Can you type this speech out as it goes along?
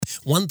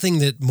one thing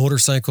that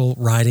motorcycle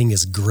riding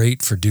is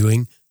great for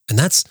doing, and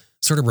that's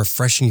sort of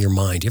refreshing your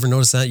mind. You ever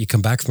notice that? You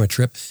come back from a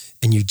trip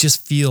and you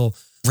just feel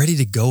ready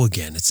to go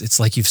again. It's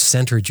like you've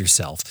centered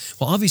yourself.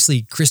 Well,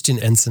 obviously, Christian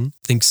Ensign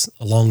thinks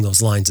along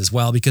those lines as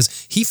well,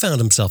 because he found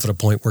himself at a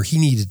point where he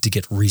needed to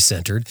get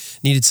recentered,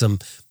 needed some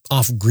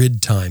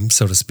off-grid time,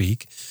 so to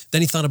speak.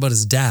 Then he thought about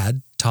his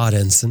dad, Todd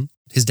Ensign.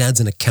 His dad's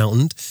an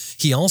accountant.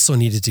 He also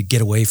needed to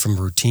get away from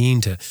routine,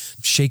 to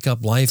shake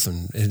up life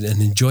and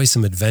enjoy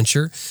some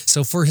adventure.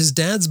 So for his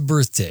dad's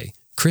birthday,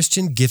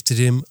 Christian gifted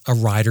him a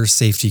rider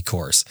safety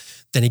course.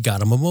 Then he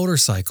got him a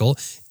motorcycle,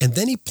 and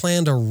then he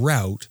planned a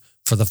route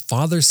for the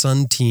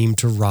father-son team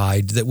to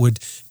ride that would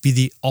be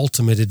the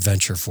ultimate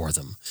adventure for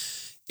them.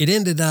 It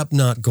ended up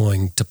not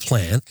going to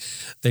plan.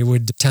 They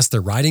would test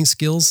their riding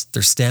skills,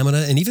 their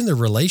stamina, and even their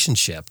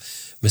relationship.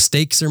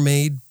 Mistakes are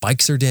made,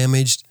 bikes are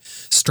damaged,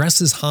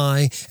 stress is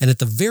high, and at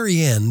the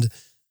very end,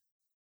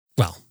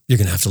 well, you're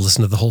going to have to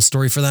listen to the whole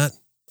story for that.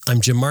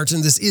 I'm Jim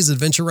Martin. This is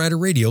Adventure Rider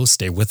Radio.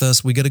 Stay with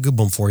us. We got a good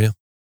one for you.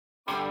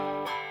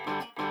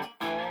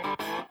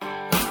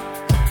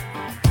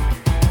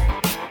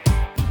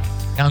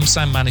 I'm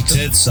Sam Manicum.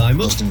 Ted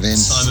Simon. Austin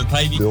Vince. Simon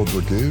Pavey. Bill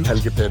Dragoo.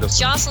 Helga Pedersen.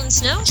 Jocelyn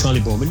Snow. Charlie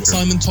Borman.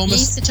 Simon Thomas.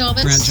 Lisa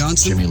Thomas. Grant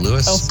Johnson. Jimmy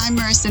Lewis. I'm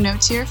Marissa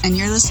Notier, and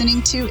you're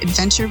listening to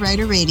Adventure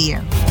Rider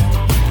Radio.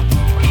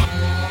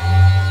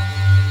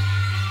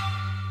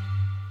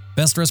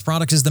 Best Rest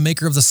product is the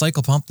maker of the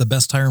Cycle Pump, the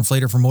best tire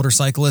inflator for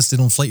motorcyclists.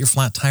 It'll inflate your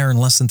flat tire in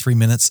less than 3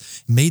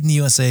 minutes. Made in the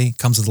USA,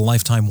 comes with a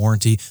lifetime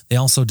warranty. They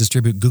also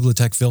distribute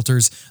Googletech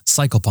filters,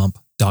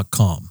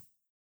 cyclepump.com.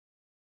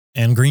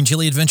 And Green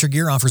Chili Adventure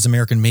Gear offers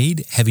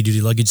American-made, heavy-duty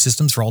luggage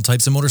systems for all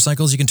types of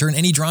motorcycles. You can turn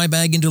any dry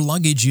bag into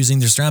luggage using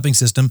their strapping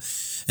system.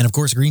 And of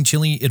course, Green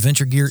Chili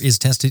Adventure Gear is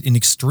tested in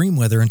extreme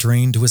weather and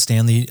terrain to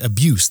withstand the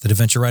abuse that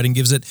adventure riding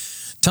gives it.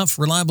 Tough,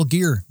 reliable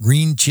gear,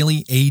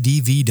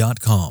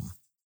 greenchiliadv.com.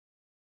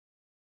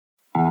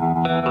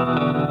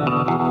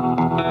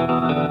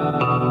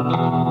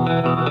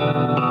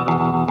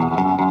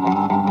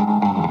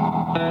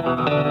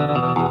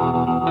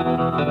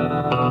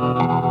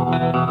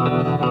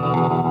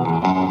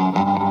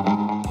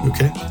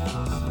 Okay.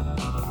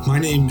 My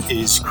name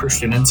is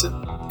Christian Ensign,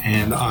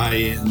 and I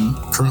am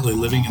currently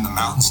living in the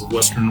mountains of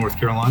Western North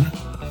Carolina.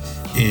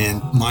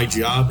 And my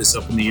job is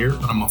up in the air.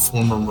 I'm a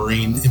former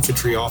Marine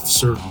infantry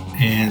officer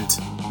and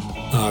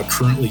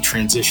currently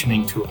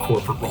transitioning to a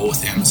corporate role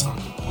with Amazon.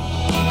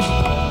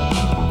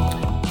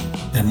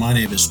 And my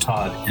name is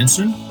Todd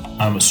Ensign.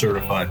 I'm a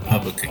certified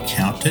public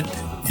accountant,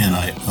 and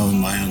I own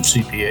my own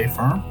CPA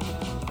firm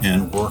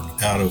and work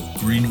out of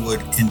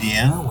Greenwood,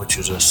 Indiana, which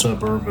is a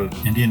suburb of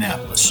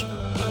Indianapolis.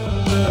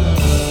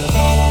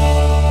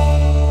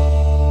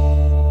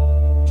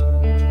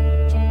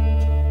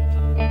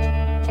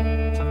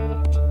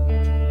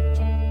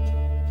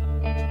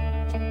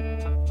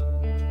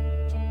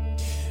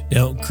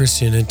 Now,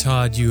 Christian and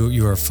Todd,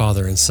 you are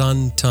father and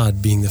son.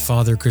 Todd being the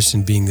father,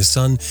 Christian being the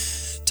son.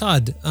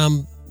 Todd,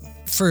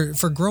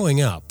 for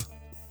growing up,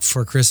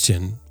 for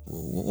Christian,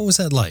 what was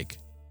that like?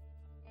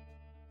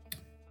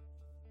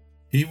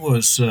 He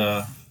was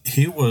an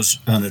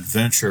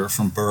adventurer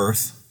from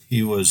birth.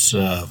 He was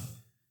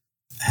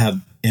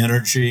had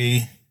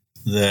energy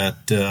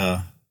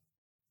that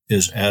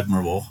is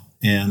admirable.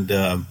 And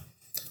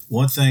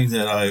one thing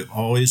that I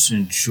always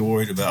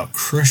enjoyed about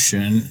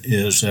Christian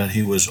is that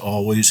he was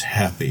always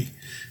happy,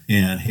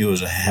 and he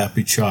was a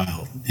happy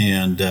child.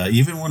 And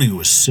even when he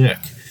was sick,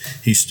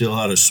 he still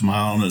had a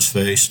smile on his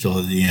face, still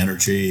had the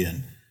energy,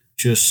 and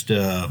just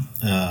a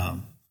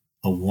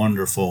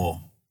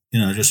wonderful,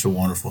 just a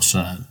wonderful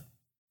son.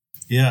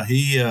 Yeah,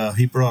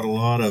 he brought a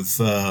lot of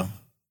the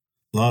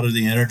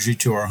energy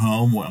to our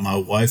home. My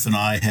wife and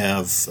I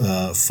have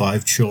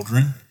 5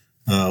 children,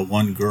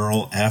 1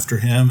 girl after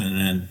him, and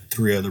then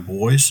 3 other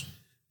boys.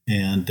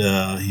 And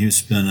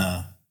he's been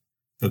a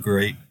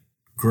great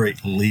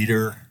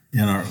leader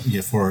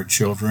for our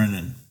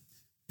children,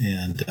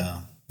 and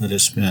it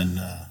has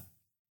been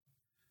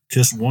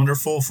just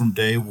wonderful from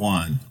day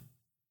one.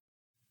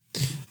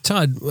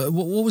 Todd, what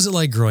was it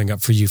like growing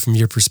up for you from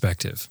your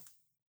perspective?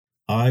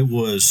 I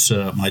was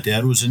my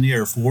dad was in the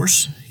Air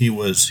Force. He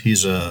was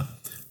a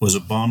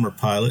bomber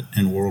pilot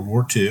in World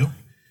War II,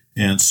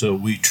 and so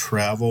we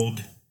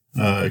traveled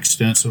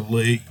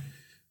extensively,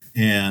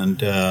 and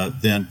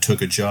then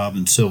took a job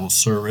in civil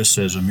service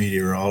as a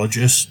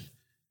meteorologist,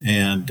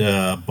 and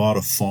bought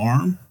a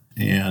farm.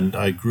 And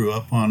I grew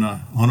up on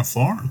a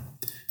farm,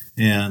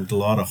 and a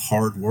lot of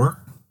hard work.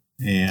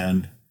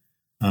 And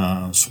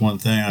it's one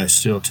thing I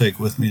still take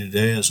with me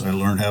today is I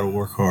learned how to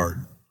work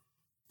hard.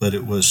 But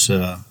it was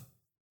an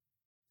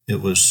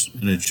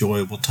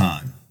enjoyable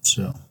time.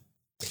 So,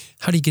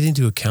 how do you get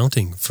into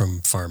accounting from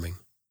farming?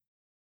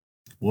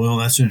 Well,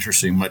 that's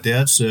interesting. My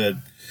dad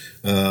said,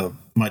 of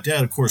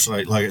course,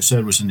 like I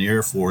said, was in the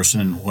Air Force,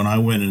 and when I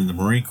went into the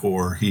Marine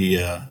Corps,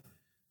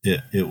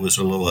 it was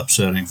a little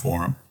upsetting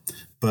for him.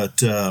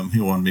 But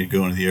he wanted me to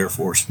go into the Air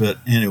Force. But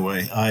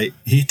anyway,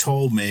 he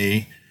told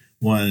me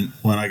when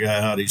I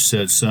got out, he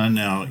said, "Son,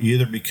 now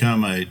either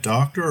become a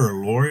doctor or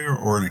a lawyer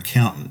or an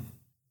accountant."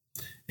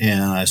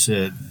 And I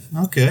said,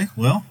 okay,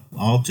 well,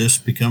 I'll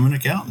just become an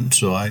accountant.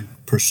 So I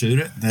pursued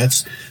it.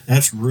 That's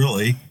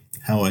really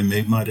how I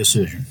made my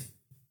decision.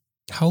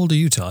 How old are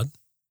you, Todd?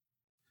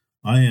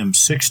 I am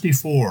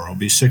 64. I'll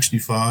be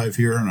 65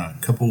 here in a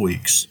couple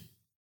weeks.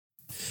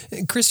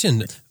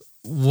 Christian,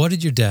 what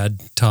did your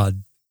dad,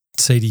 Todd,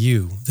 say to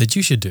you that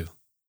you should do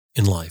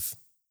in life?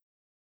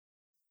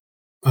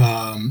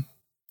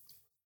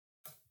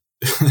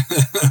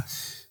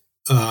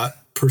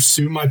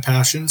 Pursue my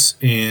passions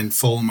and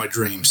follow my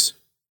dreams.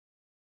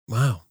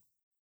 Wow.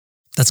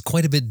 That's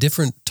quite a bit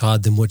different,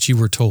 Todd, than what you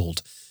were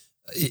told.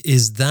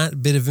 Is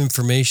that bit of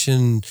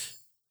information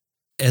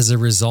as a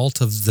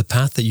result of the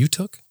path that you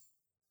took?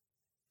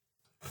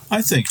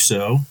 I think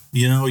so.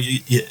 We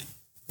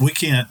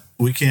can't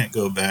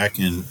go back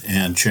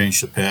and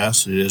change the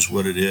past. It is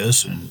what it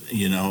is. And,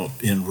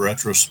 in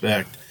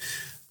retrospect,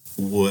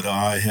 would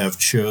I have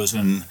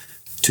chosen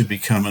to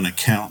become an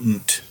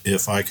accountant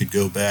if I could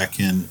go back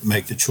and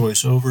make the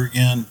choice over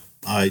again?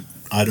 I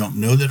don't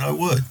know that I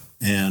would.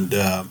 And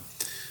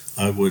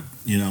I would,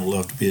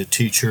 love to be a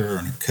teacher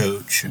and a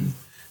coach, and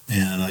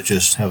I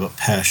just have a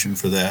passion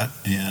for that.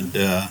 And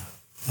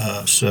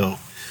so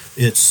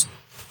it's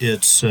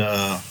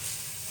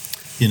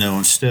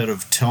instead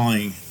of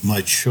telling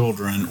my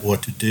children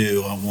what to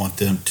do, I want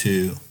them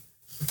to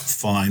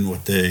find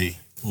what they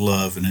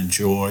love and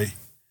enjoy,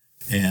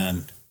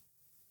 and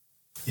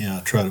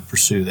try to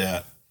pursue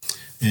that.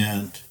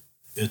 And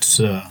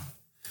it's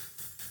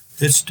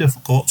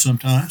difficult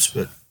sometimes,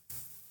 but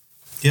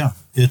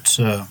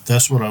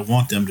that's what I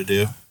want them to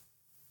do.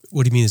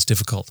 What do you mean it's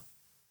difficult?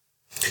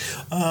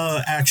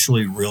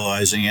 Actually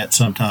realizing it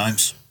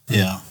sometimes.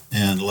 Yeah.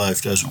 And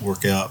life doesn't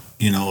work out,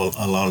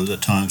 a lot of the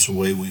times the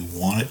way we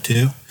want it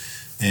to.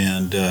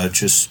 And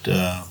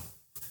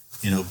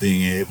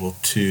being able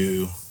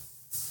to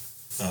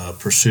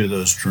pursue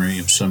those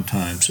dreams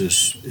sometimes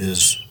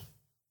is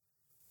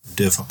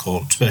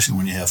difficult, especially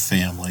when you have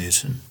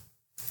families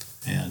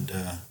and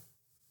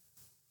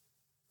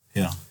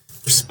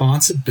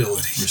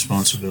Responsibility.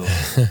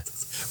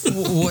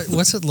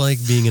 What's it like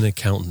being an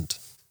accountant?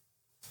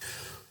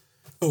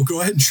 Oh,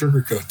 go ahead and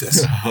sugarcoat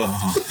this.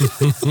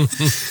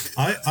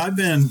 I've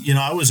been,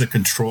 I was a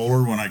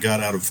controller when I got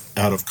out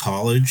of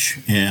college,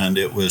 and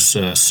it was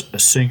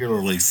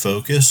singularly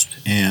focused,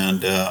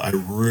 and I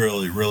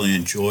really, really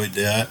enjoyed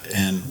that,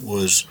 and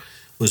was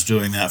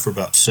doing that for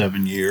about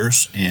 7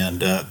 years,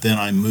 and then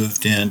I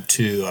moved I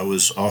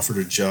was offered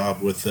a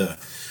job with a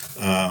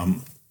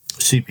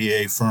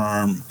CPA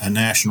firm, a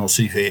national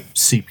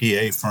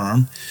CPA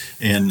firm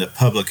in the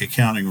public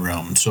accounting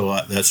realm. And so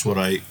that's what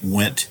I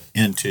went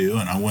into,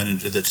 and I went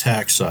into the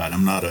tax side.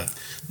 I'm not an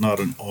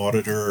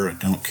auditor. I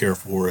don't care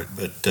for it.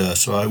 But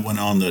so I went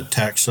on the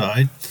tax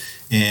side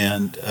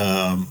and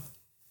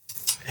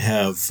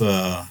have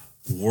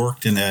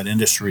worked in that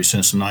industry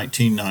since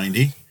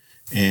 1990.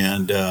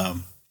 And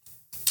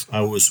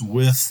I was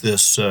with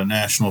this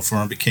national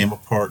firm, became a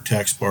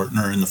tax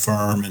partner in the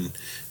firm,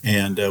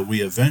 and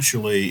we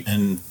eventually,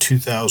 in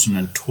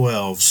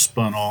 2012,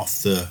 spun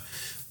off the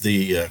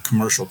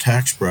commercial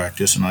tax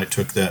practice, and I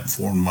took that and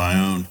formed my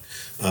own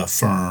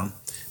firm.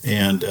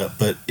 And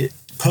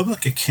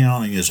public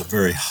accounting is a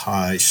very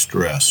high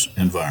stress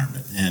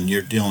environment, and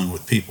you're dealing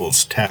with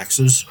people's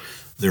taxes,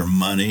 their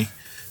money,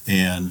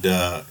 and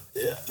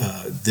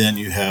then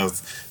you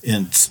have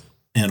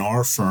in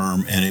our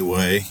firm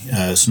anyway,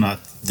 it's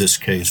not the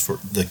case for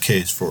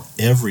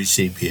every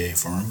CPA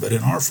firm, but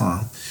in our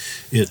firm,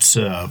 it's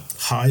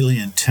highly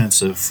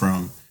intensive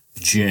from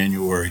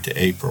January to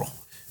April,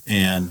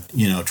 and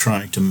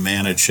trying to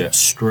manage that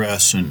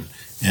stress and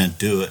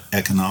do it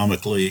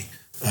economically,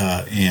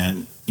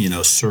 and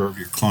serve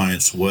your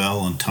clients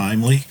well and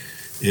timely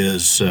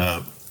is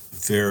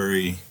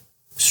very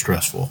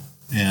stressful,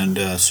 and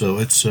so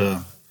it's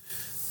I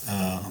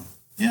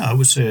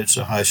would say it's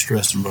a high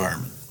stress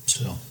environment.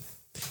 So,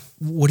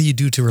 what do you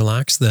do to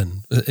relax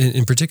then,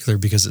 in particular,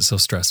 because it's so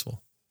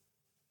stressful?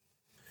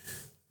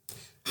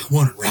 I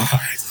want to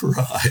ride.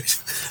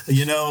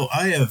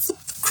 I have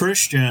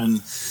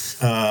Christian,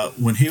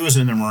 when he was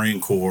in the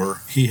Marine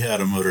Corps, he had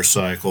a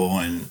motorcycle,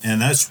 and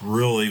that's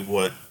really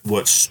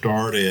what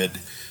started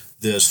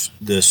this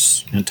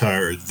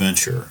entire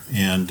adventure.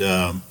 And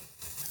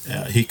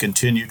he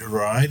continued to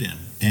ride,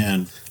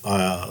 and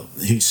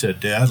he said,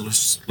 "Dad,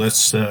 let's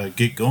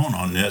get going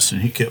on this."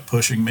 And he kept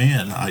pushing me.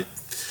 And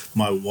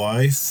my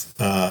wife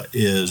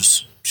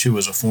she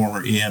was a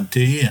former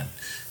EMT,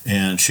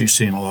 and she's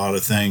seen a lot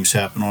of things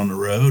happen on the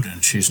road,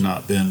 and she's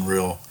not been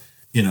real.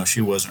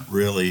 She wasn't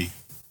really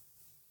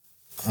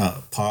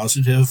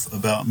positive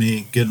about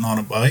me getting on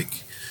a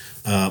bike.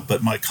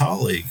 But my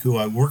colleague, who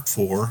I worked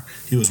for,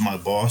 he was my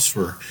boss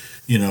for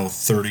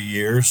 30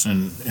 years,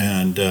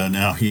 and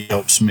now he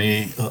helps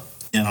me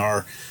in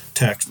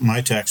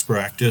my tax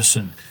practice,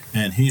 and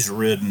he's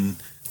ridden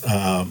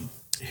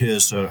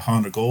his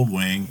Honda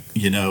Goldwing,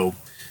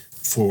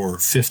 for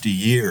 50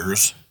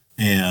 years,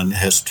 and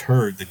has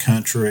toured the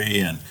country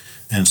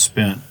and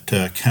spent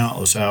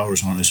countless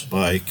hours on his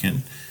bike,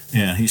 and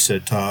And he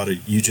said,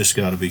 Todd, you just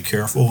got to be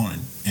careful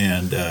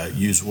and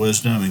use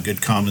wisdom and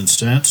good common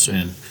sense,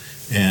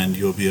 and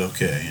you'll be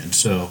okay. And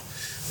so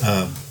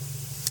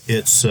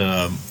it's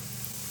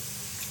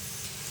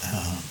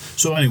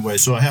so anyway.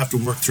 So I have to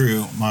work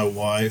through my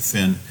wife,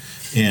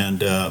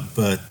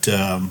 but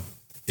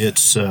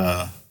it's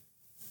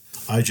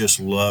I just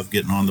love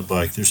getting on the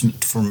bike. That's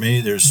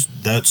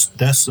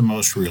the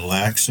most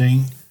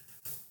relaxing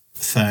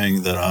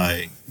thing that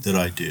I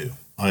do.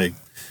 I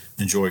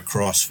enjoy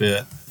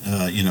CrossFit,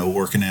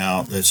 working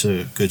out. That's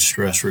a good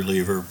stress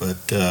reliever.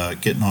 But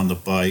getting on the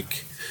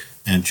bike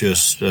and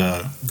just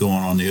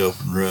going on the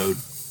open road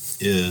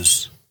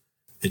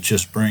it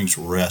just brings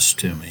rest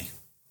to me.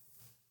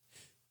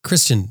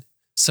 Christian,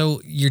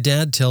 so your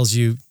dad tells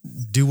you,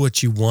 do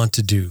what you want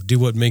to do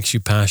what makes you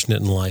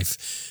passionate in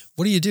life.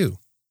 What do?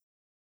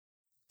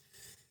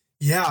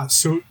 Yeah,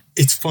 so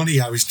it's funny.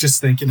 I was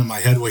just thinking in my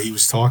head while he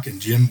was talking,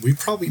 Jim, we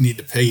probably need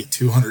to pay you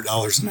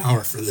 $200 an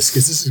hour for this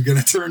because this is going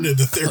to turn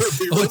into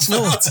therapy.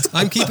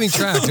 I'm keeping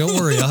track. Don't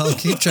worry. I'll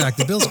keep track.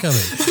 The bill's coming.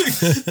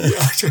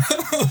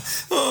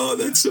 Oh,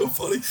 that's so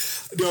funny.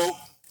 No,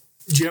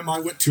 Jim, I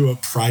went to a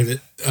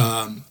private,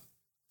 I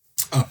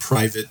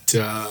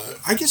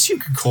guess you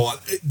could call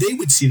it, they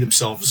would see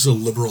themselves as a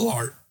liberal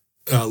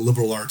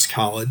arts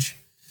college.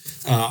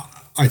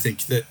 I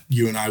think that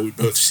you and I would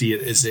both see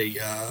it as a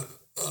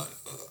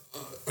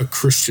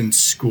Christian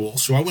school.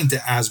 So I went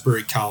to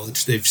Asbury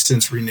College. They've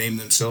since renamed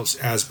themselves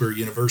Asbury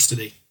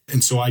University.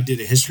 And so I did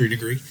a history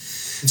degree.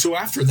 And so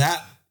after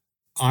that,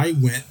 I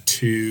went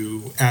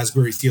to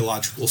Asbury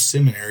Theological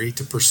Seminary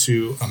to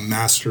pursue a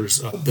master's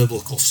of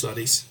biblical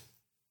studies.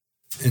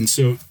 And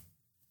so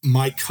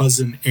my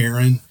cousin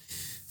Aaron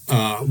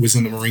was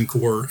in the Marine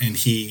Corps, and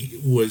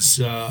he was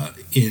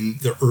in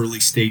the early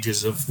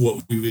stages of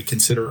what we would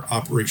consider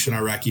Operation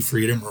Iraqi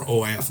Freedom, or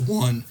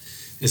OIF-1,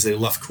 as they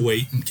left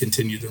Kuwait and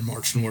continued their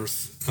march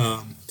north.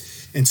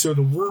 And so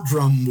the war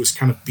drum was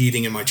kind of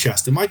beating in my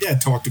chest. And my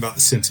dad talked about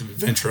the sense of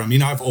adventure. I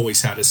mean, I've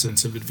always had a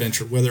sense of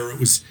adventure, whether it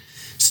was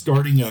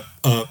starting a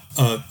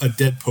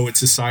Dead Poet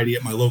Society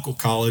at my local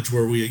college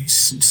where we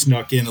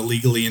snuck in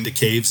illegally into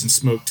caves and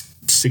smoked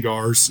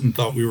cigars and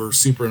thought we were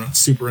super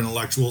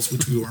intellectuals,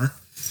 which we weren't,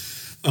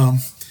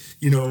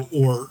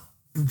 or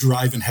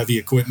driving heavy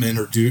equipment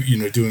or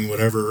doing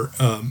whatever.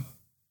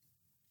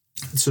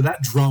 So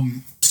that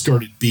drum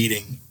started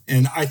beating,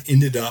 and I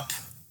ended up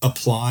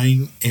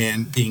applying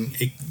and being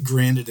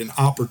granted an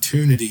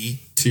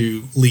opportunity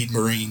to lead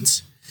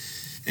Marines.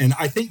 And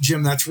I think,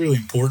 Jim, that's really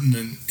important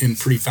and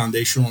pretty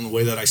foundational in the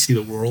way that I see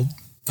the world.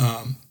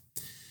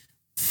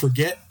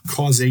 Forget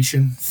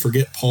causation,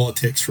 forget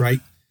politics, right?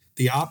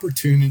 The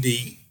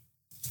opportunity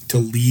to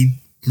lead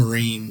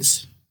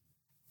Marines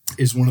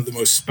is one of the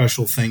most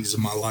special things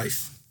in my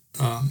life.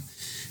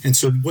 And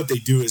so what they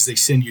do is they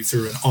send you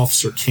through an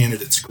officer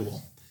candidate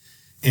school.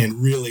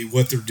 And really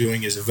what they're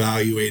doing is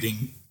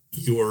evaluating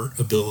your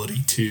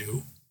ability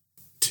to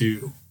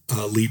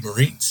lead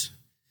Marines.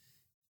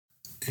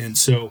 And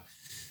so,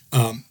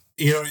 and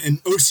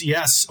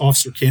OCS,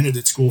 Officer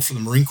Candidate School for the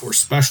Marine Corps, is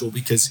special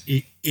because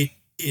it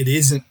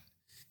isn't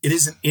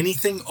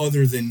anything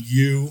other than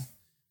you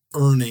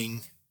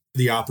earning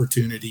the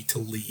opportunity to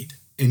lead.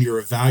 And you're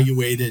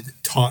evaluated,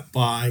 taught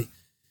by,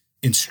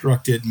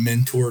 instructed,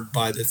 mentored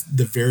by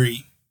the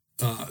very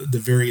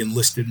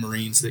enlisted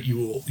Marines that you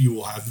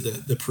will have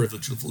the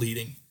privilege of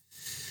leading.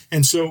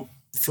 And so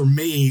for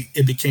me,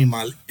 it became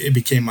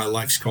my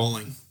life's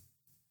calling,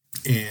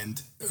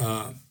 and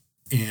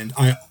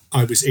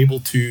I was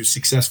able to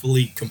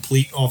successfully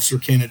complete Officer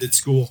Candidate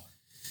School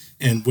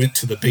and went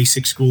to the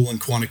basic school in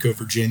Quantico,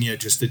 Virginia,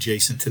 just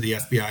adjacent to the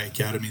FBI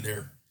Academy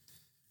there.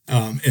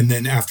 And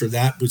then after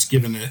that was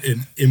given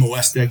an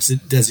MOS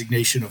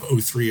designation of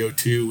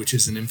 0302, which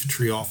is an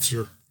infantry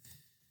officer.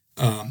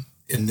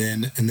 And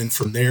then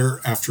from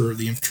there, after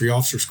the infantry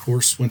officers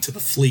course, went to the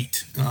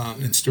fleet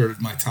and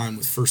started my time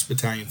with 1st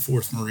Battalion,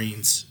 4th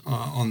Marines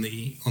on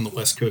the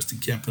West Coast in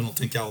Camp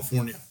Pendleton,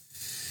 California.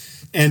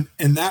 And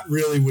that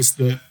really was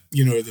the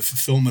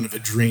fulfillment of a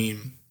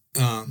dream,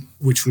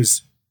 which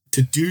was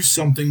to do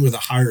something with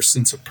a higher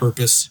sense of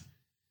purpose,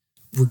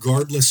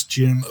 regardless,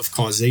 Jim, of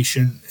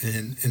causation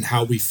and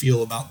how we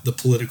feel about the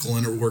political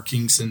inner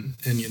workings and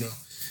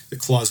the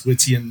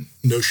Clausewitzian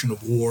notion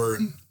of war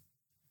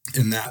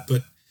and that.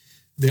 But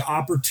the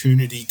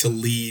opportunity to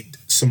lead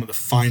some of the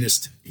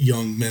finest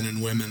young men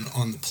and women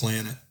on the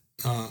planet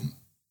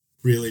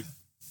really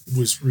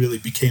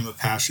became a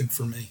passion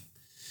for me.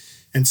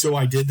 And so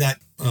I did that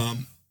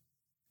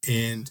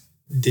and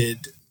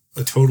did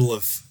a total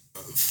of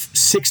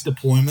 6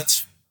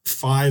 deployments.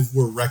 5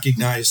 were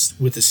recognized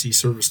with the Sea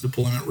Service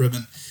Deployment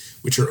Ribbon,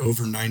 which are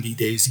over 90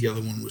 days. The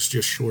other one was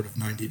just short of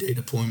 90-day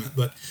deployment.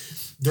 But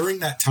during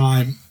that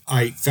time,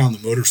 I found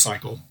the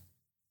motorcycle.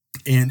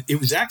 And it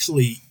was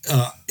actually,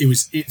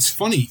 it's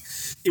funny.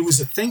 It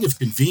was a thing of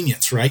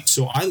convenience, right?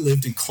 So I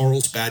lived in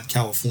Carlsbad,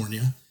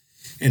 California,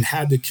 and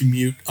had to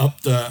commute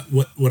up the,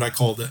 what I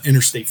call the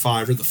Interstate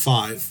 5 or the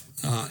 5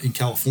 in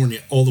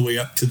California, all the way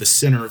up to the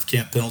center of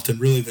Camp Pendleton,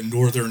 really the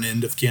northern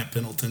end of Camp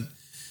Pendleton,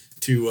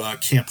 to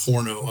Camp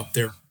Horno up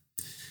there.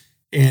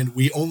 And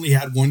we only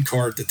had one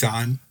car at the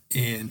time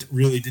and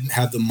really didn't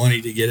have the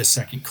money to get a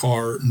second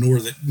car,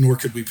 nor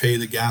could we pay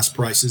the gas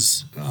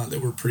prices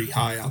that were pretty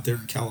high out there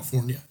in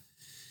California.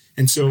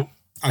 And so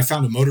I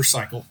found a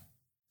motorcycle,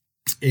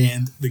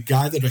 and the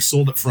guy that I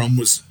sold it from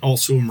was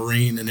also a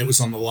Marine, and it was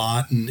on the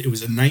lot, and it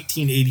was a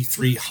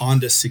 1983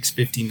 Honda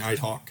 650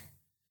 Nighthawk.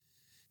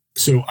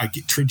 So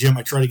Jim,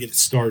 I try to get it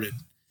started,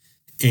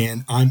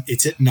 and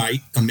it's at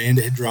night.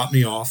 Amanda had dropped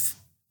me off.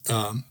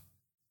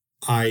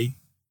 I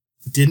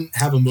didn't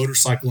have a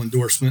motorcycle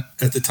endorsement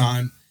at the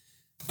time,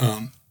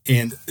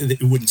 and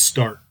it wouldn't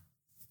start.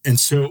 And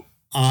so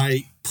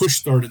I push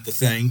started the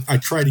thing. I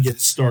tried to get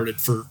it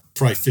started for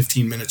probably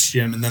 15 minutes,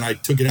 Jim, and then I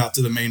took it out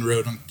to the main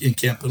road in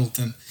Camp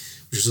Pendleton,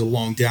 which is a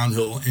long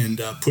downhill,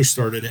 and push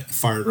started it and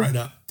fired right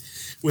up.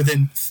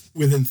 Within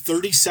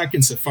 30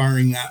 seconds of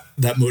firing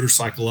that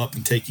motorcycle up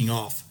and taking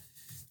off,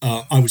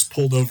 I was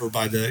pulled over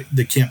by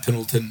the Camp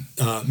Pendleton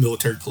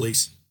military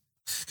police.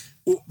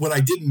 What I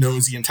didn't know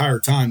is the entire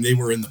time they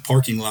were in the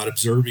parking lot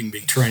observing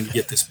me trying to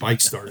get this bike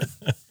started,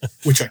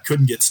 which I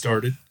couldn't get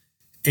started.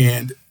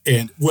 And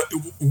what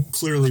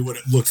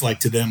it looked like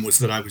to them was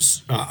that I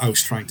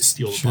was trying to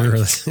steal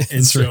the bike.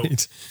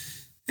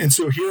 And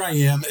so here I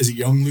am as a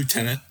young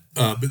lieutenant.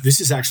 But this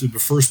is actually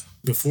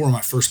before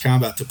my first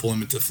combat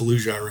deployment to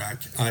Fallujah,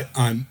 Iraq.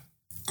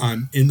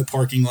 I'm in the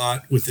parking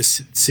lot with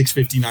this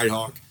 650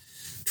 Nighthawk,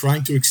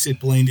 trying to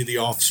explain to the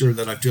officer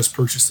that I've just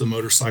purchased the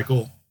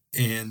motorcycle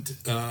and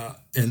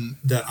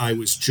that I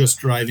was just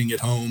driving it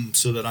home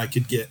so that I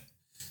could get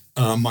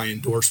my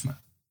endorsement.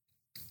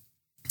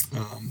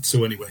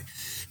 So anyway,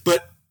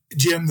 but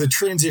Jim, the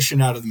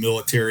transition out of the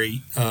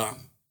military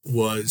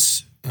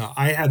was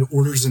I had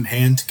orders in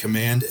hand to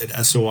command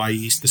at SOI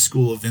East, the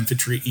School of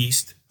Infantry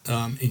East,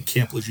 in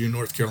Camp Lejeune,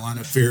 North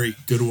Carolina. Very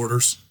good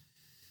orders,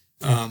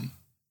 and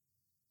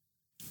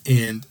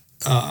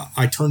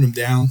I turned them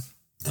down.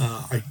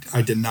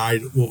 I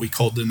denied what we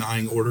call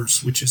denying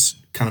orders, which is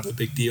kind of a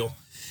big deal,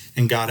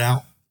 and got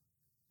out.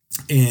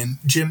 And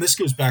Jim, this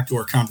goes back to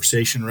our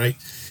conversation, right?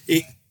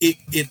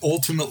 It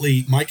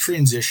ultimately, my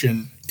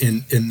transition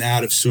in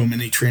that of so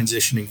many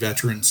transitioning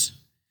veterans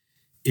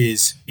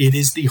is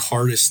the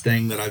hardest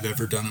thing that I've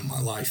ever done in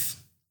my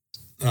life,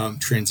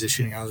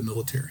 transitioning out of the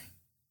military.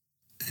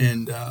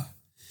 And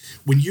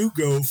when you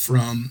go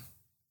from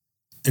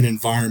an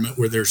environment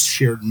where there's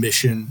shared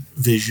mission,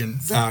 vision,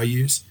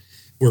 values,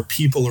 where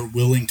people are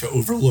willing to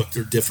overlook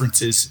their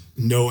differences,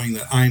 knowing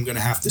that I'm going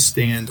to have to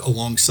stand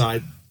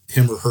alongside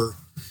him or her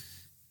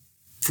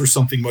for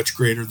something much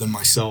greater than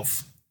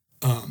myself,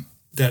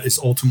 that is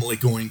ultimately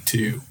going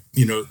to,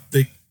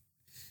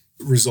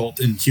 result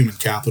in human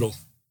capital,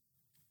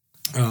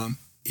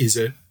 is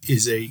a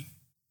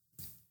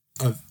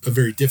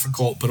very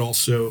difficult but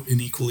also an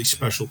equally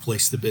special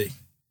place to be.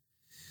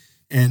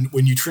 And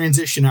when you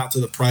transition out to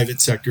the private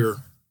sector,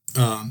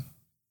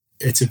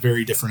 it's a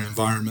very different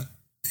environment,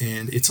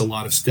 and it's a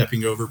lot of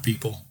stepping over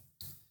people,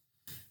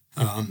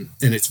 and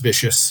it's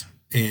vicious,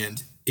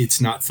 and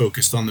it's not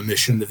focused on the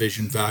mission, the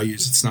vision,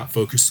 values. It's not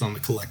focused on the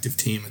collective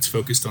team. It's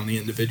focused on the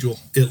individual,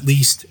 at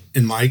least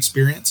in my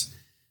experience,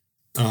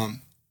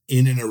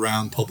 in and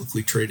around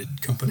publicly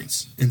traded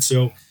companies. And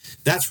so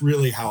that's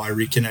really how I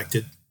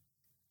reconnected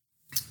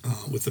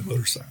with the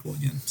motorcycle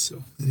again.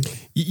 So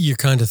anyway. You're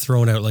kind of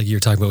thrown out, like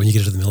you're talking about when you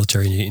get to the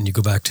military and you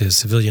go back to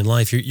civilian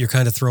life, you're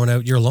kind of thrown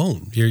out. You're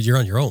alone. You're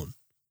on your own.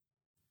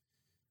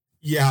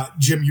 Yeah,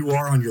 Jim, you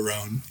are on your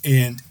own.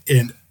 And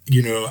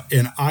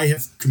I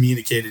have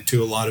communicated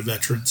to a lot of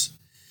veterans.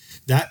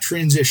 That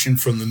transition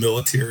from the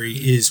military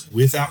is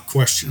without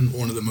question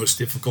one of the most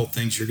difficult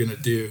things you're going to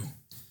do,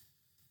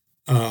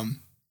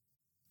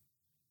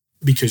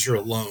 because you're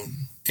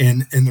alone.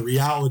 And the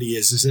reality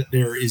is that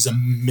there is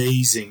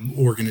amazing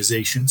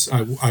organizations.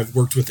 I've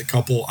worked with a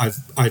couple.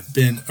 I've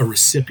been a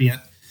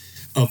recipient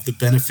of the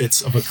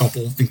benefits of a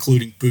couple,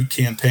 including Boot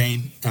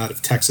Campaign out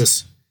of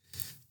Texas.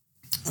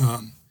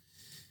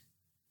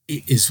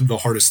 It is the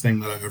hardest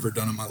thing that I've ever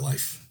done in my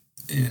life.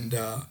 And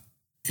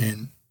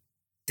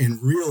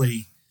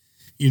really,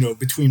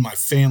 between my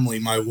family,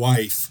 my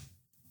wife,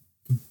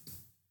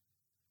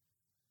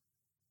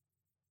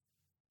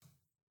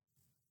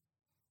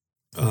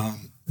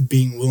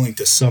 being willing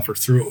to suffer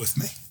through it with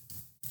me.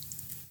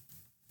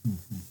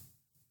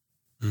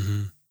 Mm-hmm.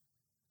 Mm-hmm.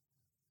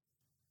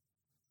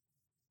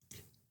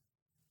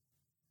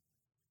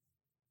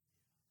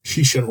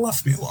 She should have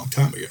left me a long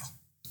time ago.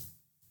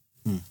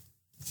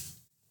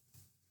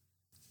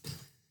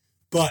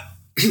 But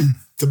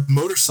the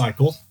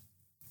motorcycle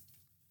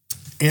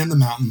and the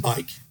mountain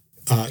bike,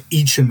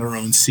 each in their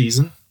own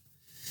season,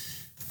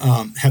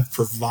 have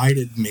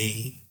provided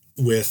me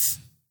with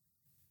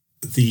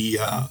the,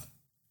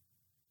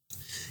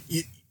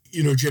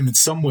 Jim, in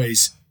some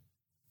ways,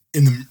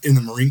 in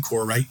the Marine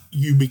Corps, right,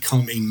 you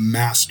become a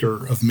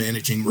master of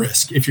managing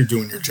risk if you're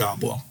doing your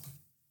job well.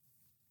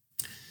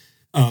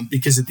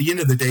 Because at the end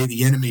of the day,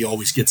 the enemy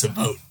always gets a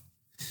vote.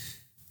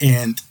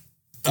 And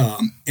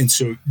And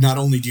so not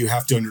only do you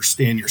have to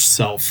understand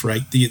yourself,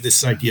 right?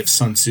 This idea of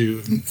Sun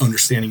Tzu and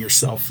understanding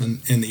yourself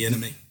and the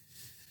enemy.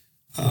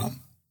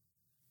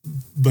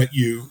 But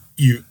you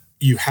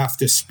have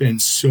to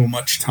spend so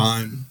much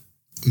time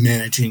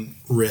managing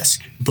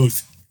risk,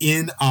 both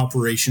in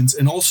operations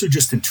and also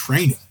just in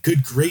training.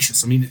 Good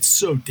gracious. I mean, it's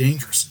so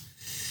dangerous.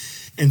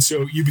 And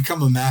so you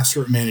become a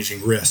master at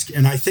managing risk.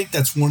 And I think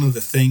that's one of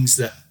the things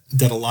that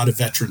a lot of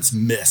veterans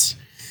miss,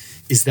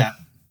 is that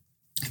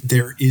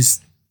there is,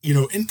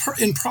 and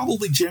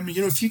probably, Jim,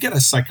 if you get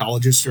a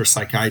psychologist or a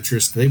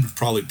psychiatrist, they would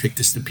probably pick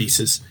this to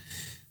pieces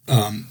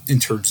in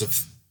terms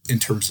of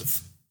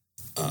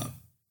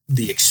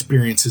the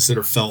experiences that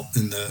are felt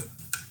and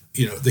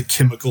the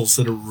chemicals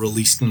that are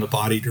released in the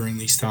body during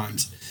these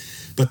times.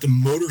 But the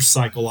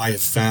motorcycle, I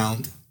have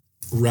found,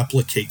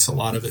 replicates a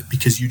lot of it,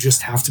 because you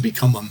just have to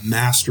become a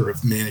master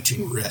of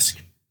managing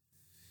risk.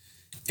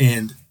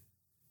 And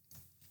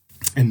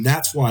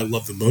that's why I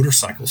love the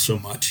motorcycle so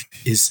much,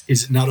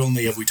 is not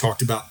only have we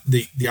talked about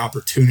the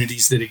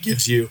opportunities that it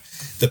gives you,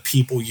 the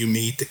people you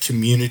meet, the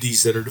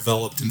communities that are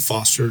developed and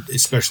fostered,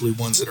 especially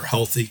ones that are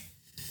healthy,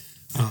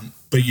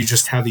 but you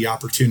just have the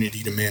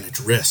opportunity to manage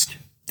risk.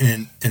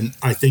 And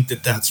I think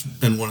that's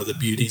been one of the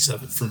beauties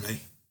of it for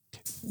me.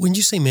 When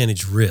you say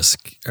manage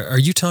risk, are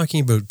you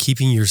talking about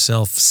keeping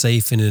yourself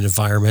safe in an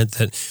environment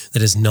that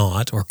is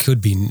not or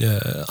could be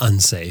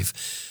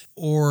unsafe?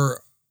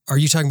 Or are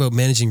you talking about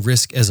managing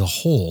risk as a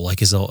whole,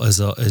 like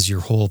as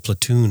your whole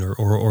platoon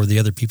or the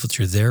other people that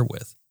you're there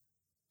with?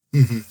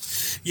 Mm-hmm.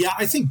 Yeah,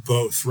 I think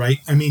both, right?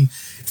 I mean,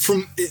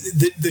 from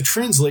the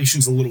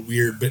translation's a little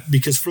weird, but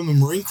because from the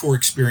Marine Corps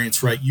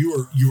experience, right,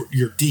 you're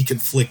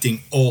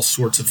deconflicting all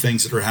sorts of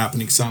things that are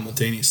happening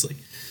simultaneously.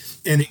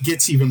 And it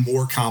gets even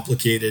more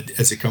complicated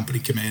as a company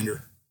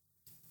commander.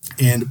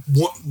 And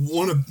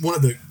one of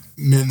the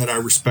men that I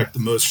respect the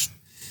most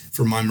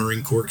from my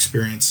Marine Corps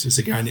experience is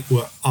a guy,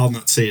 I'll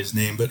not say his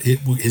name, but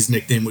his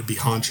nickname would be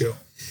Honcho.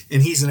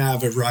 And he's an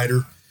avid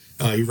rider.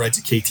 He rides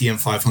a KTM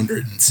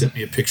 500 and sent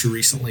me a picture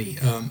recently.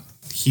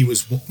 He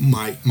was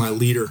my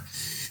leader.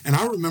 And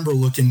I remember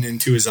looking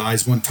into his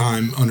eyes one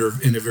time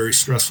in a very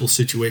stressful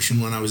situation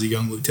when I was a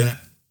young lieutenant,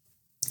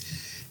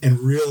 and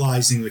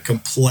realizing the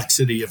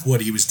complexity of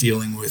what he was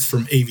dealing with,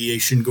 from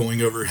aviation going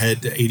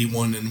overhead to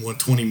 81 and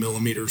 120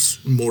 millimeters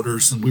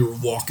mortars. And we were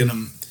walking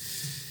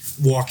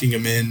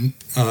him in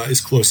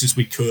as close as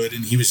we could.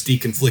 And he was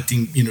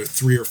deconflicting,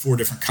 3 or 4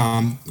 different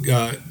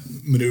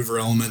maneuver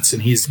elements,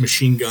 and he's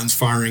machine guns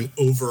firing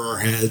over our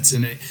heads.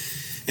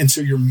 And so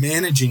you're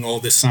managing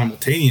all this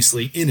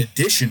simultaneously, in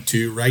addition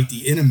to, right,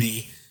 the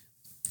enemy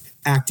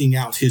acting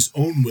out his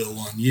own will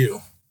on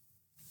you.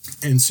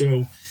 And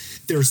so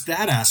there's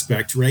that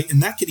aspect, right?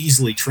 And that could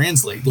easily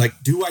translate. Like,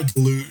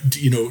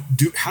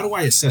 how do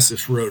I assess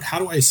this road? How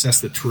do I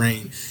assess the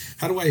terrain?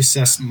 How do I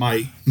assess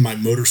my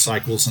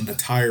motorcycles and the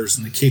tires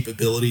and the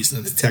capabilities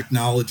and the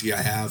technology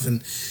I have?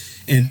 And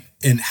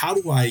how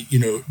do I,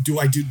 do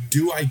I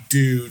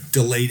do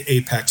delayed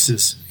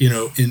apexes,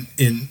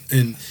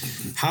 and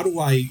how do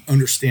I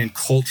understand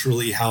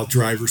culturally how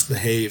drivers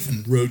behave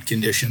and road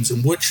conditions,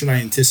 and what should I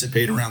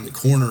anticipate around the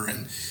corner?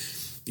 And,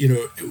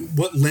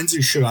 what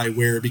lenses should I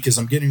wear, because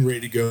I'm getting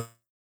ready to go.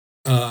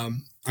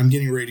 I'm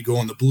getting ready to go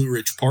on the Blue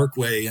Ridge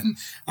Parkway, and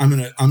I'm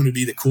gonna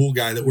be the cool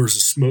guy that wears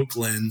a smoke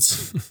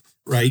lens,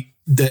 right?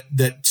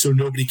 That so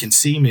nobody can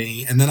see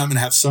me, and then I'm gonna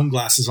have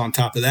sunglasses on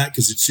top of that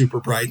because it's super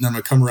bright, and then I'm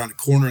gonna come around a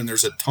corner and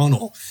there's a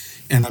tunnel,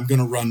 and I'm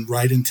gonna run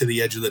right into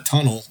the edge of the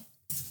tunnel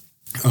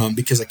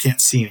because I can't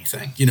see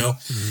anything,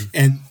 Mm-hmm.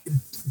 And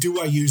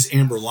do I use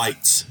amber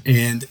lights,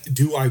 and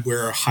do I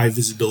wear high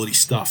visibility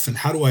stuff, and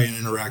how do I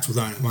interact with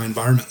my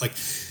environment? Like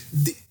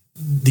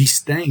these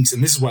things,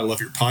 and this is why I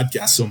love your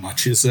podcast so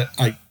much, is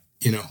that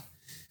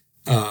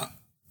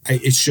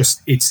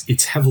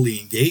it's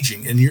heavily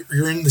engaging, and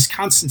you're in this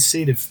constant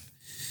state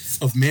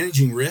of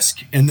managing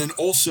risk. And then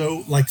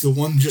also, like the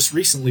one just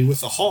recently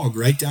with the hog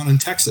right down in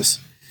Texas,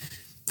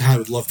 I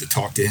would love to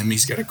talk to him.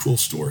 He's got a cool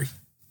story.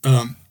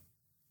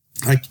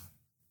 Like,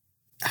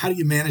 how do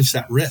you manage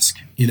that risk,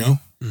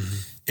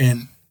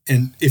 Mm-hmm.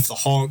 And if the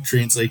hog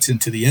translates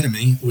into the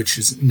enemy, which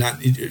is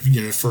not,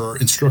 for our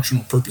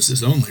instructional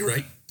purposes only,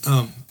 right?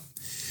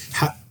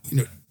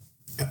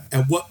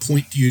 At what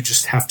point do you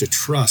just have to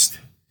trust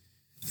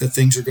that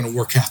things are going to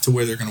work out the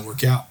way they're going to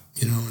work out,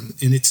 and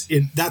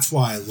that's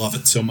why I love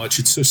it so much.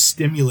 It's so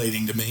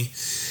stimulating to me.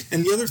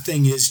 And the other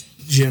thing is,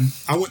 Jim,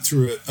 I went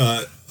through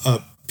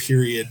a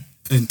period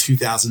in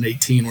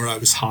 2018 where I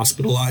was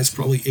hospitalized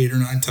probably 8 or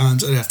 9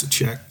 times. I'd have to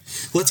check.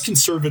 Let's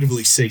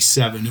conservatively say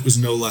 7. It was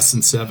no less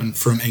than 7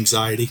 from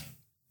anxiety.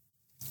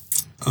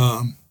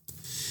 And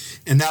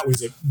that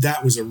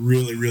was a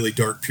really, really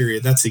dark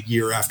period. That's a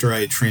year after I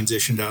had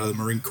transitioned out of the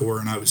Marine Corps,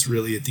 and I was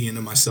really at the end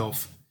of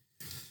myself.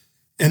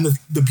 And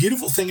the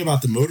beautiful thing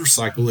about the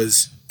motorcycle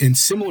is, and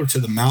similar to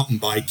the mountain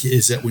bike,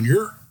 is that when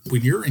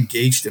you're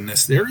engaged in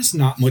this, there is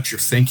not much you're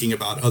thinking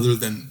about other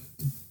than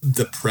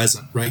the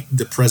present, right?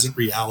 The present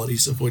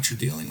realities of what you're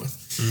dealing with.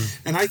 Mm.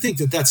 And I think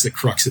that's the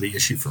crux of the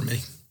issue for me.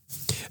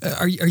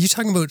 Are you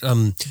talking about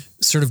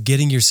sort of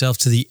getting yourself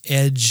to the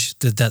edge,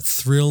 that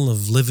thrill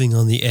of living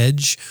on the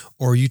edge,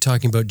 or are you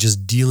talking about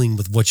just dealing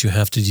with what you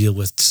have to deal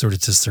with sort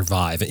of to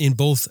survive? In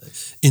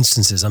both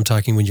instances, I'm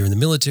talking when you're in the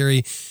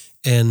military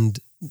and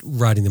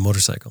riding the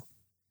motorcycle.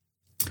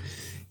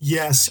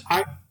 Yes,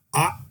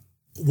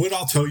 what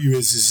I'll tell you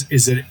is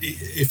that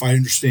if I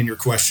understand your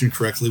question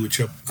correctly, which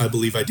I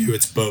believe I do,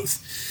 it's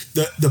both.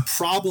 The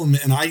problem,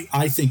 and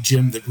I think,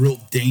 Jim, the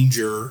real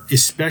danger,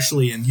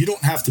 especially, and you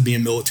don't have to be a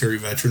military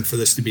veteran for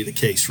this to be the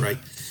case, right?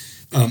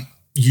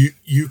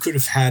 You could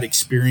have had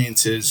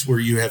experiences where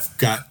you have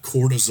got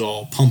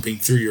cortisol pumping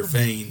through your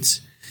veins,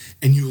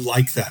 and you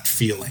like that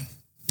feeling,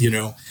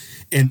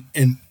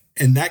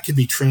 and that could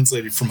be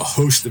translated from a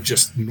host of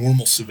just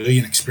normal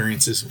civilian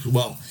experiences as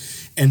well.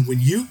 And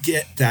when you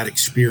get that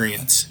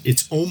experience,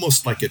 it's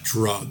almost like a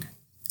drug,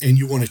 and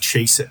you want to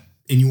chase it,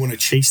 and you want to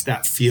chase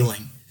that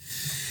feeling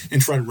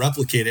and try to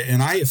replicate it.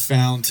 And I have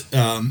found,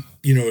 and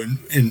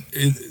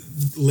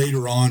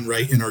later on,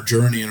 right, in our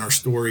journey, in our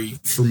story,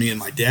 for me and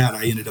my dad,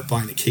 I ended up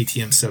buying a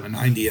KTM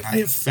 790, and I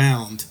have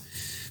found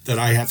that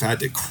I have had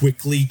to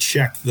quickly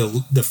check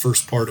the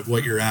first part of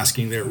what you're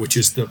asking there, which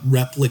is the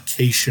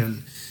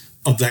replication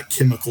of that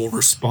chemical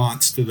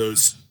response to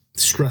those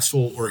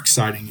stressful or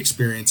exciting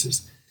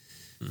experiences.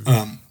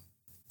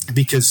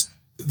 Because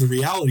the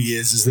reality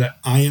is that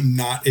I am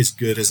not as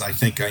good as I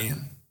think I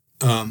am.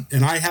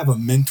 And I have a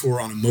mentor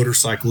on a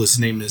motorcycle. His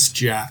name is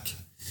Jack.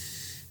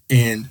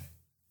 And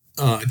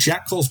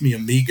Jack calls me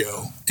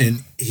amigo,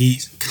 and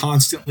he's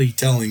constantly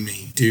telling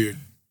me, dude,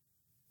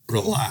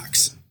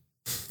 relax.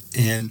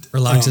 And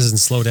relax isn't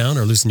slow down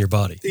or loosen your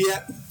body.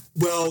 Yeah.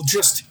 Well,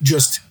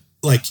 just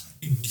like,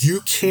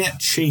 you can't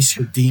chase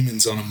your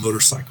demons on a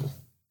motorcycle.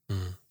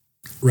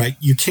 Right?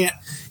 You can't,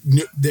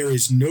 there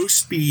is no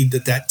speed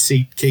that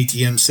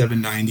KTM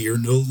 790 or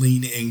no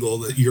lean angle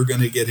that you're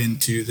going to get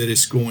into that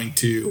is going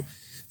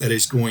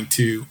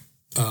to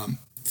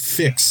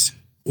fix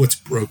what's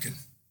broken.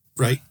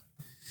 Right?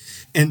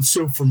 And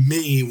so for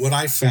me, what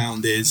I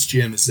found is,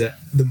 Jim, is that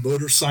the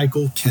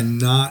motorcycle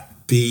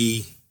cannot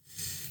become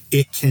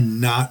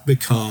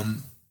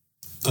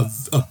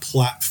a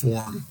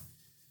platform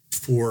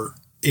for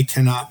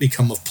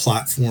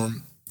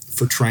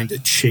trying to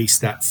chase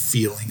that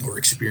feeling or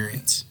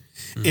experience.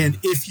 And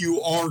if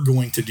you are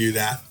going to do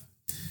that,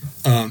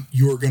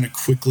 you're going to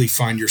quickly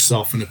find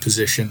yourself in a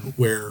position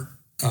where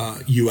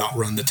you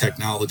outrun the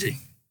technology.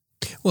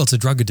 Well, it's a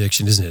drug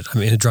addiction, isn't it? I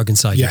mean, a drug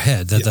inside your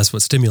head. That's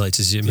what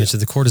stimulates, as you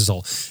mentioned, the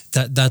cortisol.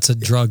 That's a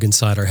drug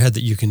inside our head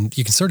that you can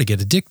sort of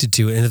get addicted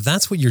to. And if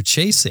that's what you're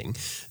chasing,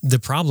 the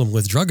problem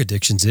with drug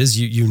addictions is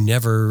you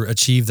never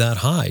achieve that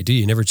high, do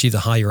you? You never achieve the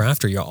high you're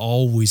after. You're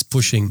always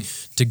pushing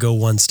to go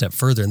one step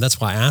further. And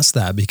that's why I asked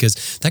that,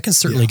 because that can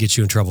certainly get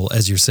you in trouble,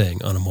 as you're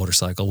saying, on a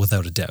motorcycle,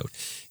 without a doubt.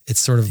 It's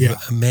sort of a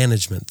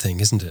management thing,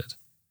 isn't it?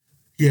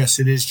 Yes,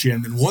 it is,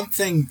 Jim. And one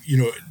thing,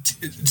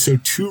 so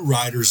two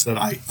riders that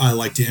I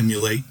like to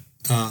emulate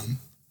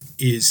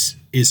is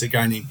a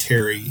guy named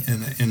Terry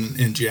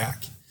and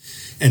Jack.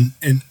 And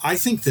I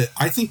think that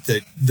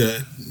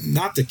the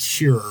not the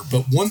cure,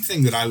 but one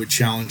thing that I would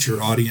challenge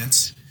your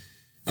audience,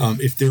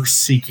 if they're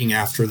seeking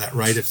after that,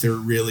 right? If they're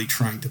really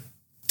trying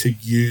to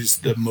use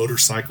the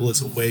motorcycle as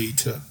a way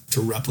to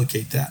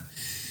replicate that,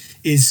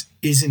 is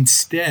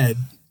instead,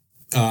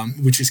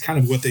 which is kind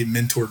of what they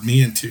mentored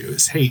me into,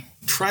 is, hey,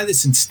 try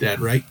this instead,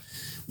 right?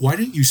 Why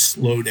don't you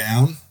slow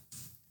down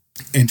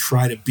and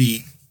try to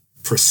be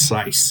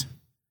precise?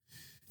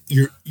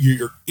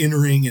 You're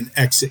entering and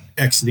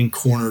exiting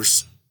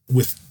corners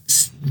with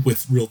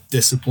real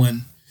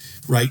discipline,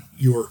 right?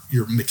 Your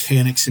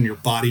mechanics and your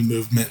body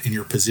movement and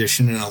your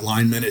position and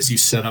alignment as you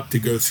set up to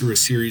go through a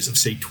series of,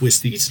 say,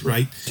 twisties,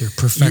 right?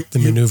 The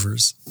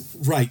maneuvers.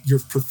 Right. You're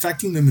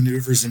perfecting the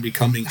maneuvers and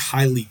becoming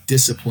highly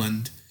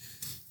disciplined.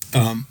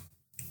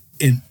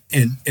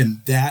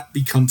 And that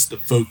becomes the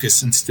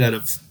focus instead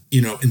of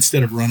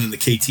running the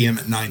KTM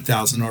at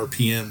 9,000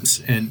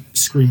 RPMs and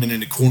screaming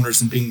into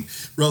corners and being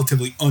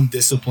relatively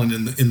undisciplined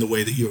in the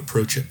way that you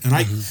approach it. And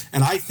I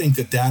think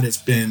that has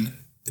been,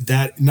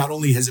 that not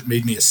only has it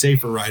made me a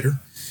safer rider,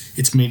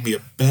 it's made me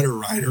a better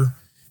rider,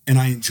 and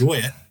I enjoy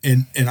it.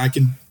 And I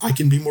can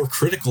be more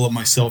critical of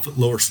myself at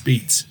lower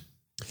speeds.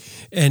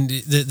 And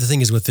the thing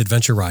is with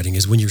adventure riding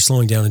is when you're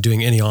slowing down and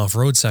doing any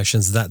off-road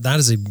sections, that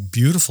is a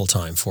beautiful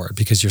time for it,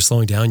 because you're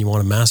slowing down. You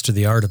want to master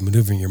the art of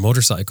maneuvering your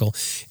motorcycle,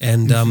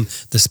 and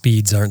the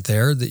speeds aren't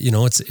there.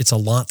 It's a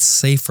lot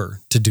safer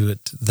to do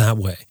it that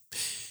way.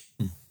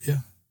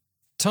 Yeah.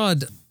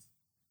 Todd,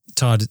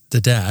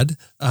 the dad,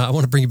 I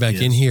want to bring you back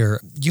in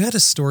here. You had a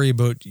story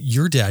about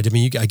your dad. I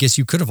mean, I guess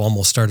you could have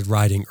almost started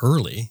riding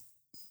early.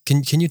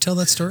 Can you tell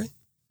that story?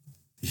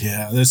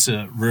 Yeah, that's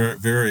a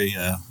very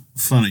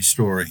funny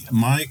story.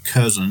 My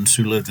cousins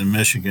who lived in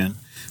Michigan,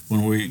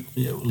 when we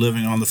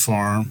living on the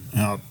farm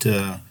out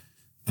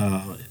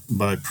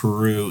by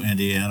Peru,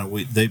 Indiana,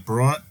 they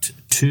brought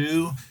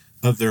two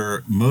of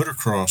their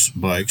motocross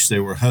bikes. They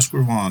were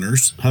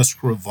Husqvarna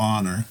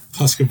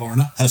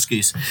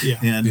Huskies, Yeah.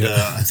 and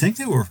I think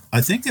they were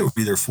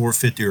either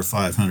 450 or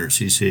 500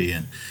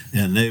 cc,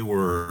 and they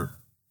were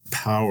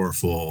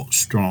powerful,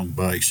 strong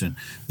bikes, and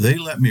they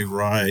let me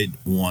ride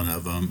one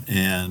of them,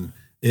 and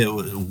it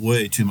was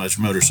way too much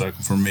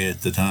motorcycle for me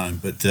at the time,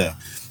 but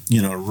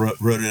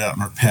rode it out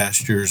in our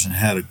pastures and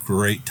had a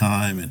great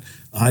time, and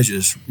I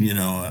just,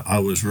 I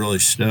was really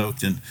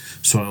stoked. And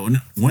so I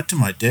went to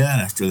my dad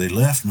after they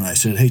left, and I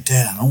said, "Hey,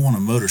 Dad, I want a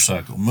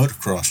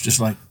motocross, just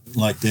like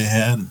they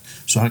had, and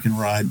so I can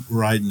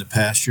ride in the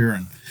pasture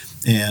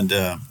and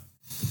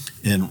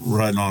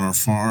riding on our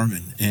farm."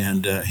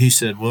 And he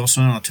said, "Well,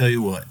 son, I'll tell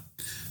you what.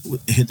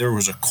 There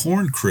was a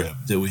corn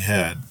crib that we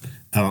had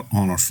out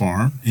on our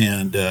farm,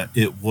 and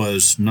it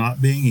was not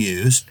being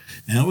used,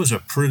 and it was a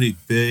pretty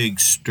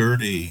big,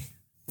 sturdy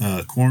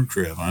corn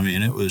crib. I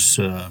mean, it was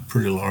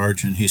pretty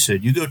large." And he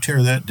said, "You go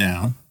tear that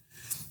down,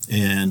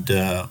 and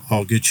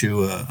I'll get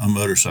you a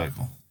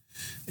motorcycle."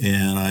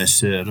 And I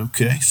said,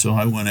 "Okay." So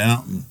I went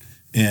out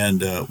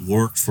and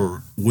worked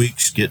for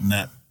weeks getting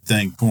that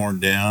thing torn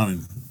down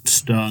and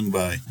stung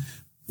by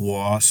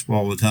wasp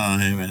all the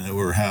time, and they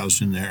were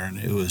housed in there, and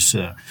it was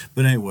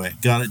but anyway,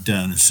 got it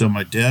done. And so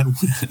my dad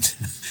went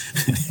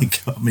and he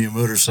got me a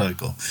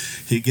motorcycle.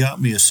 He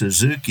got me a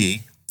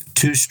Suzuki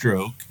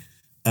 2-stroke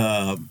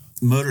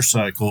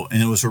motorcycle,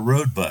 and it was a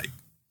road bike.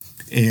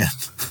 And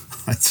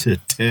I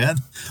said, "Dad,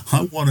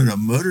 I wanted a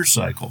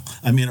motorcycle.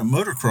 I mean, a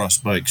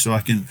motocross bike, so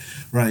I can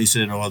ride." He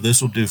said, "Oh,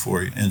 this will do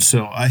for you." And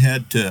so I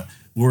had to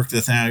work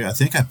the thing. I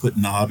think I put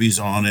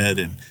knobbies on it,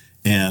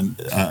 and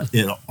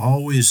it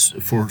always,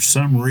 for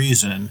some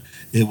reason,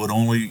 it would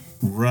only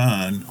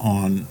run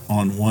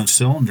on one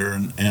cylinder,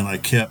 and I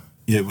kept,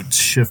 it would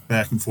shift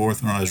back and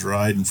forth when I was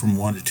riding from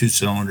 1 to 2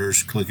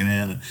 cylinders, clicking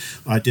in, and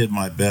I did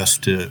my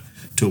best to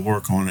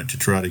work on it to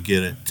try to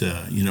get it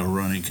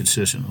running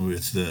consistently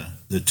with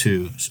the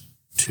two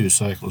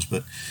cycles.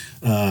 But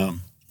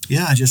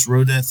I just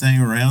rode that thing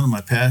around in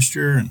my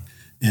pasture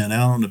and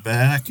out on the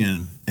back,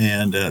 and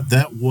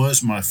that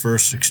was my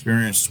first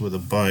experience with a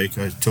bike.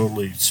 I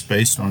totally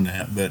spaced on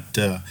that, but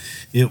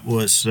it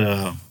was,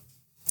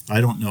 I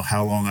don't know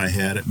how long I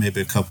had it,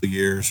 maybe a couple of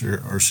years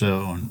or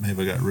so, and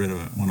maybe I got rid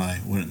of it when I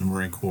went in the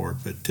Marine Corps,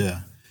 but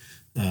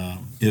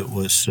it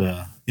was,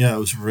 it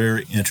was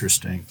very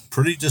interesting.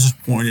 Pretty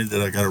disappointed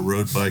that I got a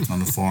road bike on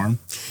the farm.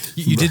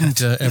 You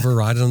didn't ever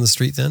ride it on the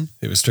street then?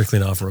 It was strictly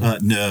an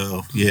off-road?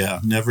 No,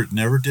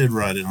 never did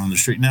ride it on the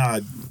street.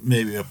 Now,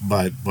 maybe up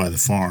by the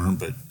farm,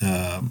 but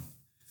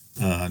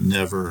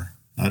never,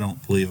 I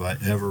don't believe I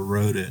ever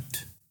rode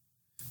it,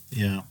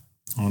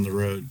 on the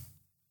road.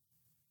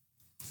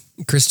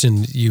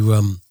 Christian,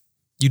 you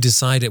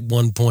decide at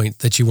one point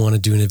that you want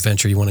to do an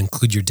adventure, you want to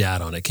include your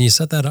dad on it. Can you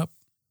set that up?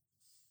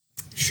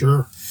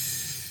 Sure.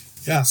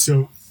 Yeah.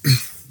 So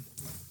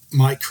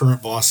my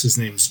current boss, his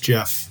name's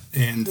Jeff,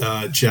 and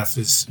Jeff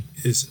is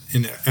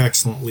an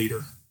excellent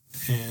leader.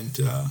 And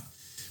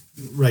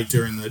right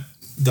during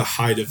the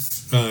height of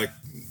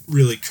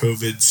really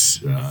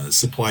COVID's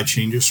supply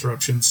chain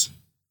disruptions,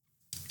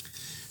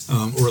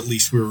 or at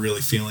least we were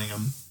really feeling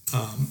them,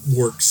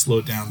 work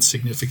slowed down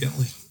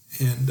significantly.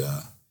 And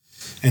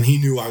he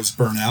knew I was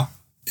burnt out.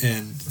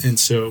 And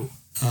so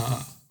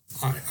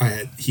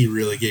he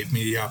really gave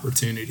me the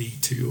opportunity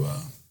to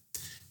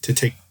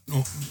take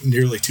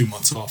nearly 2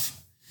 months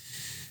off.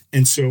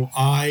 And so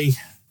I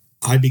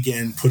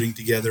began putting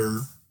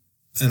together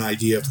an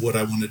idea of what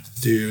I wanted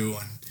to do.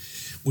 And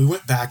we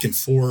went back and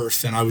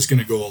forth, and I was going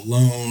to go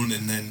alone.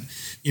 And then,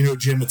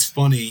 Jim, it's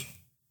funny.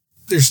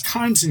 There's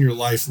times in your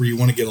life where you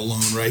want to get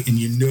alone, right? And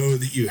you know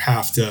that you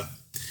have to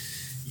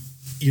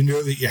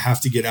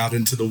get out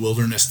into the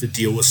wilderness to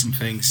deal with some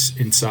things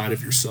inside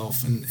of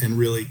yourself and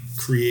really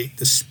create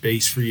the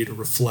space for you to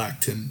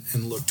reflect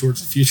and look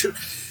towards the future.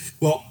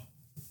 Well,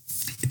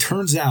 it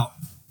turns out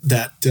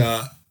that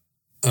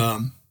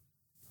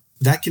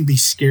that can be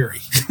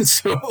scary.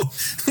 So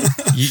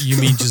you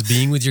mean just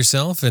being with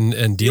yourself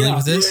and dealing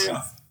with this?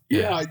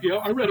 Yeah.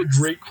 I read a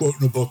great quote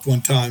in a book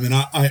one time, and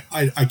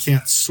I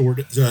can't sort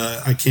it.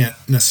 I can't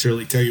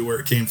necessarily tell you where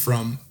it came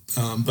from,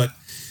 but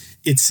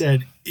it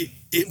said it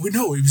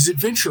was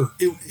adventure.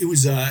 It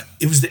was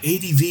the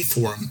ADV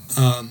forum.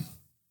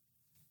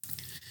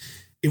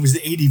 It was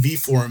the ADV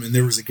forum, and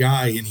there was a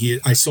guy, and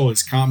I saw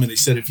his comment. He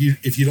said, if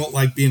you don't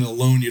like being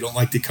alone, you don't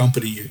like the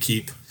company you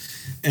keep.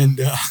 And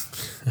I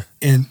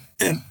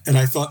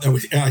thought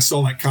I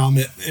saw that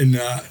comment in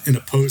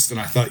a post,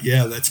 and I thought,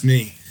 yeah, that's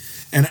me.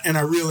 And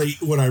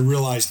what I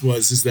realized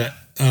is that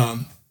I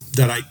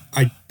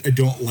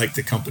don't like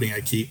the company I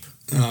keep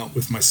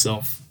with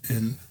myself,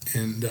 and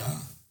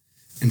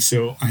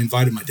so I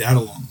invited my dad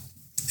along.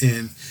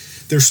 And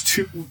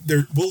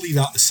we'll leave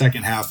out the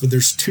second half, but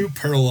there's 2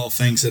 parallel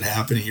things that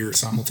happen here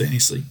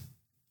simultaneously.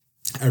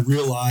 I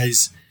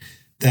realize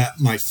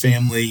that my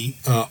family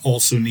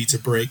also needs a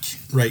break,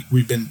 right?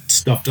 We've been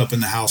stuffed up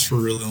in the house for a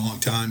really long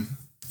time,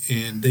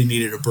 and they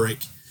needed a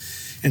break.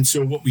 And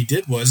so what we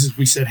did was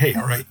we said, hey,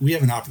 all right, we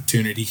have an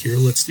opportunity here.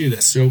 Let's do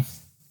this. So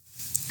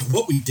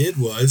what we did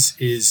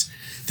is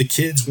the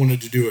kids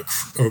wanted to do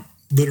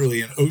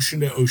literally an ocean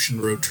to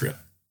ocean road trip.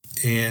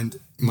 And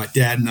my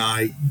dad and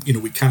I,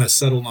 we kind of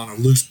settled on a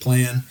loose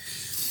plan.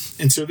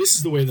 And so this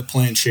is the way the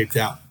plan shaped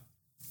out.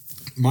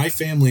 My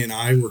family and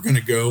I were going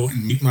to go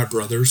and meet my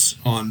brothers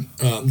on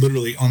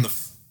literally on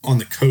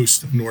the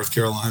coast of North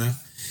Carolina.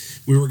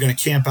 We were going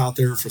to camp out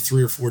there for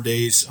 3 or 4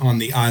 days on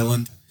the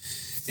island.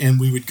 And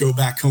we would go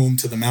back home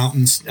to the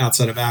mountains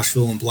outside of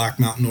Asheville and Black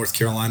Mountain, North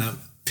Carolina,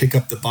 pick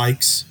up the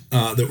bikes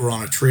that were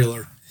on a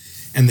trailer,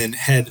 and then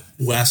head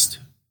west.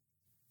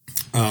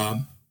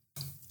 And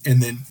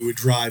then we would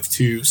drive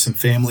to some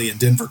family in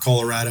Denver,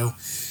 Colorado.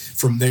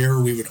 From there,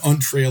 we would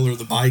untrailer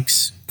the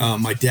bikes.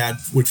 My dad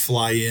would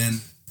fly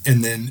in,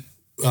 and then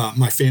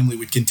my family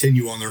would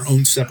continue on their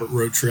own separate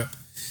road trip,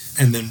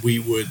 and then we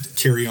would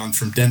carry on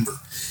from Denver.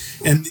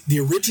 And the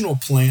original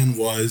plan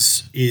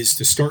is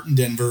to start in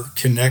Denver,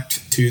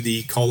 connect to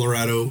the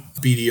Colorado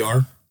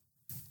BDR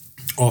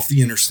off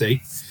the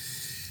interstate.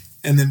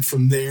 And then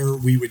from there,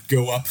 we would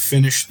go up,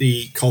 finish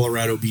the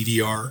Colorado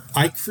BDR.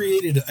 I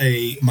created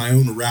my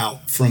own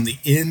route from the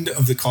end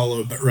of the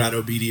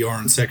Colorado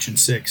BDR in Section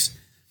 6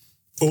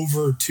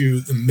 over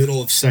to the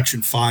middle of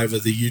Section 5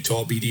 of the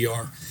Utah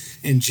BDR.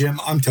 And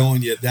Jim, I'm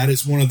telling you, that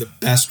is one of the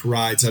best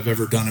rides I've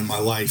ever done in my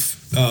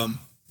life,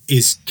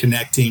 is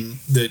connecting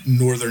the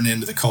northern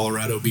end of the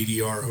Colorado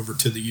BDR over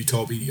to the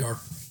Utah BDR.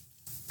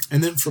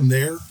 And then from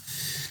there,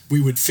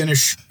 we would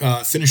finish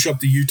up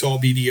the Utah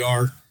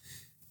BDR,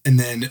 and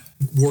then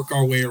work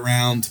our way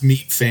around,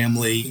 meet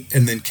family,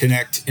 and then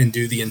connect and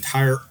do the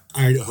entire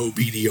Idaho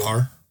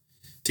BDR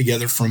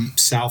together from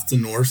south to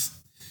north.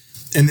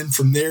 And then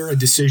from there, a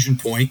decision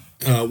point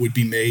would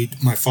be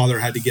made. My father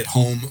had to get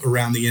home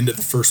around the end of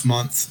the first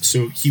month,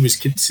 so he was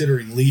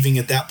considering leaving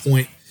at that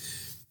point.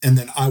 And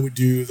then I would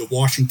do the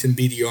Washington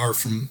BDR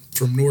from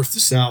north to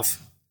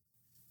south,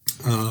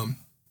 and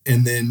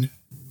then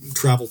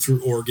travel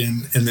through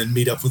Oregon, and then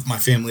meet up with my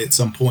family at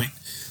some point,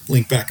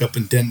 link back up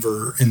in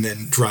Denver, and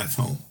then drive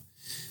home.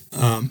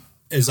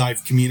 As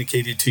I've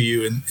communicated to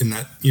you in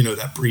that,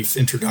 that brief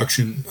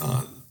introduction,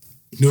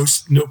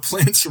 no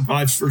plan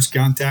survives first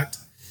contact.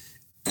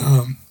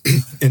 And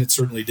it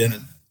certainly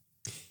didn't.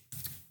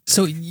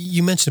 So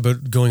you mentioned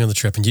about going on the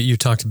trip, and you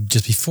talked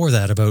just before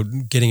that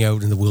about getting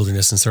out in the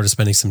wilderness and sort of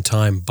spending some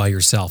time by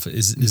yourself.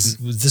 Was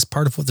this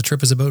part of what the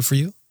trip is about for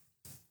you?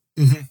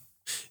 Mm-hmm.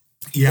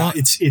 Yeah,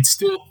 it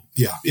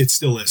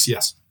still is.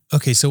 Yes.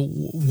 Okay, so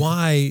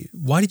why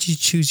did you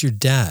choose your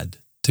dad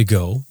to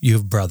go? You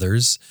have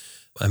brothers.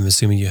 I'm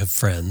assuming you have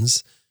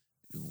friends.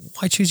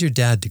 Why choose your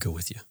dad to go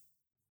with you?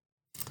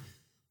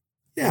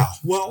 Yeah,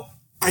 well,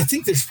 I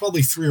think there's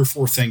probably 3 or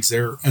 4 things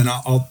there, and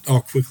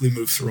I'll quickly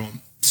move through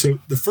them. So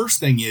the first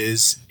thing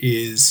is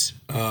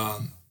I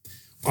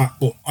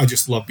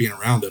just love being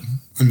around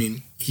him. I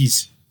mean,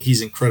 he's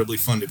incredibly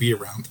fun to be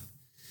around.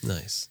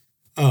 Nice.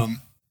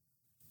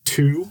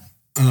 2,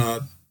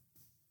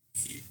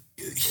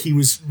 he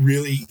was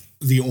really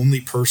the only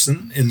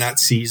person in that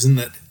season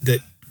that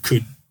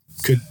could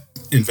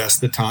invest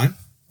the time.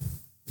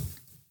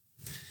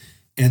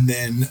 And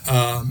then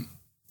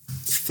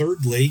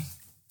thirdly,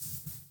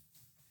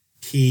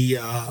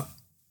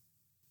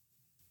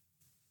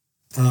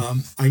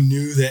 I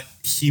knew that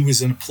he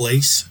was in a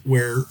place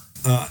where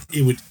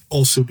it would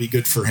also be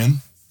good for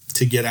him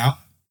to get out.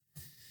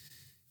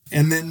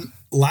 And then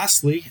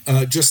lastly,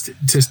 just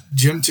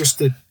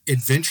the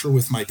adventure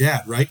with my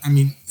dad, right? I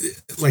mean,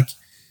 like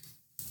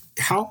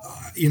how,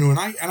 and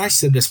I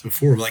said this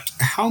before, like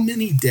how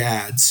many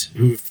dads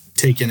who've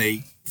taken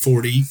a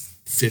 40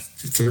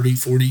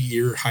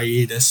 year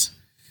hiatus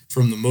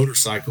from the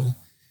motorcycle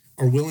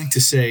are willing to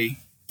say,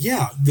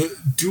 yeah, the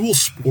dual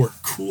sport,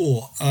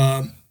 cool.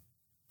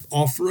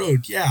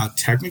 Off-road, yeah.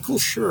 Technical,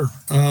 sure.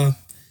 No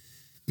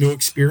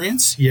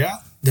experience, yeah,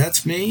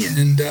 that's me.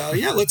 And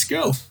yeah, let's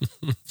go.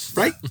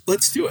 Right?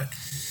 Let's do it.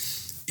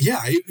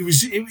 Yeah, it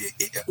was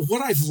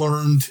what I've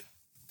learned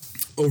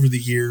over the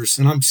years,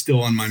 and I'm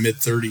still in my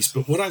mid-30s,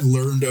 but what I've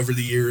learned over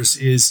the years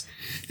is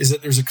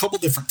that there's a couple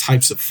different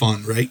types of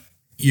fun, right?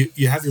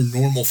 You have your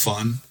normal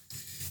fun,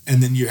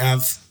 and then you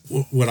have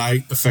what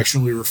I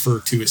affectionately refer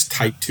to as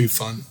type 2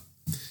 fun.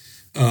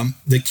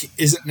 That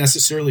isn't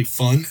necessarily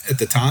fun at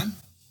the time,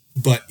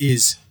 but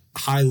is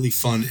highly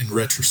fun in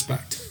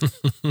retrospect.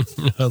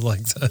 I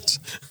like that.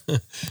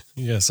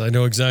 Yes, I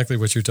know exactly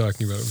what you're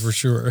talking about for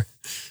sure.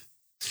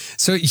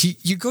 So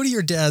you go to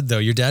your dad, though.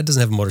 Your dad doesn't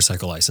have a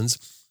motorcycle license.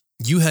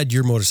 You had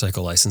your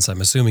motorcycle license. I'm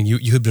assuming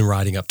you had been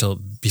riding up till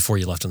before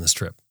you left on this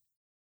trip.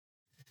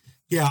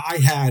 Yeah, I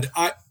had.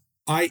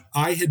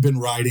 I had been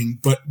riding,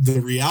 but the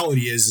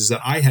reality is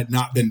that I had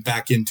not been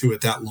back into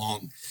it that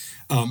long.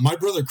 My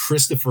brother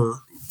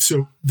Christopher,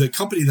 so the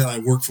company that I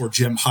worked for,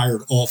 Jim,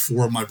 hired all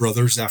 4 of my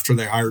brothers after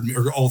they hired me,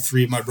 or all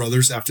 3 of my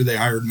brothers after they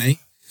hired me.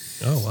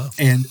 Oh, wow.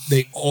 And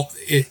they're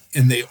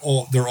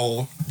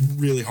all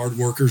really hard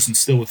workers and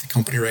still with the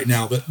company right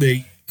now, but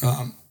they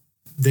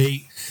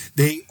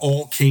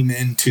all came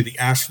into the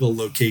Asheville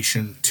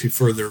location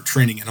for their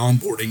training and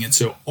onboarding. And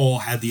so all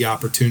had the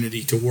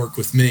opportunity to work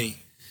with me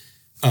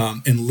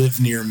and live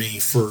near me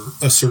for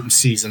a certain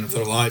season of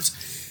their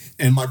lives.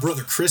 And my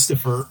brother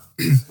Christopher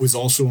was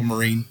also a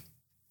Marine.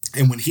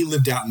 And when he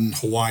lived out in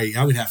Hawaii,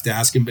 I would have to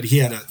ask him, but he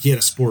had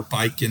a sport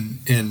bike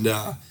and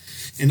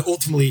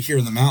ultimately here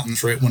in the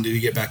mountains, right, wanted to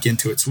get back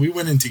into it. So we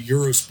went into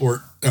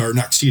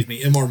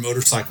MR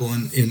Motorcycle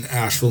in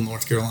Asheville,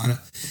 North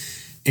Carolina.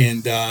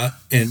 And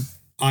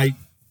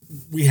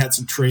we had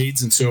some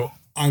trades. And so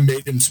I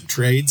made him some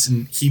trades,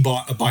 and he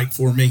bought a bike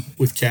for me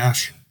with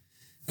cash.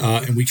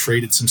 And we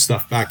traded some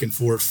stuff back and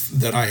forth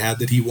that I had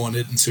that he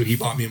wanted. And so he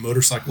bought me a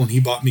motorcycle, and he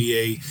bought me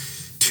a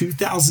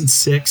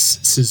 2006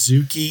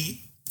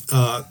 Suzuki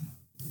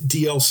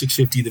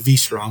DL650, the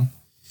V-Strom.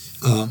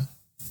 And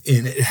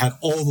it had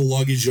all the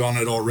luggage on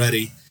it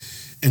already.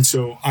 And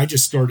so I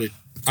started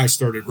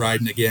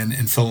riding again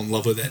and fell in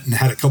love with it, and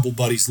had a couple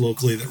buddies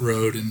locally that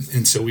rode.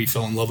 And so we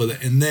fell in love with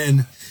it. And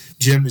then,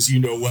 Jim, as you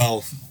know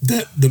well,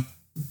 that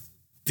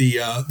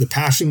the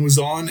passion was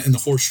on and the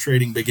horse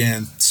trading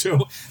began.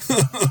 So,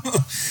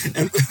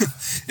 and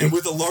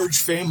with a large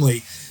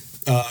family,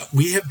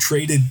 we have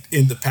traded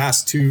in the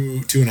past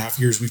two and a half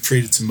years. We've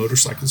traded some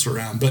motorcycles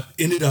around, but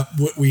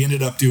what we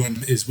ended up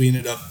doing is we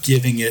ended up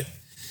giving it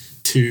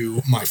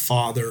to my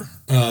father,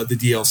 the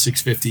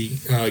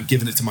DL650,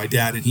 giving it to my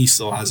dad, and he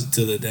still has it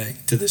to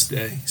this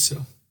day.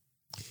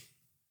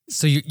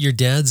 So your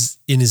dad's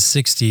in his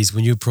 60s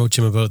when you approach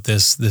him about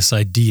this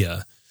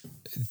idea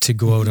to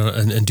go out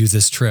and do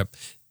this trip.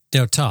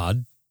 Now,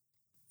 Todd,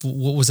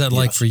 what was that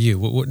like for you?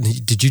 What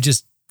did you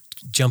just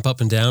jump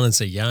up and down and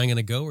say, yeah, I'm going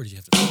to go, or did you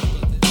have to think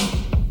about this?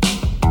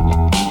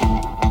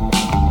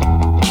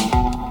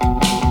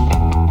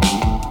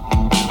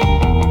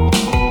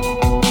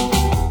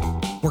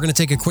 We're going to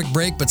take a quick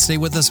break, but stay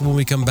with us. When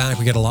we come back,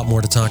 we got a lot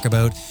more to talk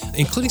about,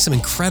 including some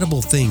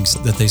incredible things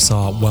that they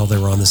saw while they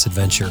were on this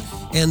adventure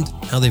and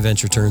how the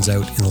adventure turns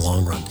out in the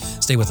long run.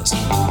 Stay with us.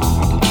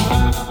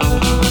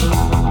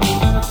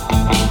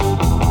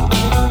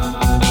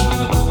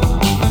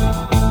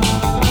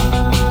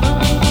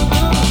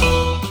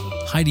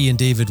 Heidi and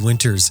David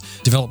Winters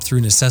developed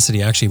through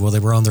necessity, actually, while they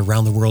were on their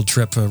round-the-world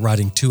trip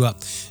riding 2-Up.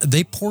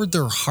 They poured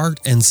their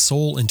heart and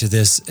soul into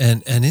this,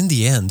 and in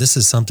the end, this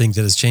is something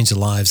that has changed the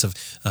lives of,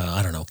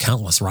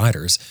 countless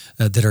riders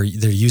they're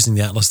using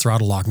the Atlas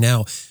throttle lock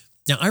now.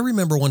 Now, I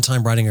remember one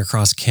time riding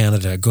across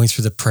Canada, going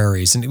through the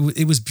prairies, and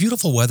it was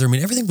beautiful weather. I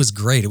mean, everything was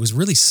great. It was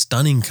really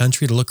stunning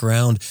country to look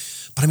around.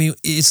 But I mean,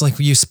 it's like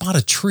when you spot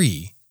a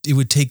tree, it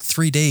would take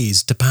 3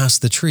 days to pass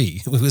the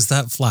tree. It was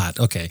that flat.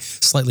 Okay,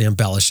 slightly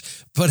embellished.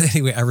 But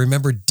anyway, I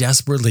remember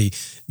desperately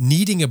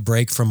needing a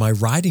break from my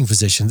riding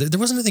position. There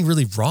wasn't anything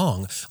really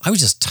wrong. I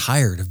was just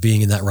tired of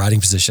being in that riding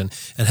position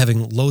and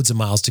having loads of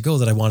miles to go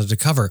that I wanted to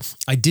cover.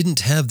 I didn't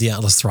have the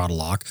Atlas throttle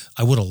lock.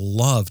 I would have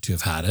loved to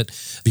have had it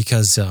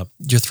because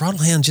your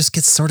throttle hand just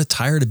gets sort of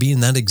tired of being in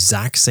that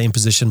exact same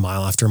position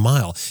mile after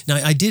mile. Now,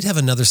 I did have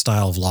another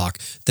style of lock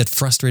that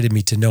frustrated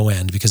me to no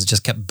end because it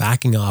just kept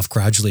backing off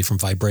gradually from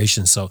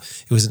vibration. So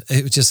it was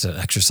just an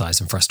exercise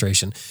in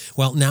frustration.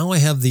 Well, now I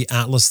have the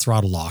Atlas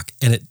throttle lock,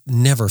 and it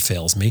never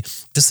fails me.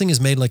 This thing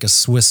is made like a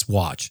Swiss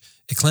watch.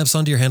 It clamps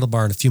onto your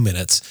handlebar in a few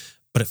minutes,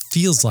 but it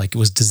feels like it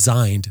was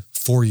designed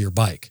for your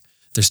bike.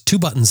 There's 2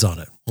 buttons on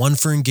it, one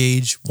for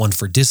engage, one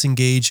for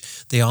disengage.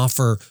 They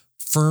offer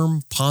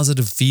firm,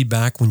 positive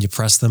feedback when you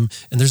press them,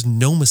 and there's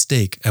no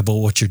mistake about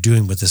what you're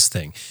doing with this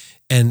thing.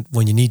 And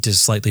when you need to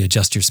slightly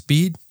adjust your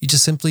speed, you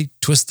just simply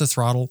twist the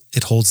throttle.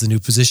 It holds the new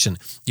position.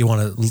 You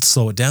want to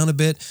slow it down a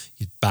bit,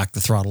 you back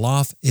the throttle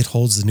off, it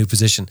holds the new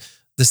position.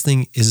 This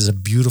thing is a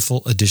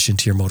beautiful addition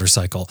to your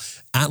motorcycle.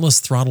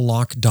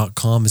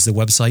 AtlasThrottleLock.com is the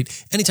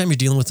website. Anytime you're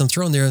dealing with them,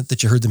 throw in there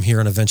that you heard them here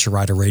on Adventure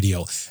Rider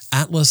Radio.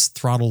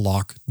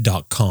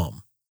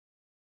 AtlasThrottleLock.com.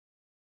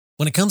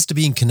 When it comes to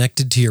being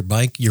connected to your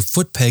bike, your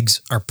foot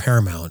pegs are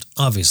paramount.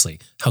 Obviously,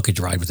 how could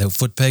you ride without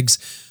foot pegs?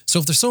 So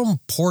if they're so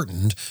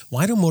important,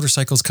 why do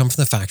motorcycles come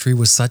from the factory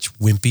with such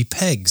wimpy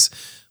pegs?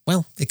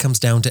 Well, it comes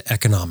down to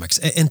economics.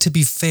 And to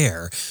be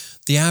fair,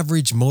 the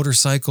average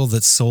motorcycle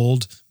that's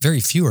sold, very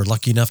few are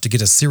lucky enough to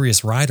get a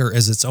serious rider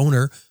as its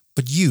owner,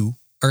 but you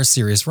are a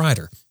serious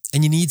rider,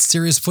 and you need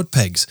serious foot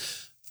pegs.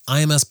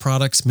 IMS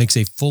Products makes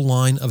a full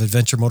line of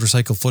adventure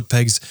motorcycle foot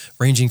pegs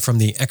ranging from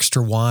the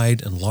extra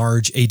wide and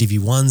large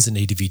ADV1s and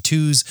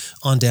ADV2s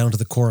on down to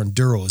the core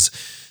Enduros.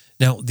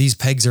 Now, these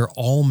pegs are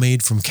all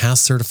made from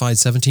CAST certified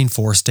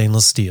 17.4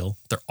 stainless steel.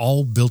 They're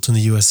all built in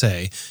the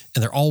USA,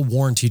 and they're all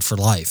warranted for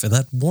life. And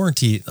that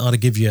warranty ought to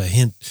give you a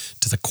hint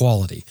to the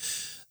quality.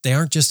 They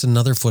aren't just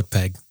another foot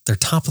peg. They're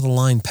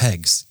top-of-the-line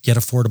pegs, yet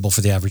affordable for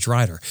the average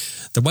rider.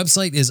 Their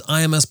website is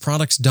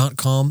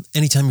imsproducts.com.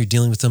 Anytime you're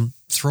dealing with them,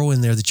 throw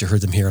in there that you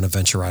heard them here on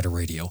Adventure Rider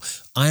Radio.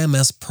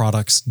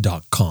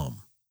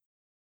 imsproducts.com.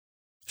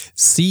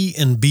 See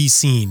and be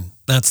seen.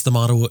 That's the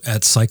motto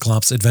at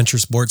Cyclops Adventure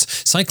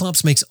Sports.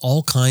 Cyclops makes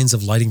all kinds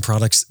of lighting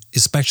products,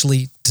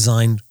 especially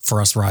designed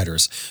for us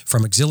riders.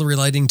 From auxiliary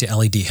lighting to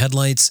LED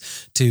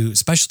headlights to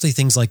specialty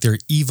things like their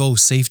Evo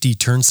safety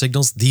turn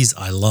signals. These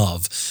I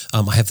love.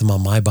 I have them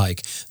on my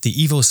bike. The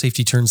Evo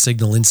safety turn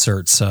signal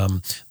inserts,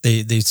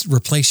 they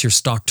replace your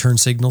stock turn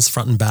signals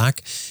front and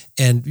back.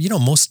 And, you know,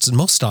 most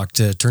stock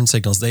turn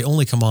signals, they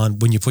only come on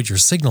when you put your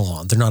signal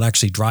on. They're not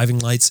actually driving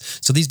lights.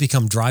 So these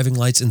become driving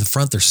lights. In the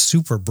front, they're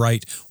super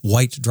bright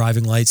white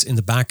driving lights. In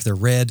the back, they're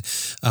red.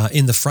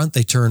 In the front,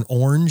 they turn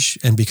orange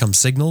and become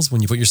signals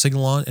when you put your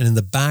signal on. And in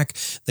the back,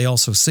 they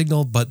also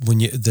signal, but when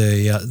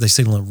they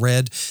signal in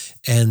red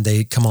and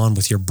they come on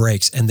with your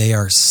brakes, and they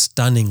are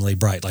stunningly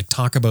bright. Like,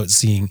 talk about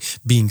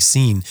being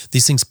seen.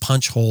 These things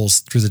punch holes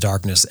through the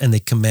darkness, and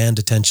they command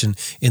attention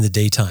in the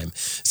daytime.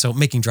 So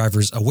making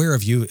drivers aware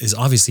of you is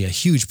obviously a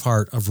huge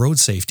part of road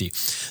safety.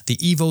 The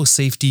Evo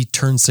Safety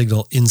Turn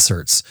Signal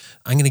Inserts.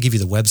 I'm going to give you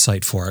the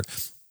website for it.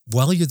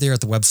 While you're there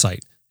at the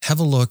website, have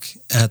a look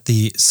at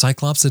the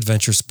Cyclops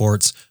Adventure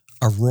Sports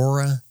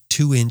Aurora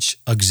 2-inch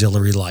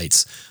auxiliary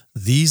lights.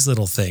 These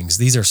little things,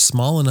 these are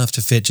small enough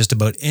to fit just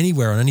about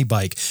anywhere on any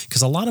bike,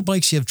 because a lot of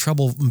bikes you have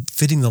trouble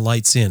fitting the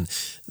lights in.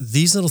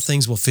 These little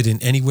things will fit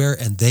in anywhere,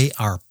 and they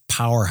are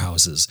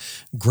powerhouses.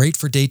 Great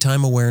for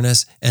daytime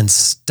awareness and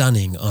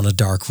stunning on a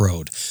dark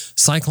road.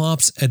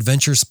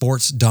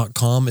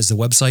 CyclopsAdventuresports.com is the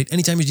website.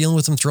 Anytime you're dealing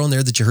with them, throw in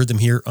there that you heard them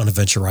here on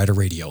Adventure Rider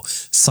Radio.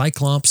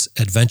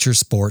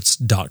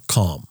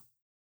 CyclopsAdventuresports.com.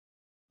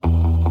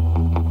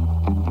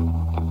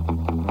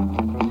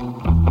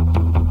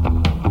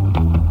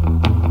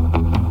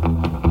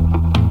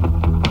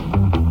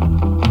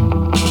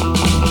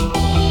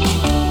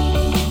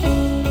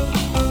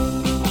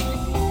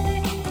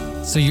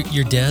 So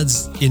your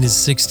dad's in his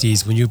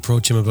 60s when you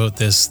approach him about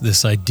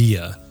this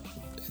idea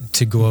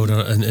to go out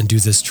and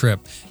do this trip.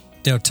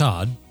 Now,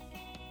 Todd,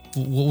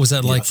 what was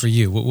that like for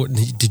you? What,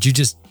 did you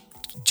just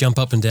jump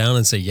up and down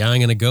and say, yeah, I'm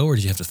going to go? Or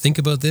did you have to think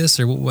about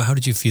this? Or how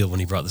did you feel when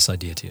he brought this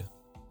idea to you?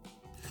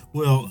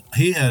 Well,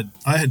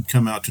 I had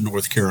come out to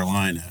North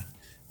Carolina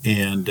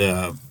and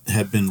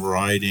had been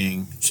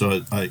riding.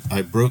 So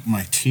I broke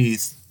my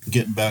teeth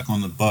getting back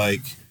on the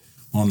bike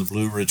on the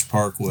Blue Ridge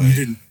Parkway. You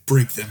didn't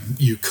break them,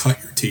 you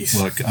cut your teeth.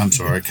 Well, I'm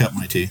sorry, I cut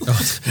my teeth.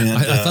 And,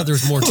 I thought there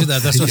was more to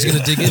that. That's what I was going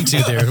to dig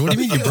into there. What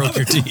do you mean you broke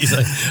your teeth?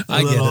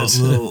 I get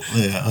it.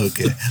 Yeah,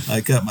 okay.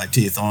 I cut my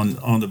teeth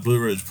on the Blue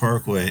Ridge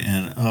Parkway,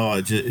 and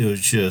it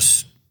was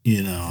just,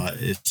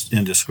 it's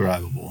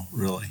indescribable,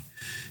 really.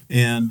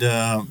 And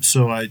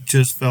so I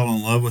just fell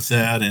in love with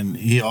that, and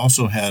he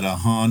also had a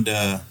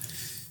Honda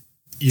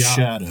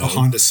Shadow. A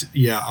Honda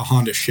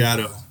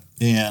Shadow.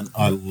 And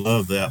I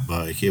love that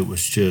bike. It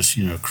was just,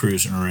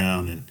 cruising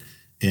around,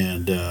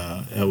 and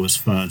it was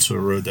fun. So I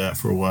rode that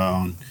for a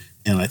while,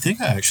 and I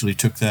think I actually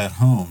took that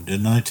home,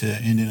 didn't I,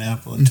 to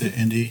Indianapolis, to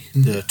Indy?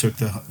 Took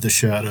the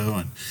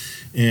Shadow,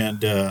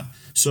 and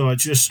so I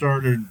just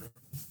started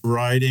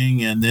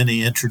riding, and then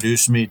he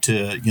introduced me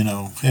to,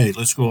 hey,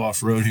 let's go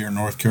off road here in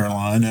North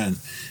Carolina,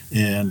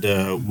 and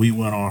we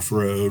went off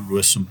road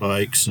with some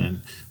bikes,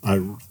 and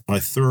I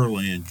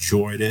thoroughly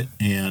enjoyed it,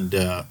 and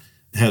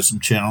had some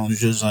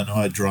challenges. I know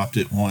I dropped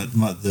it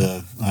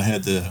I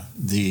had the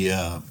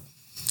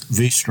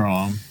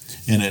V-Strom,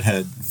 and it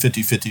had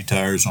 50/50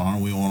 tires on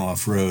it. We went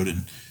off road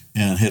and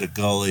hit a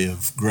gully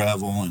of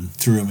gravel and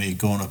threw me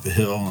going up a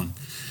hill. And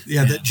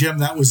Jim,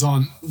 that was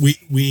on.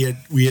 We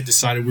had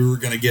decided we were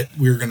going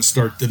to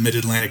start the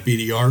Mid-Atlantic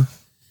BDR.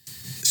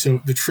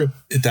 So the trip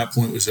at that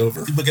point was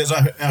over because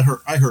I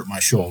hurt my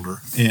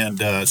shoulder,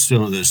 and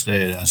still to this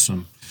day it has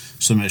some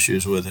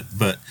issues with it.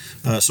 But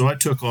so I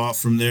took off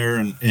from there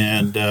and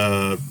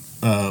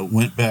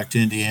went back to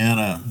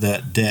Indiana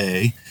that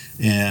day,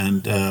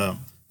 and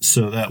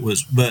so that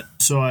was. But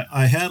so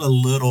I had a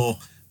little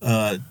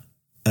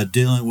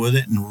dealing with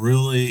it and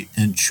really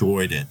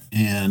enjoyed it,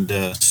 and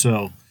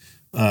so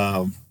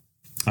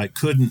I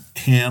couldn't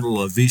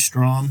handle a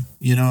V-Strom,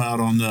 out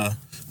on the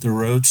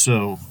road.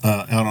 So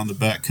out on the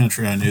back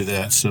country, I knew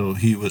that. So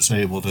he was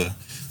able to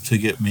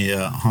get me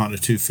a Honda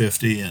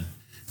 250 and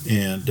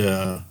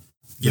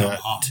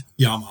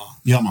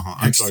Yamaha.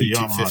 I'm sorry,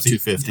 Yamaha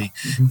 250,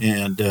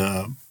 and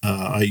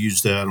I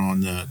used that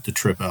on the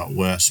trip out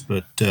west.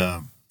 But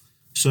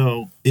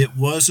so it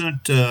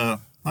wasn't a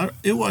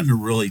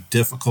really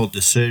difficult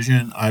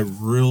decision. I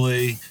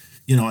really,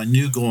 I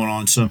knew going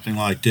on something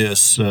like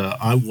this,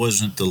 I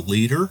wasn't the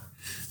leader,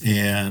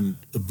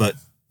 but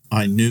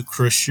I knew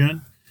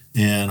Christian,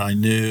 and I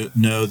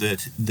know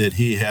that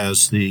he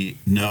has the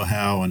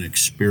know-how and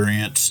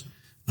experience.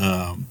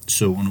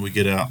 So when we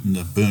get out in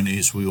the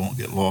boonies, we won't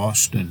get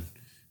lost, and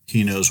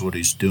he knows what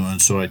he's doing.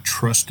 So I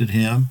trusted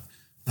him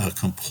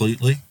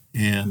completely,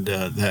 and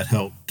that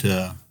helped,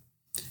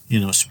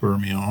 spur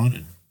me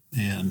on.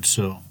 And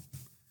so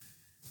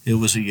it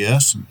was a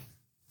yes, and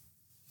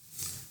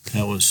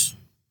that was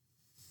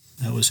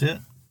it.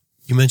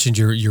 You mentioned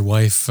your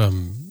wife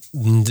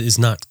is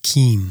not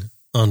keen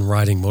on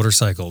riding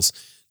motorcycles.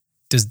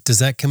 Does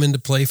that come into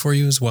play for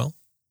you as well?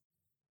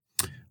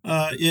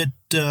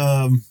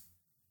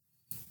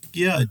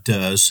 Yeah, it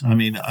does. I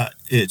mean,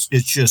 it's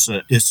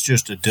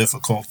just a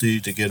difficulty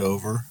to get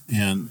over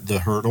and the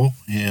hurdle,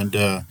 and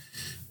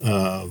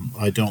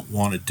I don't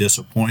want to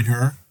disappoint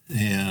her,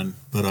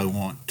 but I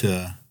want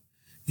to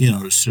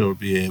still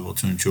be able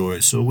to enjoy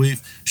it. So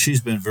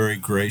she's been very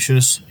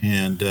gracious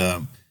and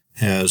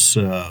has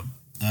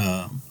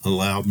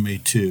allowed me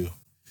to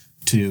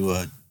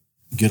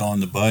get on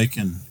the bike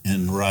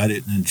and ride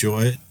it and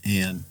enjoy it,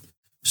 and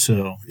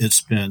so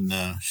it's been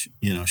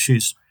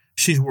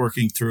she's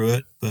working through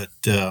it, but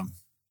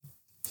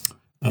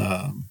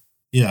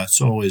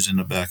it's always in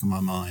the back of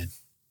my mind.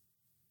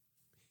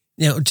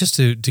 Now, just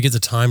to get the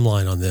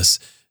timeline on this,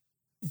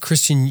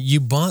 Christian, you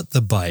bought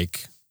the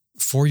bike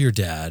for your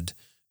dad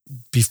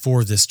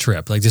before this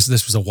trip. Like this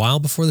was a while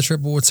before the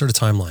trip. But what sort of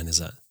timeline is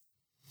that?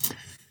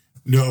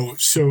 No,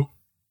 so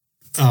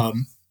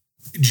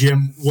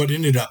Jim, what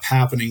ended up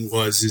happening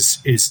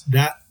is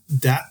that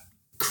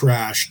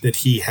crash that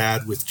he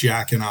had with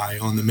Jack and I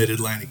on the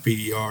Mid-Atlantic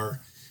BDR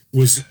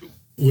was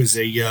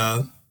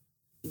a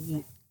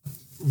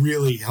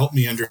really helped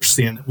me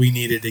understand that we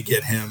needed to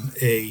get him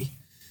a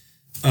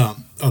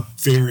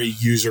very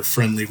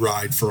user-friendly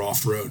ride for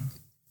off-road.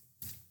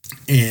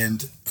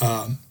 And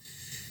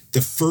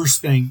the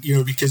first thing,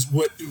 because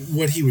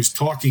what he was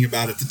talking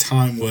about at the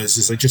time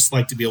is I just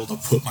like to be able to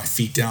put my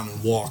feet down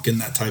and walk and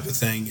that type of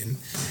thing.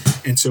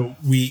 And so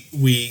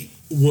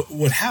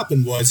what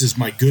happened is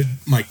my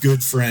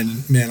good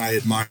friend, man, I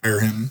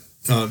admire him.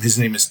 His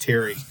name is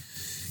Terry.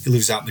 He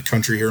lives out in the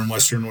country here in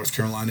Western North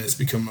Carolina. Has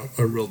become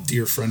a real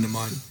dear friend of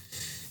mine.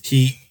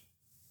 He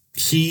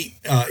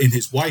and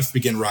his wife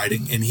began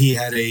riding, and he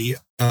had a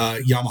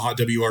Yamaha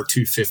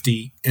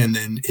WR250, and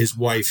then his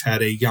wife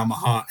had a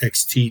Yamaha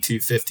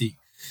XT250.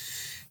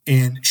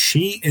 And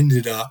she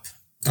ended up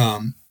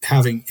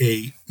having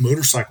a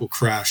motorcycle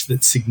crash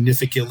that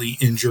significantly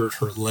injured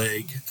her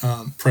leg,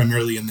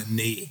 primarily in the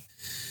knee.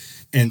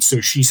 And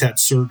so she's had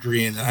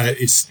surgery and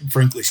is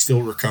frankly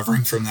still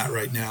recovering from that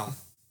right now.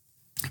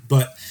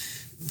 But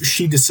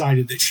she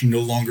decided that she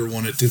no longer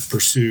wanted to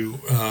pursue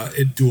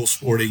dual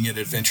sporting and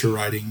adventure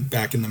riding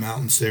back in the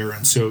mountains there.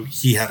 And so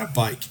he had a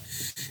bike.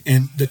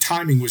 And the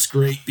timing was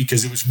great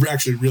because it was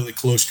actually really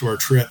close to our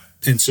trip.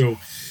 And so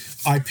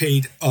I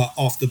paid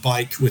off the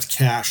bike with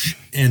cash.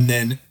 And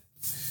then,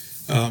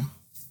 and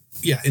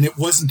it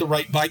wasn't the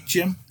right bike,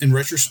 Jim, in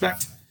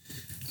retrospect,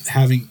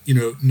 having,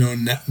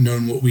 known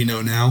what we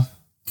know now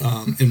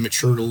and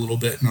matured a little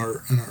bit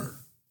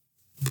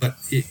but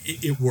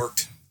it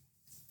worked.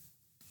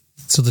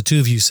 So the two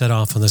of you set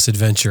off on this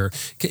adventure.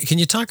 Can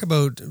you talk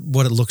about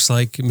what it looks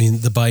like? I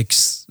mean, the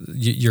bikes,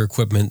 your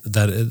equipment,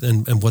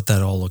 and what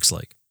that all looks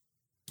like.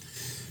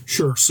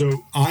 Sure.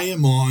 So I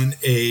am on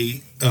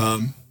a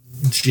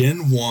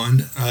Gen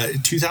 1,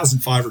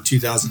 2005 or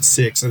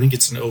 2006. I think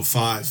it's an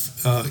 05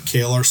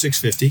 KLR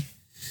 650.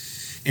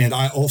 And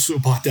I also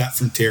bought that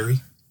from Terry.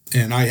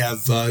 And I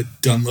have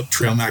Dunlop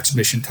Trail Max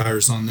Mission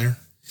tires on there.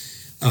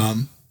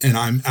 And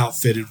I'm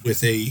outfitted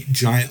with a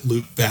Giant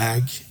Loop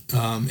bag,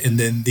 and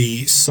then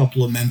the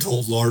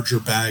supplemental larger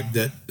bag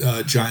that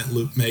Giant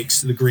Loop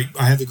makes.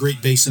 I have the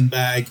Great Basin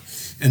bag,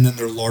 and then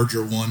their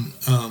larger one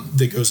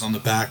that goes on the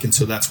back, and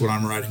so that's what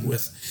I'm riding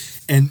with.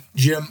 And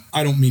Jim,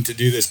 I don't mean to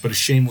do this, but a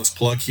shameless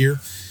plug here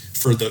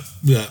for the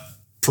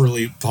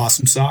Pearly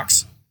Possum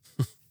socks.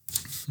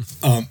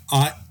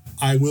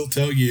 I will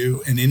tell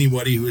you, and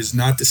anybody who has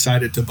not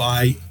decided to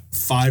buy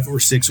 5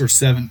 or 6 or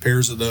 7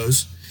 pairs of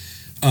those,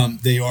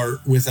 they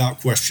are without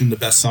question the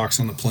best socks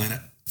on the planet.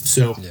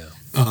 So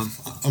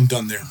I'm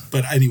done there.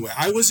 But anyway,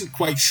 I wasn't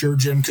quite sure,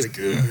 Jim,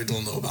 because I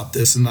don't know about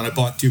this. And then I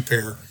bought 2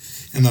 pair,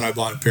 and then I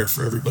bought a pair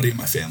for everybody in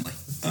my family.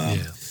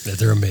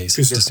 They're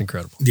amazing. They're just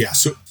incredible. Yeah.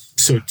 So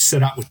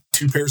set out with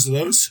 2 pairs of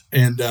those,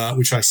 and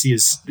which I see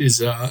is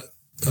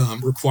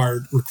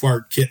required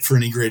kit for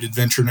any great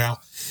adventure now.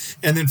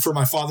 And then for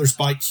my father's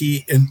bike,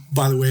 and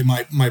by the way,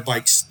 my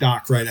bike's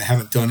stock, right? I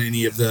haven't done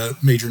any of the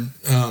major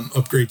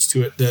upgrades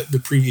to it. The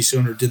previous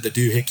owner did the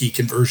doohickey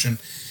conversion,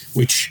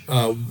 which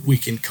we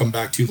can come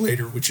back to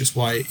later, which is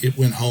why it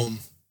went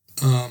home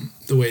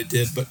the way it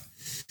did. But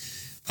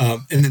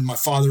and then my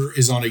father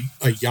is on a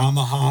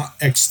Yamaha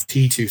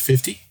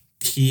XT250.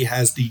 He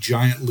has the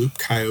Giant Loop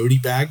Coyote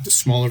bag, the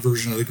smaller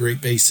version of the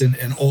Great Basin,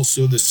 and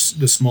also the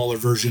smaller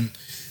version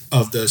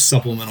of the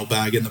supplemental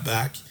bag in the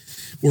back.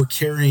 We're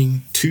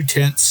carrying 2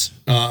 tents,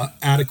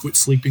 adequate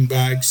sleeping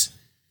bags,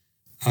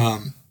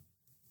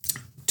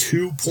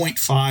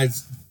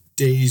 2.5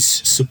 days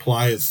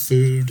supply of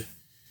food,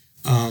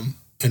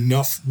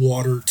 enough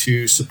water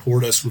to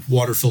support us with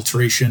water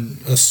filtration,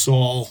 a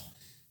saw,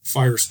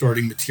 fire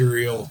starting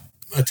material,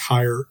 a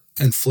tire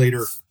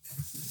inflator,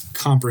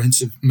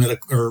 comprehensive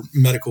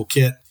medical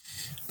kit,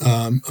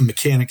 a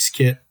mechanic's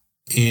kit,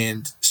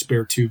 and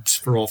spare tubes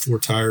for all 4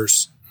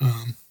 tires.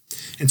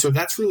 And so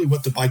that's really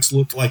what the bikes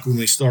looked like when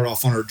we start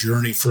off on our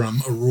journey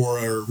from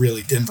Aurora, or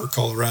really Denver,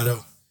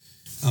 Colorado,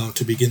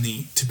 to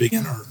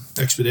begin our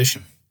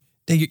expedition.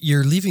 Now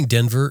you're leaving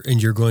Denver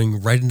and you're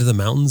going right into the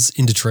mountains,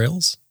 into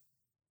trails?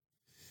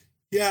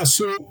 Yeah,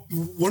 so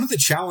one of the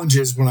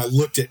challenges when I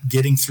looked at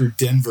getting through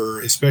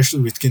Denver,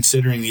 especially with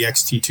considering the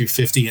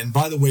XT250, and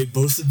by the way,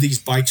 both of these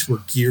bikes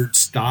were geared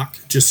stock,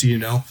 just so you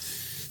know.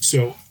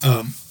 So,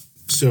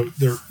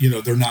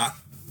 they're not,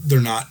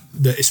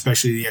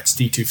 especially the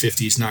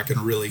XT250 is not going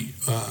to really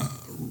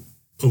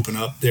open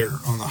up there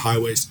on the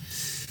highways.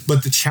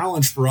 But the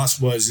challenge for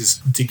us is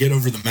to get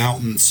over the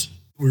mountains.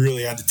 We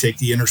really had to take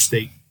the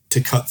interstate to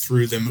cut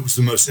through them. It was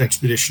the most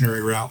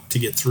expeditionary route to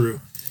get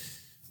through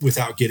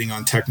without getting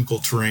on technical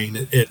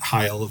terrain at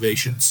high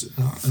elevations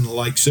and the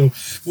like. So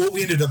what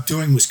we ended up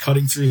doing was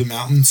cutting through the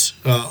mountains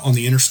on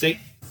the interstate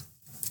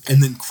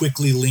and then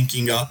quickly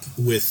linking up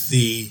with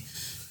the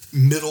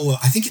middle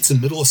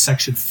of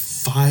section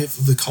 5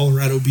 of the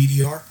Colorado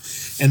BDR.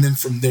 And then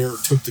from there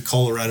took the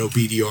Colorado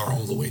BDR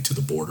all the way to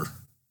the border.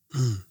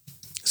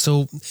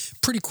 So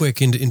pretty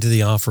quick into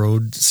the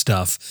off-road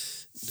stuff.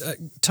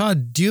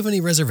 Todd, do you have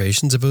any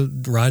reservations about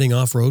riding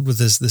off-road with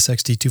this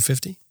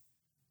XT250?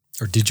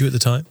 Or did you at the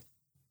time?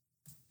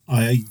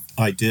 I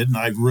did, and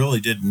I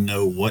really didn't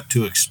know what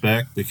to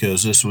expect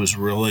because this was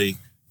really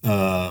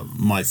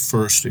my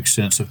first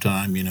extensive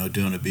time,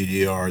 doing a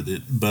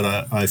BDR. But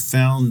I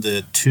found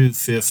that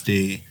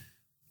 250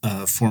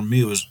 for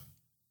me was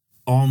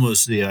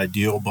almost the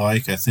ideal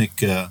bike. I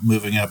think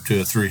moving up to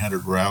a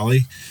 300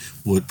 rally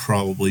would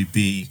probably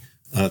be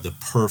the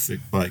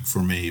perfect bike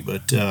for me.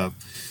 But the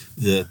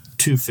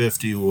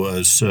 250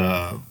 was,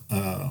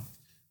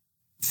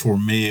 for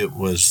me, it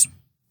was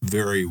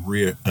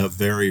a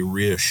very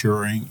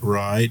reassuring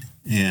ride,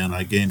 and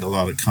I gained a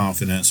lot of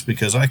confidence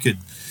because I could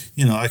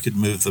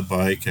move the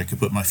bike, I could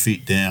put my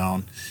feet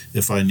down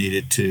if I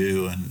needed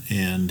to,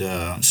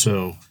 and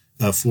so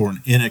for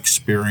an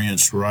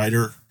inexperienced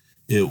rider,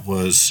 it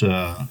was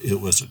a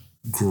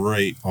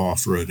great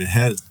off-road. It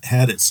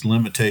had its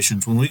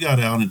limitations. When we got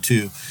out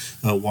into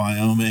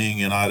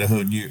Wyoming and Idaho,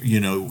 and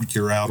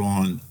you're out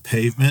on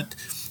pavement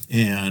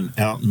and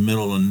out in the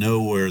middle of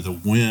nowhere, the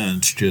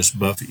winds just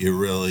buffet you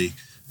really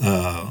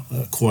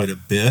quite a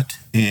bit.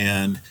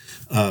 And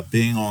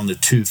being on the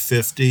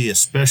 250,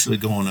 especially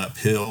going up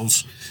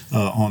hills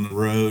on the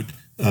road,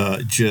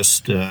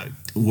 just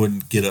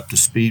wouldn't get up to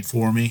speed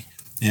for me.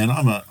 And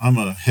I'm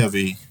a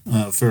heavy,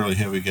 fairly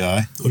heavy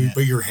guy.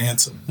 But you're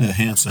handsome.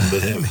 Handsome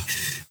but heavy.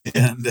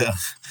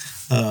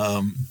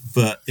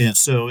 And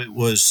so it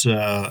was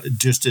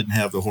just didn't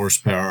have the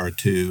horsepower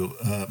to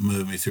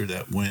move me through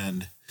that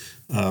wind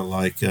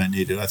like I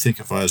needed. I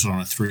think if I was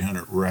on a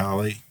 300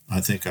 rally, I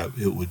think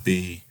it would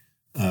be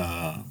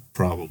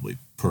probably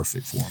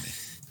perfect for me.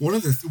 One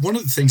of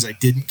the things I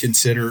didn't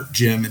consider,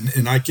 Jim,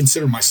 and I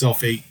consider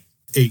myself a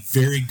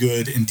very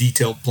good and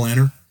detailed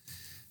planner,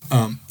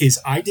 is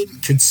I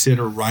didn't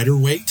consider rider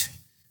weight,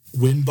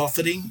 wind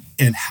buffeting,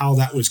 and how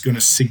that was going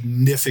to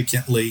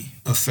significantly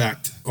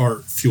affect our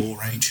fuel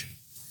range.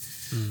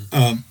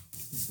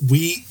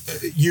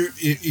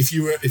 If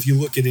you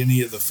look at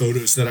any of the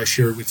photos that I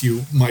shared with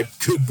you, my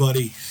good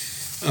buddy,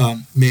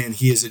 man,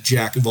 he is a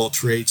jack of all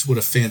trades. What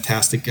a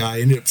fantastic guy.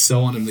 I ended up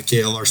selling him the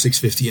KLR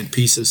 650 in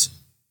pieces.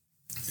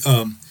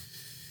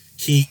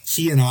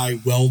 He and I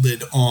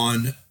welded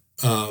on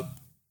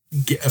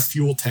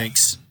fuel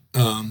tanks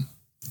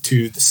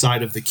to the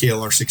side of the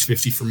KLR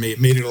 650 for me. It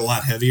made it a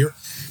lot heavier,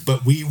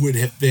 but we would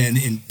have been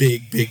in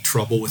big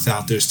trouble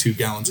without those 2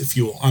 gallons of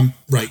fuel. I'm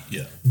right.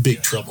 Yeah.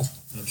 Big trouble.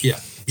 Yeah.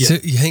 So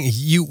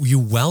you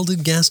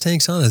welded gas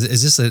tanks on?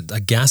 Is this a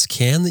gas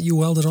can that you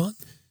welded on?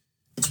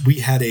 We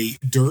had a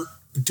dirt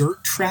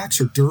tracks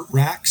or dirt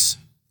racks,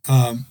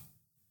 roll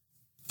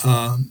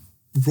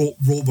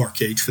bar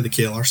cage for the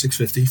KLR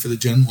 650 for the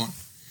Gen 1.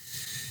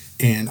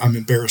 And I'm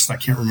embarrassed I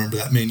can't remember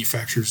that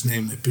manufacturer's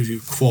name. They do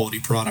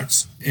quality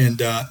products. And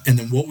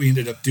then what we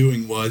ended up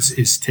doing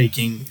is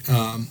taking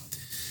it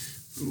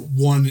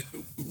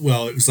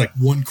was like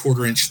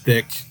 1/4 inch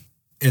thick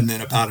and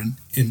then about an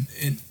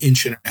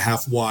inch and a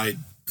half wide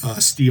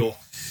steel,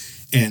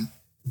 and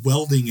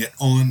welding it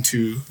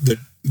onto the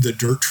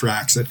dirt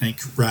tracks, I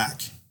think,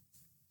 rack.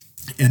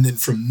 And then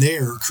from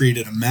there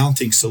created a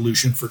mounting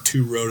solution for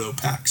 2 roto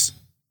packs.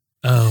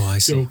 Oh, I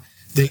see.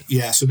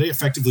 So they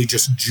effectively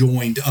just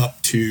joined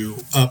up to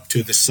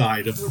the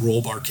side of the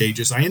roll bar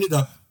cages. I ended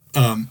up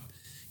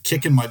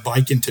kicking my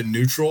bike into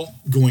neutral,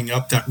 going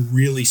up that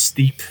really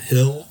steep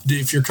hill.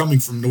 If you're coming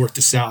from north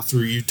to south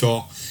through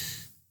Utah,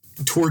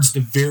 towards the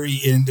very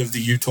end of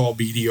the Utah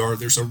BDR,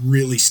 there's a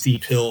really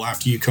steep hill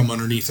after you come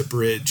underneath a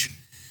bridge.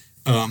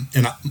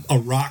 And a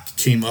rock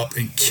came up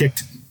and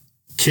kicked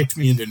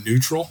me into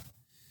neutral.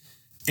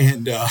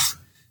 And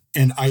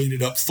I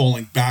ended up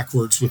falling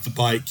backwards with the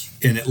bike,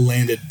 and it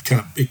landed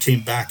it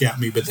came back at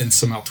me, but then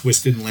somehow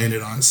twisted and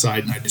landed on its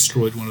side, and I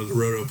destroyed one of the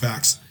roto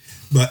packs.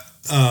 But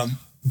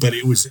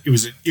it was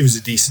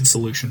a decent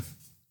solution.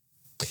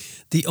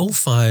 The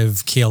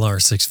 05 KLR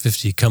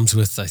 650 comes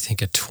with, I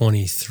think, a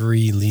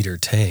 23-liter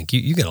tank.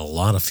 You get a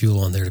lot of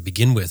fuel on there to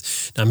begin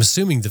with. Now, I'm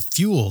assuming the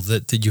fuel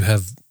that you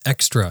have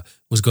extra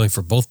was going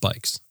for both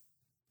bikes.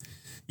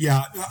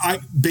 Yeah,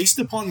 based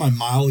upon my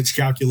mileage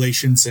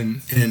calculations,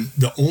 and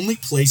the only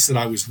place that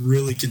I was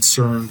really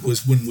concerned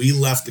was when we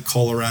left the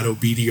Colorado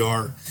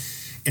BDR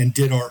and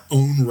did our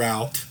own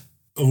route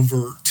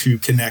over to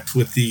connect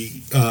with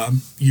the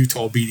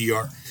Utah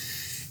BDR.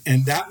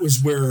 And that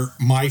was where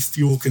my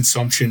fuel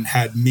consumption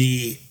had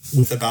me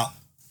with about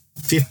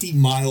 50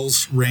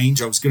 miles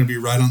range. I was going to be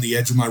right on the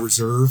edge of my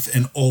reserve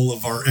and all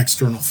of our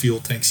external fuel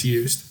tanks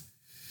used.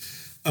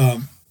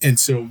 And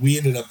so we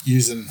ended up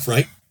using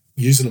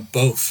them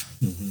both.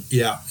 Mm-hmm.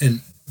 Yeah.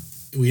 And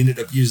we ended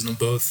up using them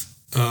both.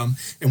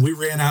 And we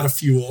ran out of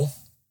fuel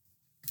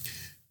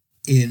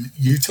in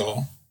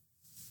Utah.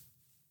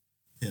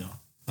 Yeah.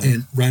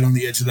 And right on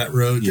the edge of that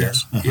road.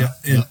 Yes. There. Uh-huh.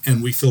 Yeah.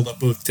 And we filled up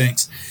both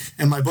tanks.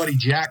 And my buddy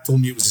Jack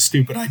told me it was a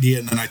stupid idea.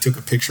 And then I took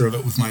a picture of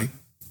it with my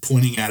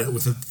pointing at it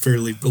with a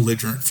fairly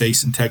belligerent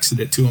face and texted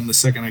it to him the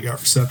second I got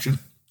reception.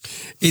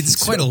 It's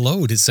quite a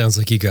load. It sounds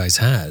like you guys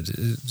had,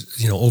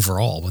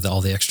 overall with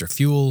all the extra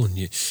fuel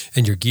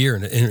and your gear,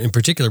 and in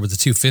particular with the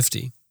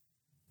 250.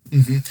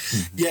 Mm-hmm.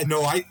 Mm-hmm. Yeah,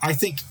 no, I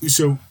think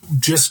so.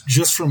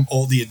 Just from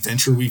all the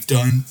adventure we've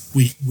done,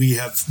 we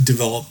have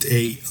developed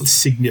a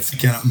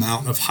significant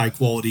amount of high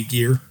quality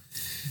gear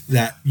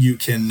that you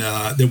can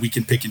that we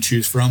can pick and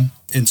choose from.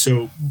 And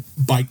so,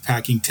 bike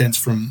packing tents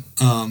from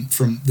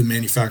the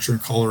manufacturer in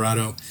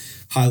Colorado,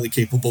 highly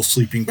capable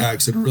sleeping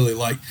bags that are really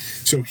light.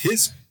 So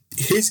his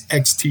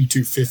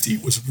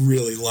XT250 was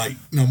really light.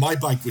 Now my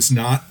bike was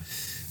not,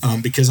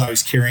 because I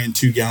was carrying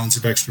 2 gallons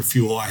of extra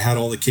fuel. I had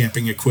all the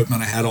camping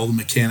equipment, I had all the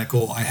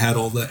mechanical, I had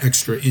all the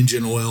extra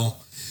engine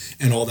oil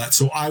and all that.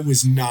 So I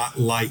was not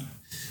light.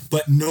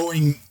 But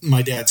knowing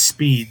my dad's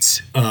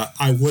speeds,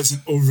 I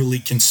wasn't overly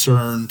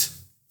concerned,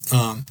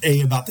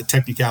 A, about the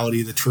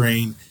technicality of the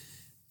terrain,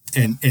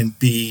 and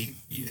B,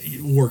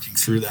 working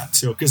through that.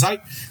 So, because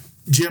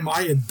Jim,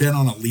 I had been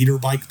on a leader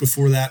bike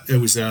before that. It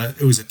was a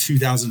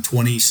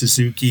 2020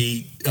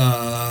 Suzuki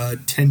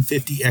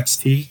 1050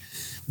 XT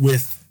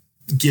with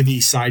Gibby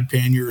side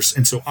panniers,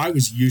 and so I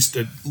was used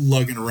to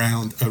lugging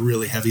around a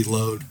really heavy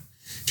load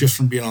just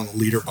from being on the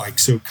leader bike.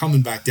 So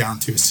coming back down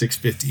to a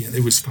 650, and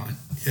it was fine.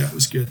 Yeah, it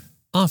was good.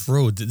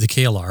 Off-road, the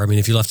KLR, I mean,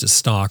 if you left it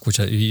stock, which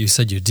you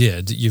said you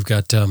did, you've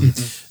got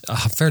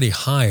a fairly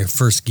high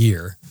first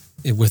gear.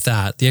 With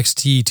that, the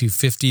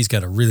XT250's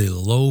got a really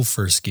low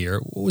first gear.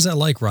 What was that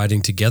like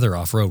riding together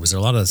off-road? Was there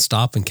a lot of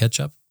stop and catch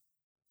up?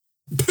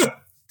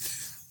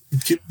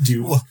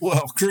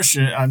 Well,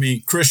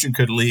 Christian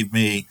could leave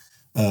me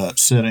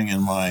sitting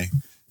in my,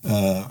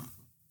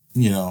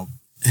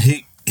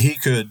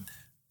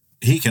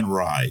 he can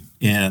ride,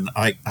 and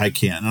I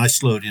can't. And I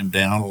slowed him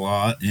down a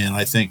lot, and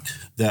I think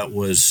that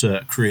was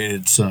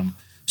created some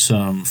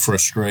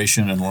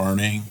frustration and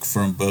learning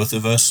from both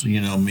of us.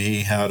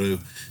 Me how to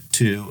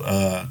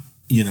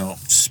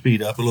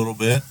speed up a little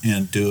bit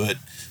and do it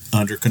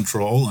under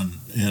control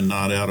and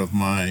not out of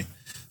my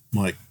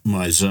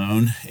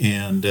zone,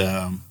 and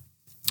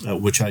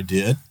which I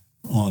did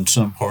on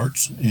some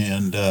parts,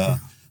 and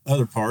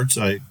other parts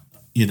I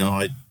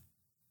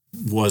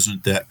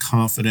wasn't that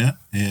confident,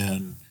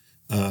 and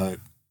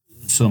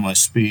so my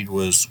speed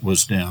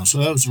was down. So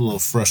that was a little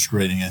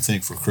frustrating, I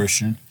think, for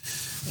Christian.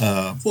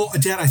 Well,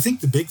 Dad, I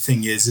think the big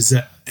thing is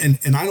that,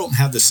 and I don't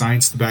have the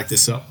science to back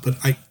this up, but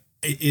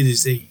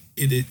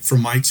it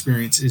from my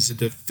experience is a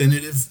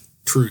definitive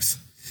truth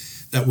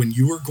that when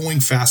you are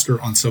going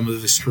faster on some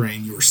of this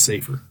terrain, you are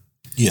safer.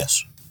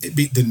 Yes.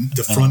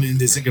 The front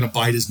end isn't going to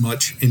bite as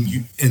much,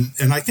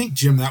 and I think,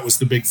 Jim, that was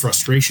the big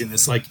frustration.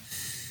 It's like,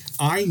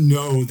 I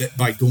know that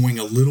by going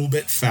a little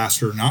bit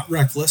faster, not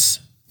reckless,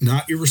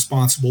 not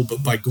irresponsible,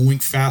 but by going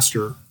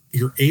faster,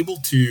 you're able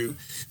to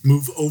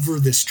move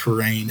over this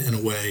terrain in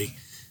a way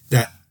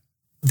that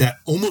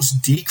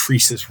almost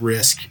decreases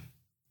risk.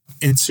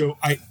 And so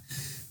I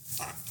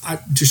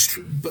just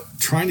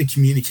trying to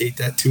communicate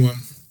that to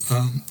him.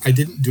 I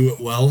didn't do it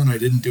well, and I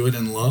didn't do it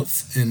in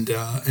love, and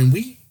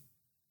we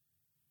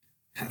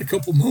had a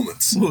couple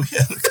moments. Well, we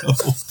had a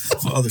couple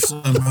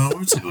father-son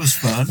moments. It was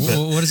fun.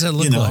 Well, what does that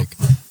look like?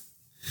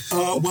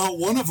 Well,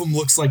 one of them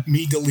looks like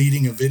me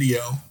deleting a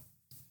video.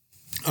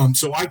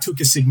 So I took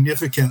a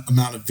significant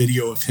amount of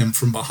video of him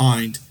from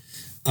behind,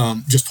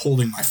 just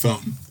holding my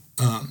phone,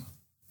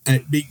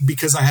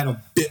 because I had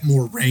a bit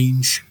more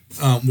range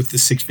with the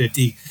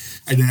 650.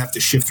 I didn't have to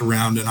shift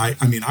around, and I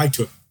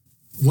took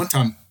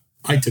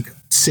a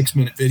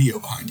 6-minute video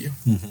behind you,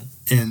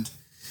 and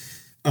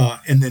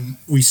then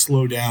we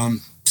slow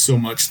down so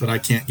much that I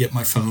can't get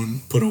my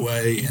phone put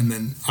away, and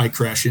then I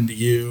crash into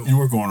you. And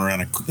we're going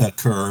around a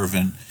curve,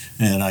 and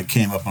I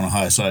came up on a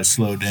high, so I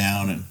slowed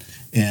down,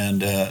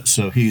 and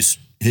so he's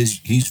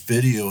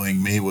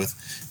videoing me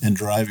and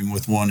driving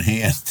with one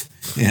hand,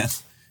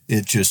 and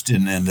it just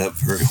didn't end up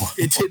very well.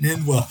 It didn't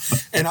end well,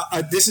 and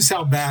this is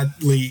how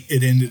badly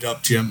it ended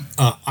up, Jim.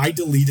 I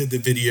deleted the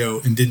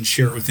video and didn't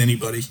share it with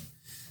anybody,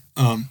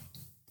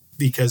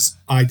 because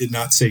I did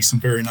not say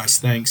some very nice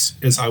things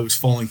as I was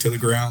falling to the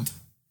ground.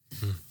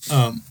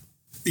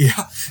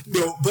 Yeah,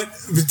 no, but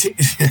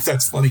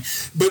that's funny.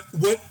 But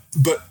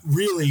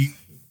really,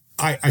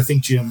 I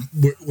think, Jim,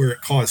 where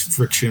it caused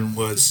friction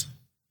was,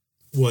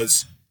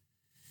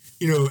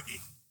 you know,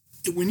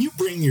 when you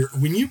bring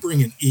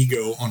an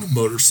ego on a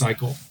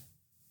motorcycle,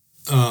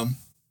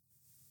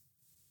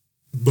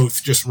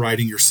 both just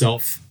riding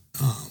yourself,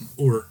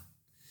 or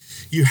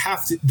you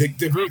have to,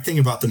 the great thing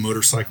about the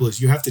motorcycle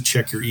is you have to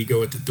check your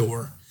ego at the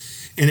door,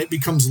 and it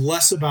becomes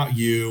less about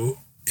you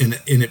and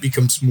it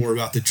becomes more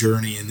about the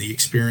journey and the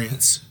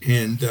experience.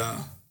 And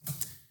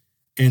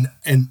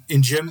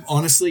Jim,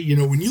 honestly, you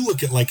know, when you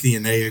look at like the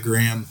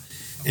Enneagram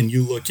and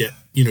you look at,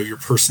 you know, your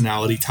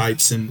personality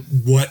types and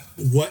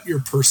what your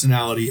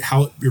personality,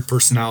 how your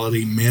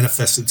personality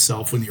manifests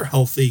itself when you're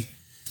healthy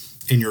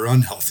and you're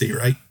unhealthy,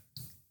 right?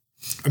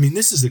 I mean,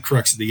 this is the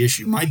crux of the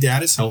issue. My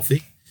dad is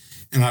healthy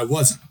and I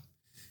wasn't.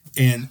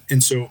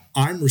 And so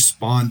I'm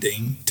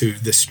responding to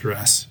the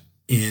stress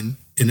in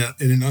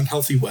an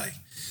unhealthy way.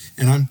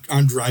 And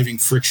I'm driving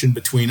friction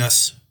between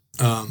us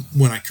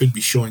when I could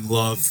be showing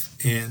love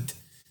and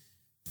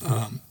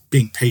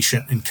being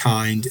patient and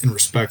kind and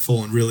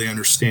respectful and really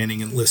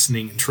understanding and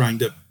listening and trying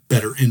to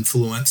better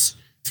influence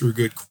through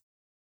good.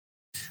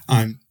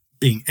 I'm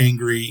being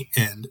angry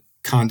and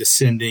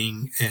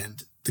condescending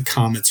and the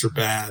comments are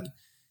bad.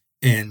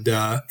 And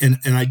I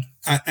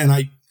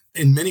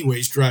in many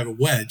ways drive a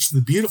wedge.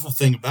 The beautiful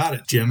thing about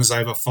it, Jim, is I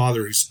have a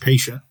father who's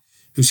patient,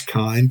 who's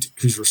kind,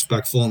 who's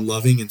respectful and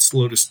loving and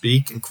slow to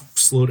speak and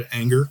slow to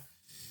anger.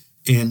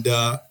 And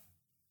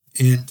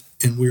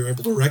we were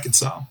able to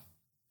reconcile.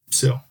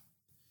 So,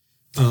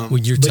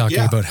 when you're talking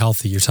about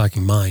healthy, you're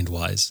talking mind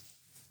wise.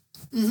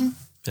 Mm-hmm.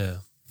 Yeah.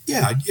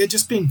 Yeah.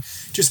 Just being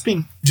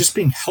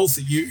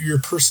healthy. Your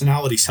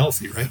personality's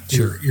healthy, right?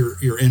 Sure.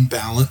 You're in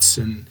balance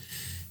and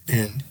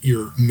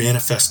you're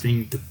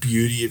manifesting the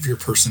beauty of your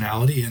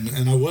personality.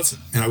 And I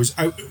wasn't, and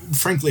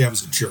frankly, I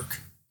was a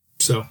jerk.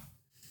 So,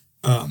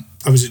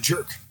 I was a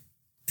jerk.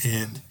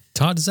 And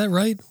Todd, is that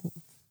right?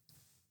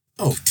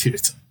 Oh,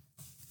 dude,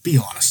 be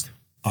honest.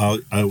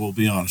 I will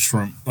be honest.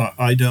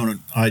 I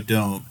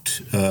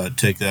don't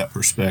take that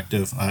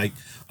perspective. I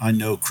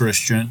know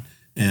Christian,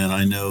 and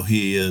I know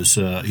he's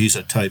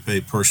a Type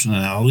A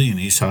personality, and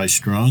he's high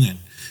strung,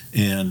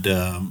 and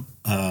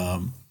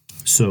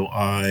so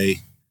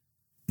I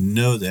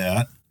know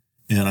that,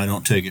 and I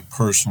don't take it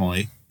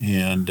personally.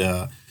 And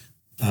that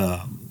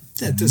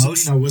doesn't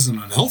mean I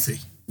wasn't unhealthy.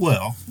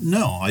 Well,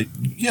 no,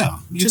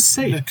 Just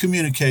say the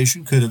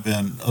communication could have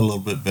been a little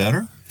bit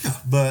better. Yeah,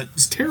 but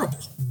it's terrible.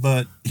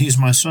 But he's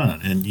my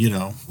son, and you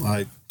know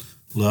I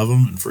love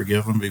him and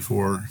forgive him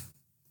before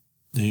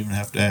they even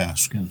have to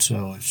ask. And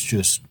so it's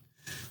just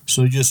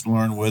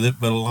learn with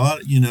it. But a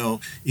lot, you know,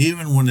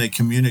 even when they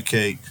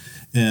communicate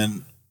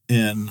in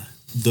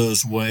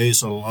those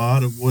ways, a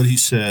lot of what he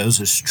says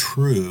is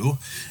true.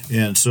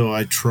 And so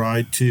I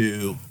tried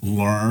to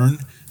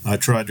learn. I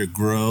tried to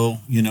grow,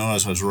 you know,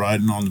 as I was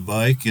riding on the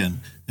bike, and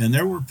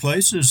there were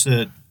places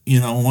that, you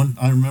know,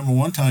 I remember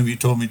one time you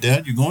told me,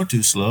 Dad, you're going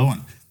too slow,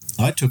 and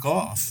I took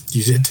off.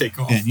 You did take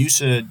off. And you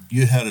said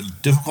you had a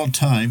difficult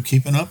time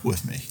keeping up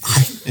with me.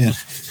 And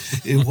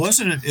it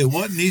wasn't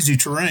easy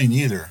terrain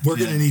either. We're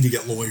going to need to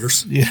get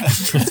lawyers. Yeah.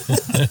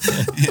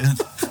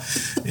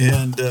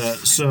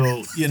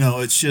 So, you know,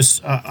 it's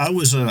just,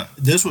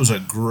 this was a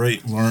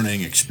great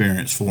learning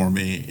experience for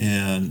me,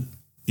 and,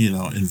 you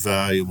know,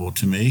 invaluable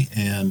to me.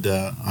 And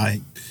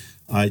I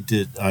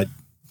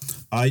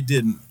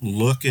didn't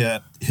look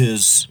at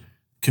his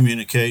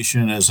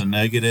communication as a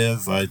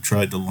negative. I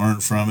tried to learn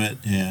from it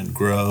and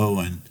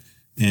grow,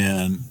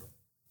 and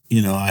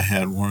you know, I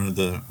had one of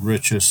the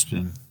richest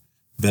and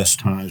best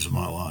times of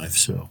my life.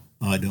 So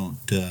I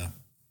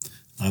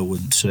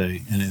wouldn't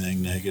say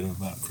anything negative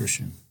about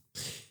Christian.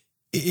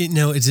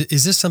 Now, is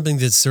this something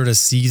that's sort of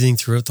seething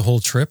throughout the whole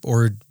trip,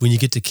 or when you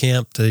get to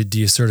camp, do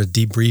you sort of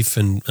debrief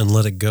and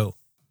let it go?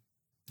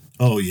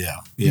 Oh yeah.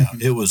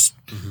 Mm-hmm. It was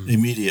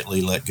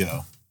immediately let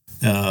go.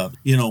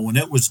 You know, when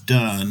it was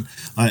done,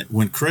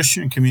 when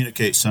Christian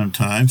communicates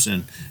sometimes,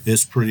 and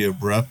it's pretty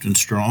abrupt and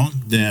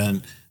strong,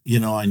 then, you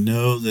know, I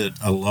know that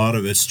a lot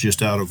of it's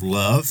just out of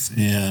love,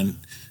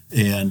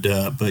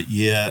 but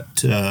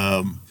yet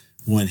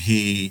when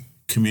he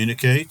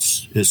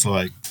communicates, it's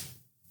like,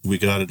 we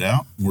got it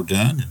out, we're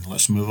done, and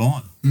let's move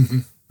on. Mm-hmm.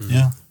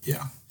 Yeah.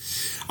 Yeah.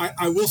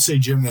 I will say,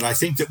 Jim, that I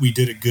think that we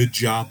did a good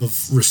job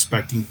of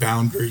respecting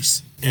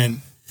boundaries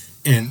and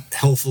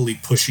healthily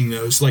pushing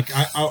those. Like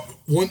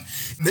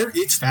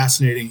it's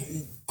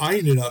fascinating. I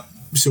ended up,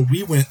 so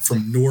we went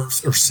from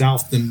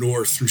south to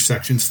north through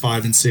sections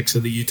 5 and 6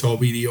 of the Utah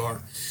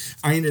BDR.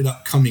 I ended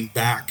up coming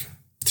back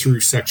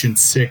through section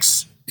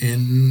 6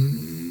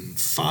 and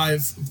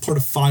part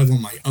of 5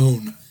 on my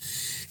own.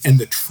 And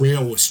the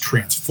trail was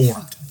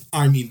transformed.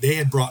 I mean, they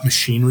had brought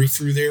machinery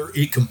through there.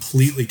 It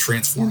completely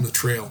transformed the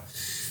trail.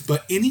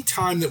 But any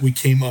time that we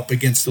came up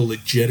against a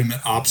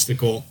legitimate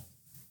obstacle,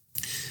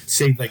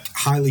 say like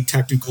highly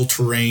technical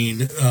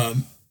terrain,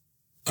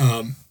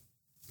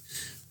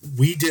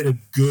 we did a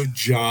good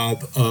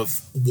job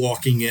of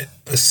walking it,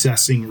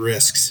 assessing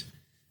risks,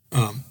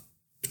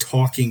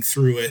 talking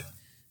through it,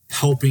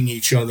 helping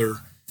each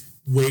other,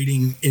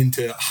 wading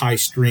into high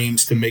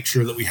streams to make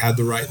sure that we had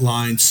the right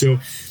line. So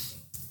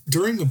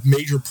during the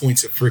major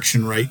points of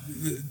friction, right,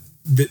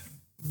 the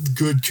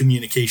good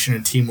communication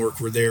and teamwork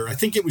were there. I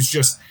think it was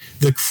just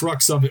the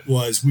crux of it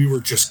was we were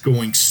just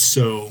going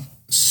so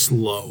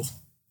slow.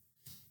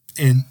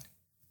 And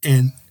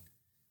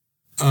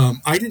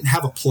I didn't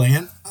have a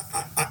plan.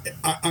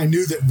 I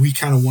knew that we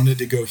kind of wanted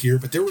to go here,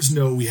 but there was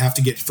no, we have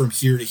to get from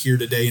here to here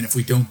today. And if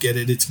we don't get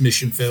it, it's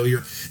mission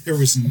failure. There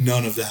was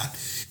none of that.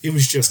 It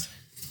was just,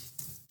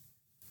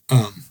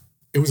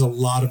 it was a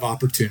lot of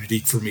opportunity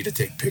for me to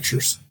take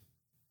pictures.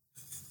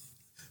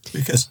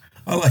 Because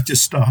I like to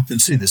stop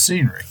and see the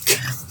scenery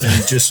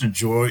and just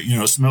enjoy,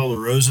 smell the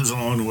roses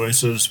along the way,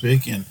 so to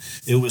speak. And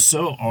it was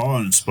so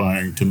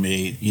awe-inspiring to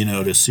me,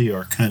 to see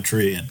our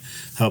country and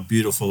how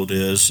beautiful it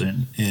is.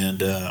 And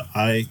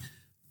I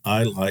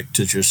like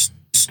to just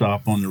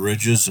stop on the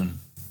ridges and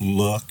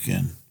look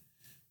and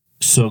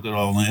soak it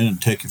all in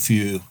and take a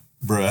few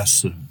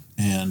breaths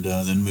and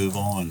then move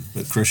on.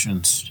 But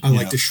Christians, I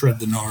like to shred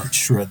the gnar.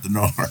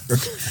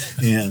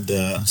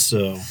 And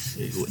so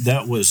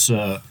that was...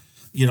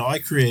 I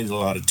created a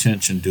lot of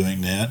tension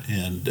doing that,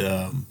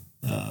 and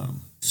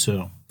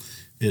so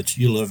it's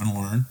you live and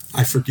learn.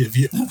 I forgive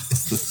you.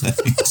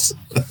 Thanks.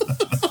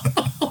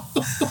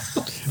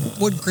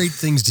 What great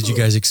things did you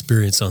guys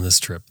experience on this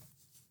trip?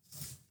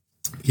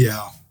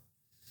 Yeah.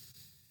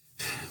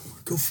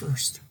 Go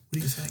first. What do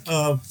you think?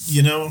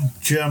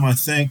 Jim, I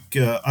think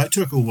I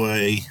took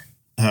away,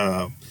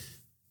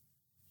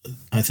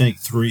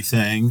 three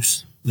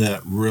things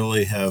that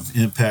really have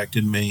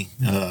impacted me.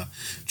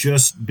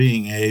 Just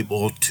being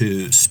able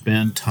to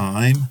spend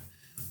time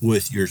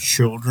with your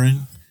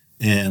children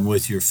and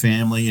with your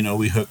family.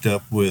 We hooked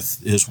up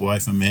with his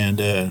wife,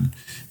 Amanda,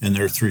 and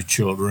their three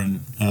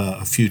children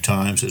a few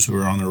times as we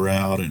were on the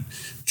route. And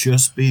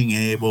just being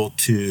able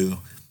to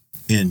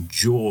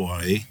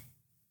enjoy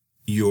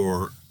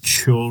your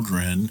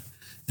children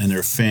and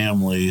their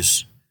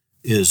families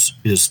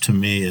is to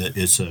me,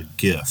 it's a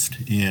gift.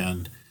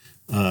 And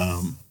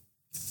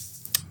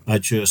I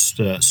just,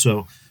 and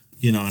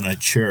I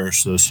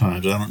cherish those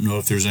times. I don't know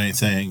if there's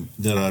anything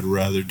that I'd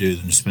rather do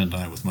than to spend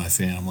time with my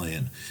family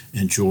and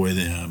enjoy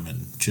them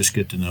and just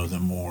get to know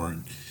them more.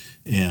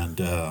 And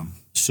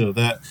so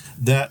that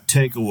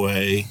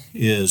takeaway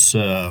is,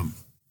 I'm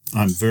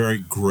very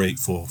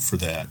grateful for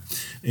that.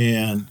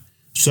 And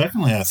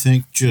secondly, I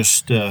think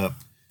just, I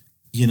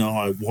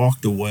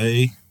walked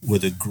away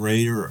with a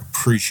greater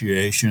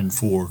appreciation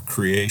for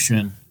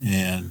creation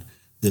and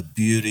the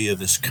beauty of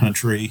this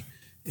country.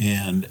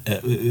 And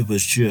it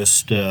was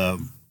just, I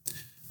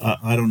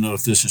don't know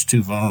if this is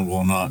too vulnerable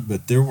or not,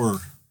 but there were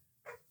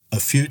a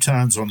few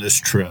times on this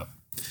trip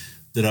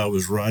that I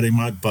was riding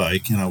my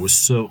bike and I was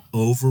so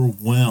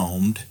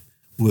overwhelmed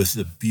with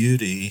the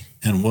beauty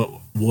and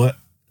what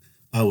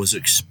I was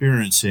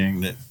experiencing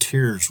that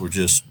tears would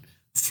just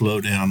flow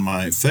down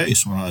my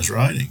face when I was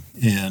riding.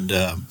 And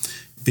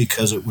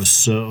because it was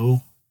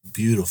so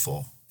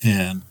beautiful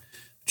and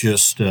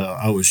just,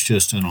 I was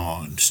just in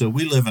awe. And so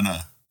we live in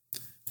a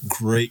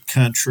great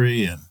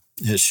country, and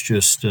it's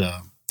just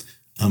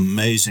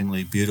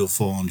amazingly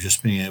beautiful, and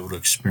just being able to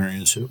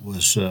experience it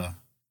was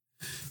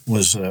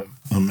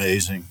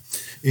amazing.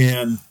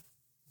 And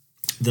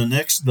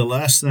the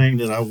last thing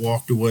that I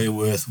walked away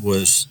with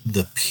was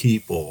the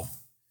people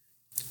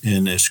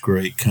in this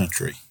great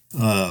country.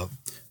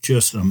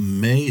 Just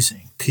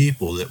amazing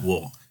people that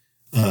will,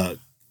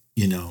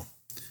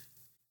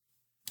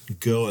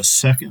 go a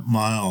second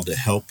mile to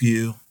help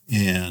you,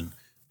 and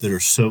that are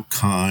so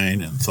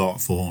kind and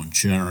thoughtful and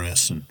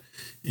generous. And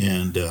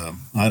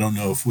I don't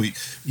know if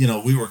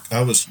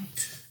I was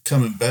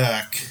coming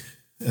back,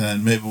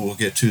 and maybe we'll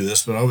get to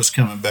this, but I was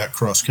coming back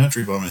cross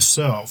country by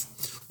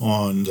myself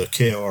on the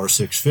KR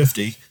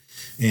 650,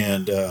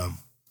 and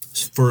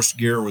first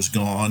gear was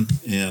gone.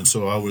 And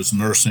so I was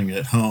nursing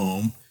at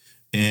home,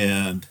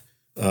 and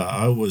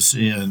I was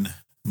in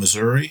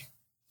Missouri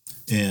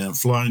and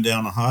flying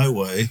down the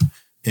highway.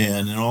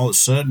 And then all of a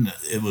sudden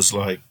it was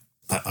like,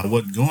 I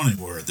wasn't going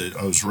anywhere.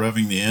 I was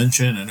revving the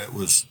engine, and it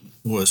was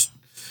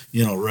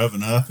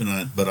revving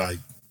up, but I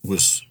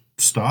was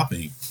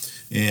stopping,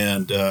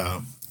 and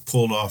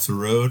pulled off the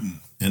road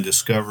and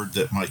discovered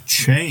that my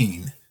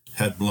chain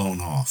had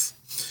blown off.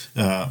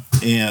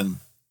 And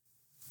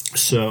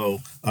so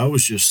I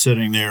was just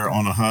sitting there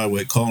on a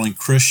highway calling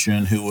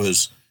Christian, who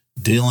was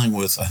dealing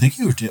with, I think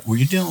were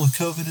you dealing with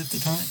COVID at the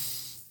time?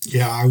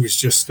 Yeah, I was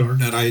just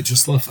starting it. I had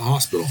just left the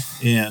hospital.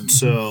 And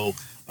so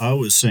I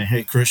was saying,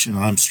 hey, Christian,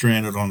 I'm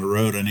stranded on the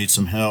road. I need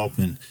some help.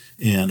 And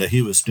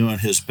he was doing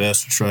his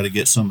best to try to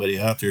get somebody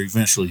out there. He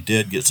eventually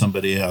did get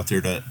somebody out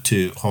there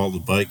to haul the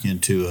bike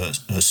into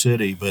a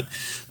city. But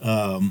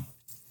a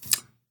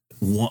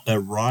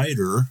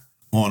rider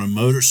on a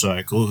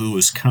motorcycle who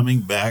was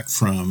coming back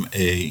from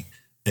a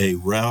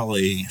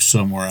rally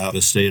somewhere out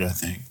of state, I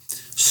think,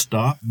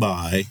 stopped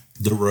by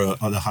the road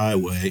on the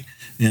highway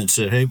and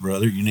said, hey,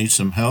 brother, you need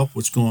some help?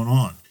 What's going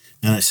on?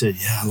 And I said,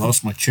 yeah, I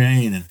lost my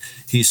chain. And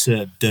he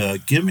said,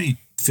 give me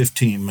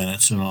 15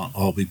 minutes and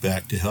I'll be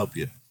back to help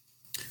you.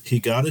 he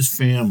got his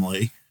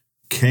family,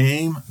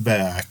 came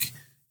back,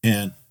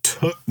 and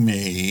took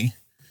me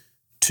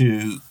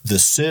to the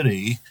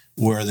city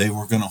where they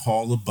were going to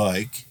haul the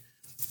bike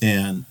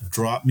and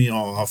dropped me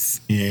off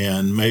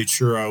and made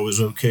sure I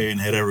was okay and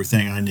had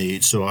everything I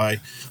need. So I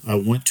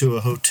went to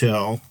a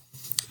hotel.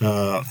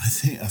 I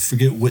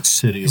forget which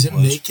city Is it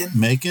was.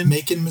 Macon?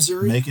 Macon,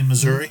 Missouri? Macon,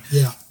 Missouri.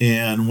 Yeah.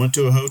 And went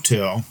to a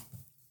hotel.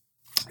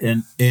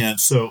 And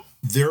so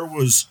there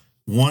was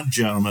one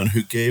gentleman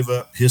who gave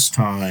up his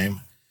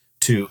time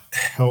to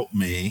help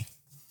me.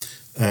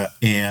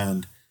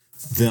 And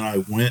then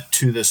I went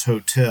to this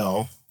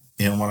hotel.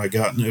 And when I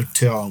got in the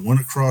hotel, I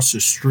went across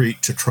the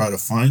street to try to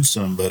find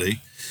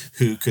somebody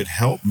who could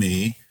help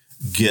me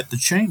get the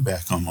chain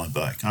back on my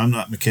bike. I'm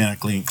not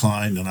mechanically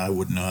inclined, and I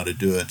wouldn't know how to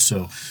do it.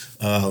 So,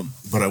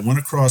 but I went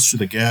across to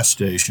the gas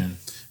station,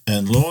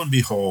 and lo and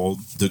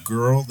behold, the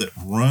girl that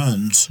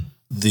runs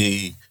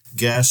the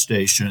gas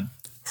station,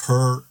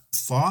 her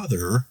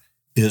father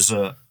is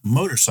a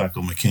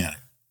motorcycle mechanic,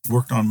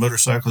 worked on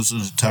motorcycles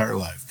his entire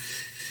life.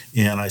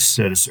 And I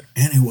said, is there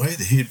any way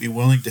that he'd be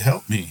willing to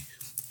help me?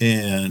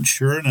 And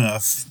sure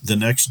enough, the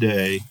next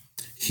day,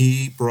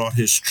 he brought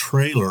his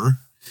trailer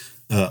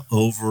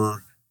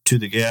over to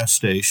the gas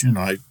station.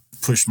 I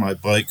pushed my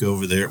bike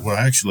over there. Well,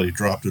 I actually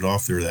dropped it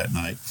off there that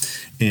night.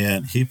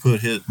 And he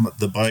put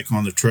the bike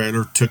on the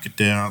trailer, took it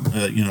down,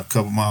 a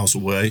couple miles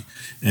away,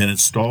 and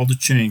installed the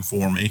chain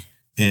for me.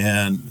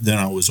 And then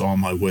I was on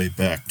my way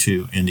back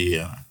to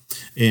Indiana.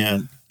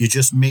 And you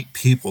just meet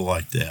people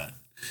like that.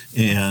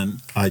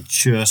 And I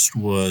just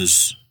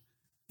was,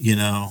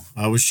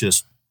 I was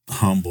just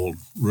humbled,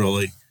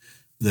 really,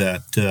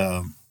 that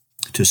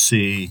to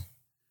see,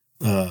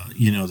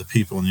 the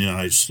people in the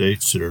United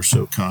States that are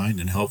so kind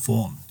and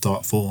helpful and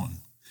thoughtful.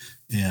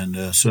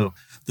 And so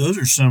those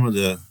are some of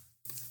the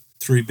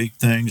three big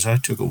things I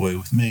took away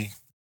with me.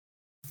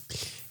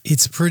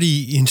 It's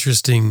pretty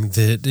interesting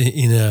that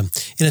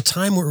in a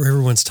time where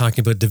everyone's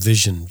talking about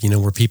division,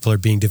 where people are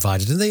being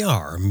divided, and they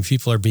are. I mean,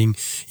 people are being,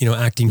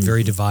 acting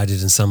very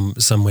divided in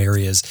some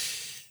areas.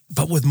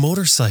 But with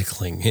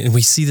motorcycling, and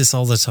we see this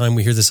all the time,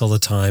 we hear this all the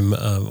time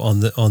on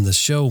the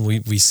show.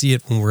 We see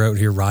it when we're out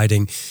here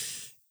riding.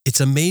 It's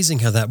amazing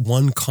how that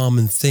one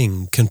common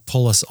thing can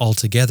pull us all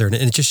together. And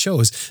it just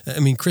shows. I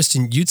mean,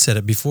 Kristen, you'd said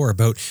it before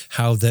about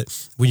how that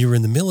when you were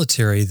in the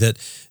military, that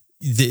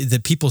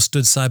people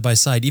stood side by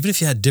side, even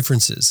if you had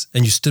differences,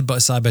 and you stood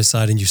side by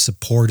side and you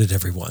supported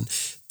everyone.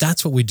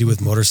 That's what we do with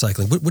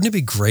motorcycling. Wouldn't it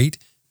be great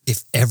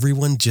if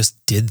everyone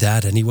just did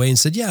that anyway and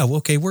said, yeah, well,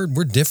 okay, we're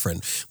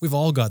different. We've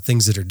all got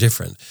things that are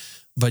different.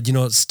 But,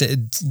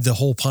 the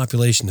whole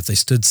population, if they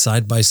stood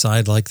side by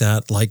side like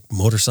that, like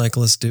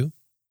motorcyclists do.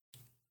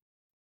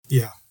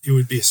 Yeah, it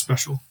would be a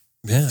special.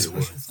 Yeah.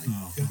 Special thing.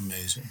 Oh, yeah.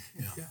 Amazing.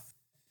 Yeah.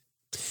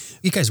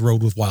 You guys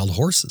rode with wild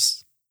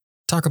horses.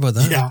 Talk about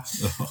that. Yeah,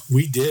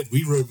 we did.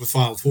 We rode with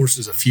wild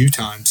horses a few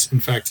times.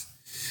 In fact,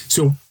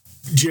 so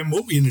Jim,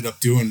 what we ended up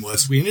doing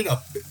was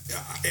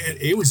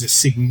it was a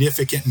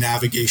significant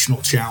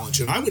navigational challenge.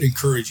 And I would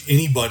encourage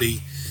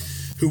anybody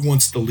who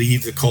wants to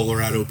leave the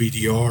Colorado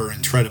BDR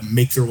and try to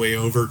make their way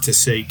over to,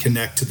 say,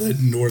 connect to the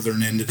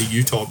northern end of the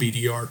Utah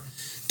BDR,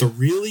 to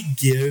really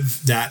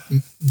give that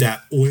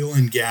oil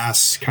and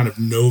gas kind of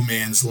no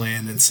man's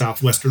land in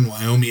southwestern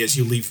Wyoming as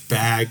you leave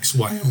Baggs,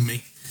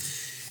 Wyoming,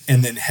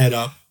 and then head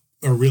up,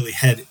 or really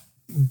head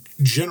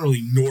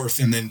generally north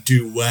and then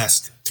due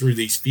west through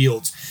these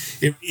fields.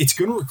 It's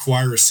going to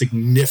require a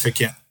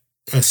significant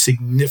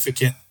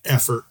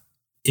effort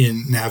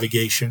in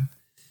navigation,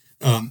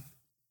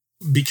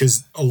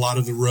 because a lot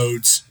of the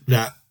roads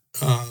that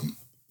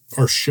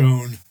are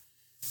shown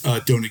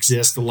don't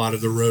exist. A lot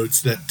of the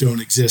roads that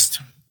don't exist,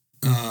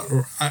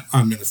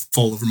 I'm going to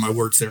fall over my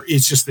words there.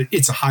 It's just that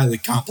it's a highly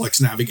complex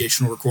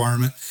navigational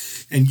requirement,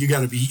 and you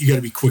got to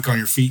be quick on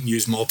your feet and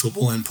use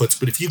multiple inputs.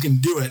 But if you can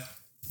do it,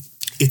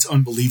 it's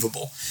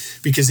unbelievable,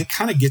 because it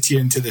kind of gets you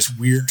into this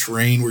weird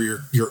terrain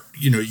where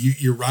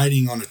you're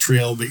riding on a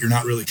trail, but you're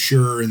not really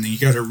sure, and then you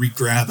got to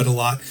re-grab it a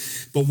lot.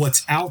 But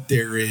what's out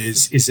there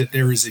is that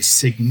there is a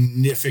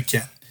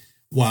significant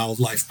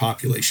wildlife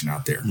population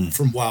out there,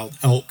 from wild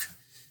elk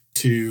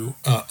to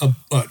an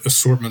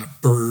assortment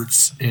of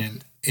birds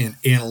and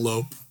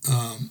antelope,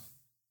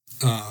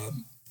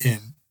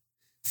 and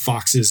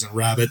foxes and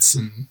rabbits,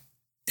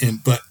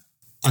 but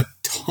a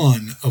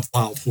ton of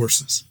wild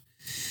horses.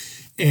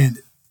 And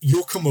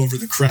you'll come over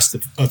the crest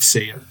of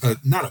say,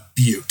 not a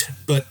butte,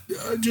 but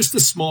just a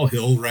small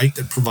hill, right,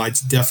 that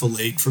provides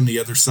defilade from the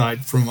other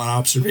side from an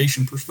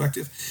observation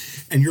perspective.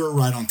 And you're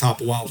right on top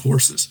of wild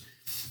horses.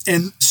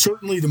 And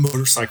certainly the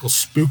motorcycles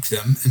spook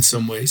them in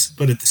some ways.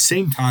 But at the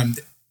same time,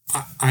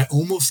 I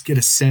almost get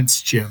a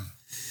sense, Jim,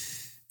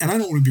 and I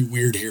don't want to be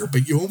weird here,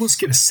 but you almost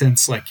get a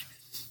sense like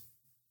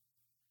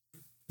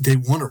they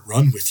want to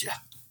run with you.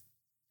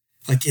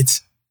 Like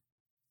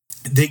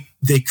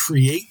they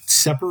create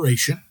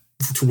separation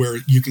to where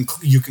you can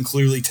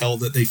clearly tell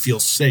that they feel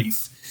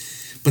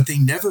safe, but they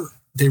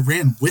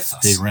ran with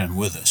us. They ran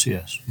with us,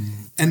 yes.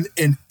 And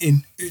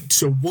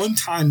so one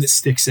time that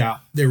sticks out,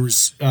 there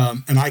was,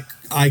 and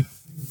I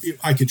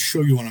I could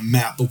show you on a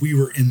map, but we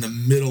were in the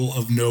middle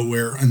of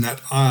nowhere in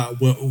that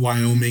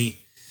Wyoming,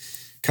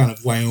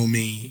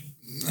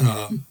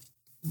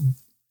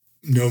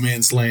 no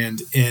man's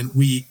land. And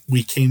we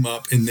came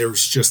up and there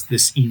was just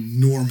this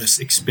enormous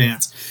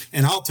expanse.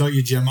 And I'll tell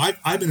you, Jim,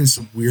 I've been in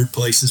some weird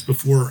places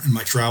before in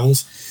my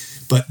travels,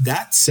 but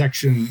that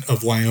section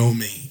of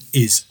Wyoming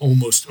is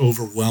almost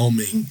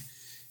overwhelming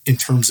in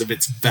terms of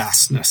its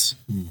vastness.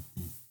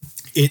 Mm-hmm.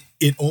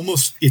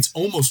 It's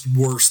almost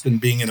worse than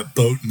being in a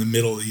boat in the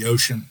middle of the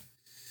ocean.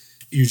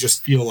 You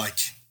just feel like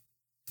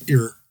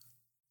you're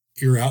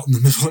out in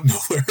the middle of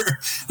nowhere.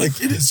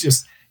 Like it is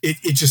just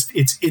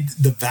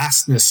the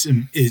vastness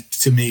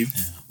to me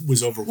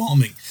was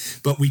overwhelming.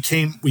 But we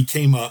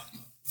came up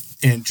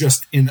and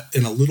just in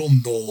a little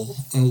knoll,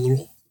 a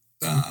little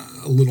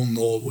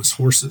knoll was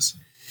horses,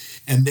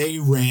 and they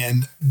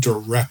ran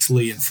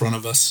directly in front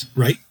of us,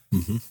 right?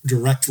 Mm-hmm.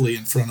 Directly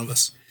in front of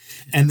us.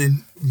 And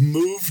then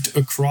moved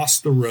across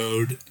the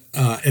road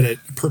at a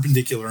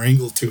perpendicular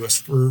angle to us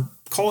for,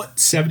 call it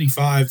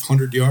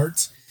 7,500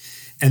 yards.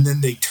 And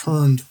then they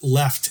turned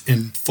left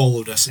and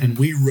followed us. And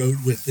we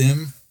rode with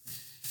them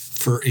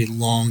for a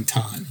long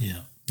time.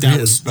 Yeah. That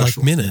was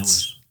special. Like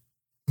minutes.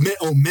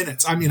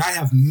 Minutes. I mean, I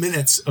have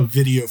minutes of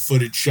video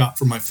footage shot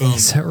from my phone.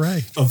 Is that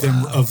right? Of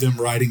them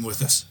riding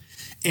with us.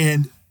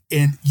 And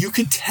you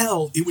could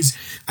tell it was,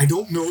 I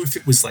don't know if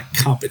it was like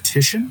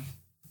competition,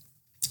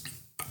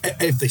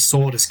 if they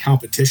saw it as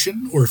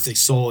competition or if they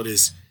saw it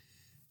as,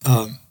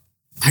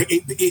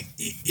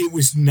 it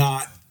was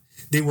not,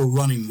 they were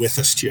running with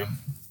us, Jim.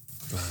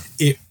 Wow.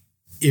 They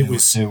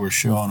were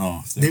showing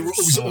off. It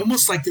was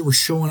almost like they were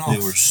showing off.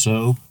 They were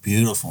so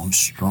beautiful and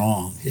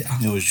strong. Yeah.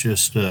 It was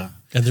just, and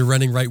they're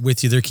running right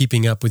with you. They're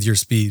keeping up with your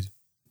speed.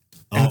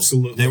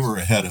 Absolutely. They were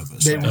ahead of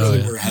us. They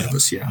really were ahead of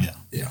us. Yeah.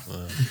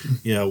 Wow.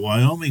 Yeah.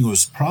 Wyoming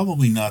was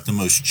probably not the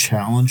most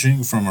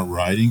challenging from a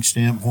riding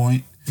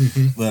standpoint.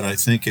 Mm-hmm. But I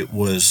think it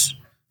was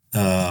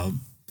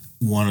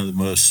one of the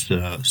most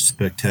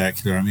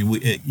spectacular. I mean,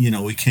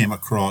 we came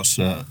across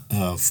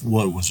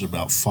what was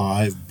about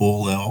 5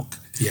 bull elk.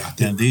 Yeah,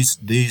 and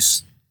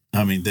these,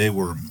 I mean, they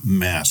were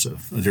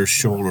massive. Their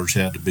shoulders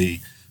had to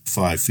be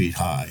 5 feet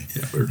high,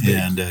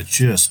 and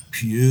just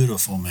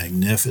beautiful,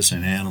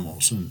 magnificent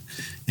animals.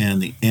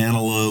 And the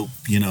antelope,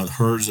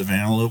 herds of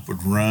antelope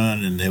would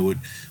run, and they would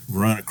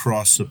run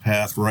across the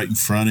path right in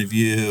front of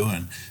you,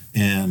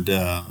 and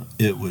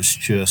it was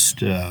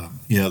just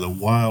the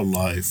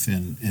wildlife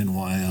in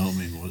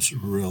Wyoming was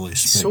really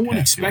spectacular. So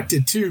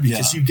unexpected too,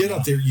 because you get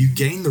up there, you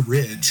gain the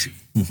ridge,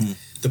 mm-hmm.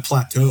 the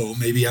plateau,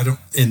 maybe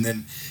and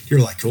then you're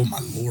like, oh my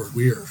Lord,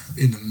 we are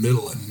in the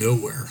middle of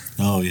nowhere.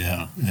 Oh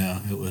yeah,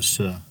 it was.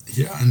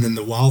 And then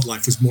the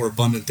wildlife was more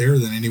abundant there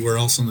than anywhere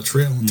else on the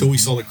trail until we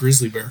saw the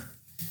grizzly bear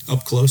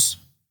up close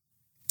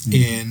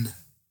in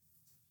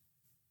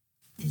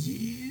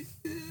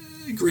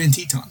Grand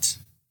Tetons.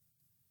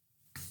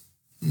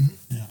 Mm-hmm.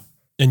 Yeah.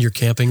 And you're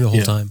camping the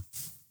whole time?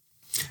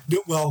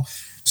 Well,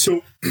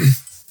 so,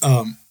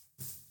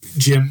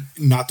 Jim,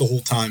 not the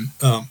whole time.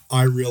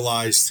 I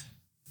realized,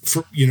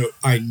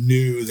 I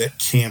knew that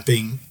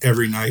camping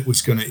every night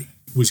was gonna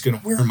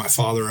wear my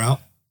father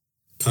out.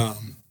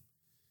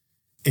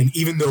 And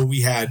even though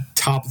we had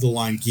top of the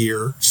line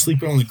gear,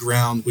 sleeping on the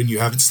ground when you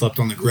haven't slept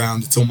on the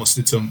ground, it's almost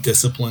its own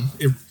discipline.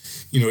 It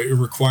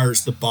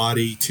requires the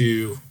body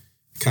to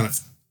kind of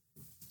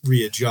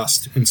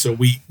readjust, and so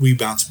we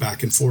bounce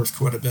back and forth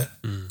quite a bit.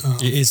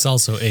 It's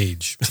also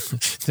age.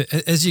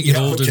 As you get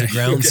older, the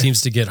ground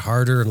seems to get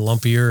harder and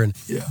lumpier,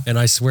 and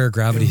I swear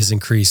gravity has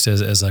increased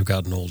as I've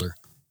gotten older.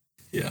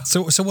 Yeah.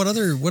 So what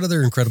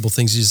other incredible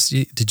things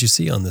did you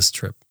see on this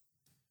trip?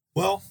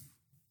 Well,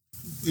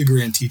 the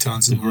Grand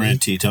Tetons. The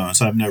Grand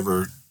Tetons. I've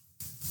never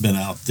been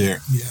out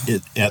there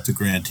at the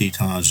Grand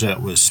Tetons.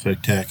 That was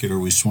spectacular.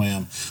 We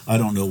swam. I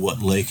don't know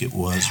what lake it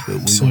was, but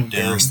we went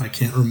down. I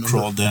can't remember.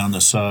 Crawled down the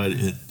side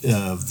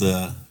of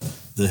the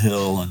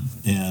hill,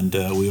 and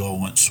we all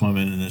went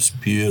swimming in this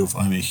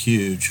beautiful,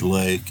 huge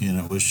lake, and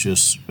it was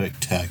just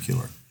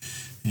spectacular.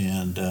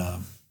 And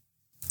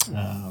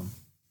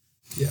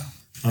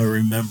I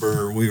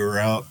remember we were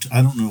out.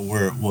 I don't know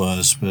where it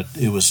was, but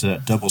it was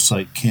that double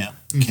site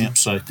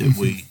campsite that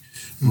we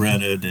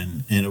rented,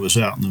 and it was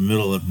out in the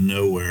middle of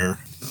nowhere.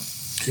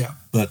 Yeah.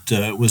 But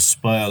it was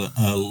by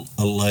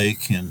a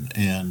lake,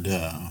 and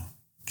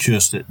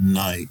just at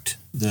night,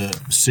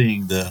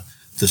 seeing the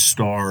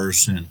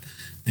stars,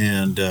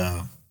 and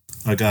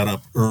I got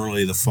up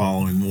early the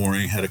following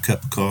morning, had a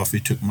cup of coffee,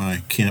 took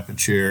my camping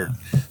chair,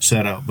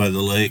 sat out by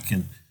the lake,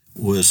 and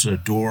was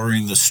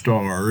adoring the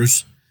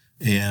stars.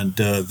 And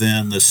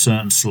then the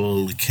sun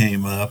slowly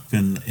came up,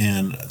 and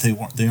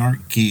they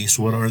aren't geese.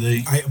 What are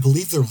they? I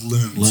believe they're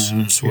loons.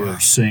 Loons were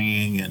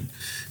singing,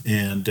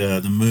 and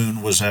the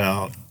moon was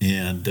out,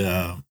 and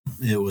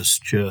it was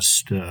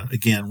just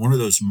again one of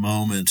those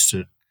moments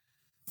that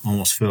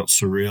almost felt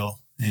surreal,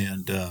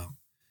 and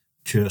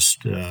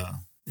just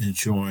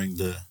enjoying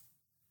the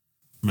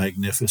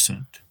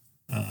magnificent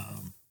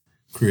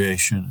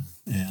creation,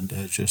 and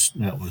just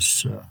that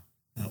was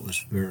That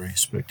was very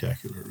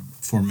spectacular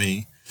for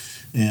me,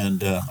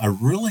 and I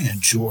really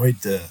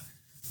enjoyed the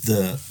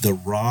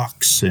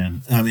rocks,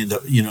 and I mean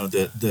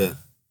the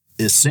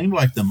it seemed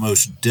like the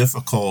most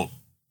difficult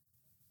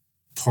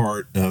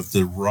part of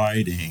the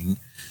riding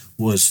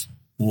was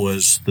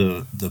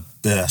the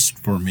best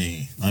for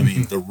me. I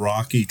mean, the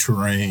rocky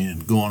terrain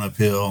and going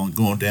uphill and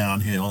going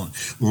downhill and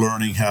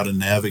learning how to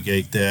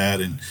navigate that.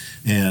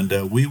 And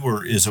we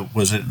were,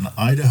 was it in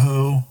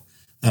Idaho?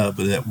 But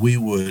that we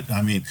would,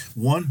 I mean,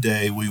 one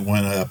day we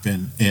went up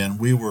and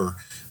we were,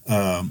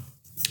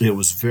 it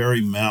was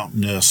very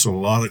mountainous, a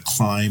lot of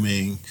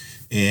climbing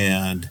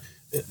and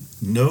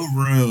no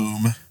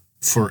room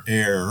for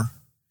air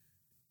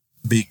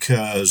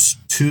because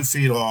 2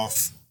 feet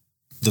off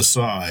the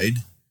side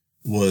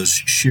was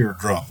sheer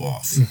drop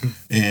off.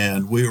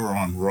 And we were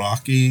on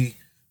rocky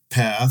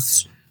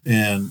paths.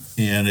 And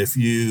if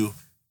you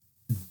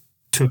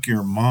took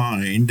your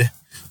mind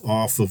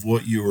off of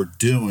what you were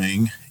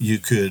doing, you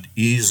could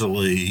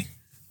easily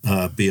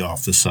be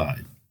off the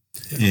side.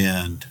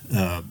 Yeah. And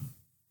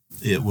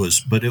it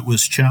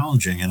was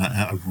challenging. And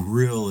I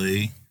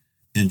really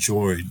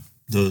enjoyed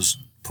those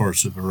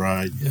parts of the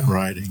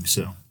riding.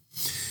 So,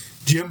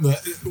 Jim,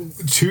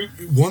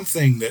 one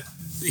thing that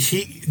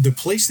the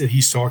place that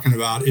he's talking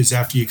about is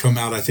after you come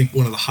out, I think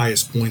one of the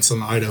highest points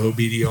on the Idaho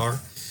BDR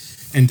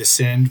and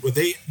descend. Well,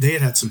 they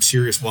had some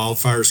serious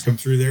wildfires come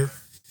through there,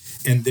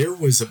 and there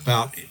was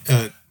about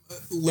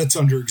let's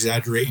under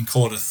exaggerate and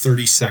call it a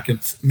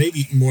 32nd,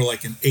 maybe more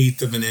like an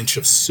eighth of an inch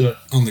of soot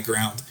on the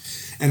ground.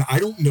 And I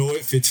don't know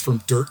if it's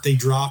from dirt they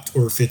dropped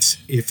or if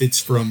it's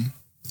from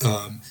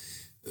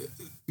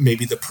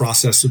maybe the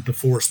process of the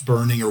forest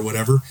burning or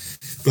whatever,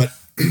 but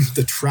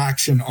the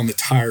traction on the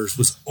tires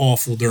was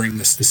awful during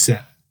this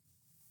descent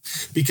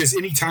because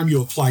anytime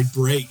you applied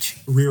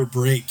rear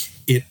brake,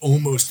 it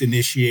almost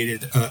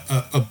initiated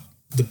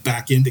the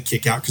back end to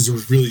kick out because there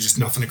was really just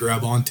nothing to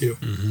grab onto.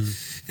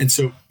 And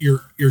so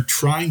you're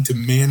trying to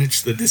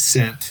manage the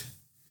descent.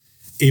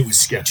 It was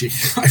sketchy.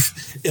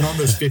 And on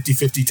those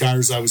 50-50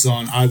 tires I was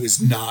on, I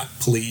was not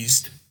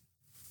pleased.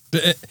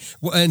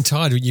 And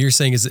Todd, you're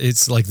saying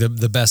it's like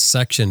the best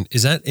section.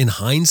 Is that in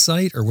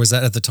hindsight or was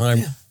that at the time?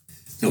 Yeah.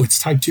 No, it's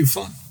type 2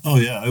 fun. Oh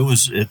yeah, it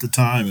was at the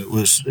time. It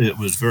was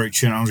very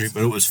challenging,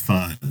 but it was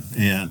fun.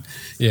 And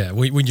yeah,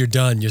 when you're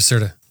done, you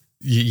sort of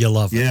you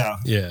love it.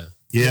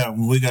 Yeah.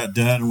 When we got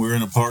done, we were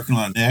in the parking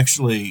lot.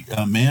 Actually,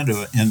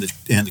 Amanda and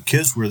the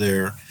kids were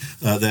there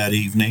that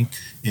evening,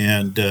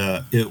 and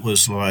it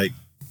was like,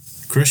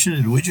 Christian,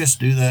 did we just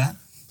do that?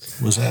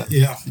 Was that?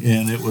 Yeah.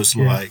 And it was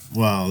like,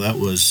 wow, that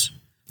was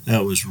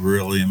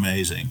really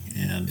amazing.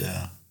 And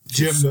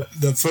Jim,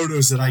 the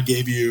photos that I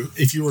gave you,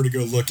 if you were to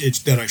go look at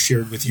that I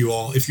shared with you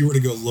all, if you were to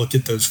go look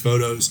at those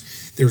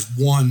photos, there's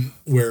one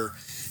where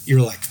you're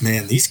like,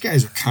 man, these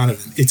guys are kind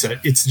of,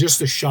 it's just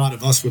a shot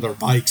of us with our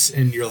bikes.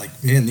 And you're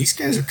like, man, these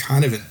guys are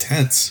kind of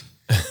intense.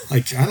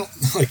 I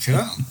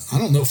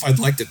don't know if I'd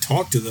like to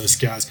talk to those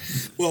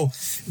guys. Well,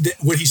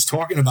 what he's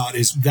talking about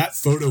is that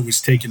photo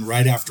was taken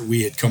right after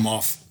we had come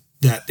off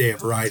that day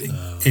of riding.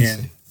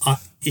 And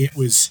it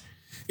was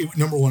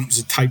number one, it was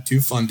a type 2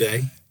 fun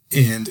day.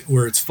 And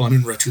where it's fun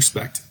in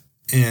retrospect.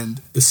 And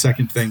the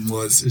second thing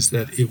is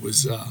that it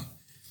was a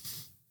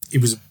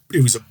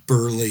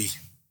burly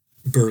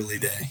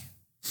day.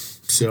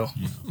 So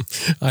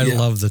I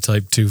love the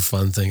type 2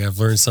 fun thing. I've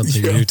learned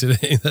something new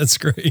today. That's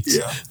great.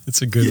 Yeah.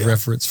 It's a good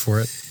reference for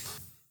it.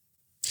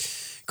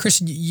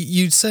 Christian,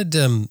 you said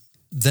then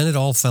it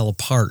all fell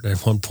apart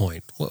at one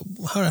point.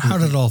 How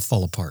did it all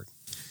fall apart?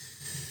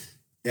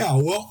 Yeah,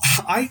 well,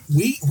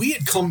 we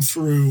had come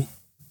through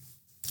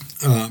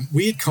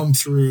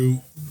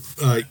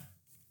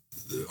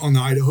on the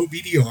Idaho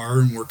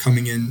BDR, and we're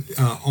coming in,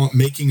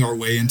 making our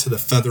way into the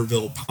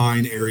Featherville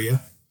Pine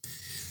area.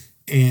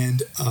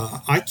 And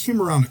I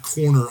came around a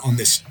corner on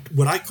this,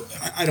 what I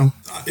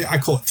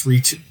call it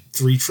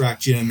three track,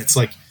 Jim. It's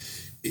like,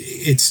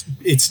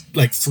 it's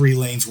like 3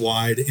 lanes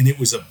wide, and it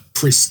was a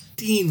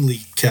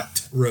pristinely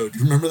kept road.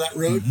 You remember that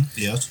road? Mm-hmm.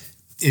 Yes.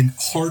 In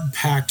hard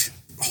packed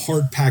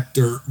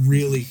dirt,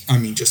 really, I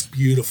mean, just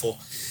beautiful.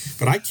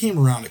 But I came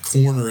around a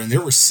corner and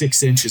there were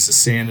 6 inches of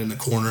sand in the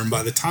corner. And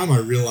by the time I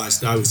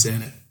realized I was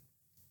in it,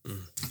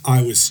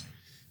 I was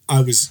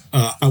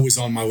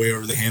on my way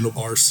over the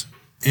handlebars,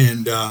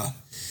 and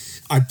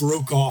I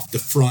broke off the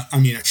front. I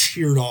mean, I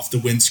sheared off the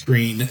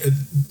windscreen,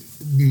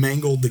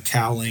 mangled the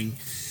cowling,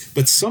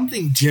 but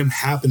something, Jim,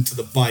 happened to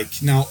the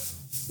bike. Now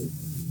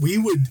we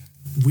would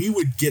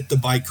get the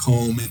bike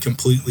home and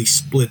completely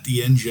split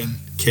the engine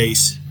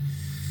case.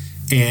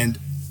 And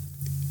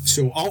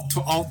so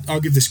I'll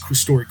give this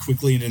story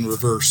quickly and in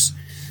reverse.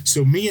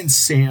 So me and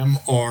Sam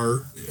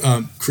are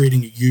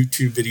creating a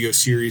YouTube video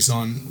series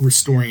on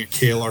restoring a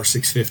KLR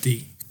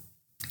 650.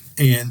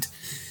 And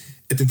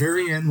at the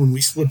very end, when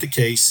we split the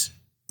case,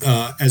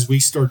 as we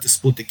start to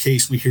split the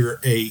case, we hear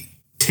a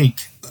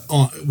tink.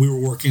 We were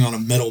working on a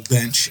metal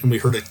bench, and we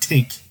heard a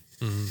tink.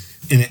 Mm-hmm.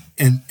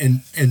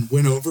 And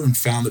went over and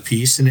found the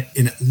piece, and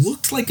it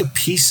looked like a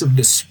piece of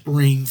the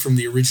spring from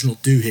the original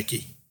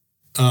doohickey.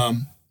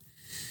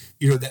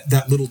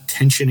 that little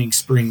tensioning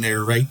spring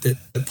there, right? That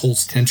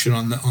pulls tension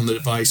on the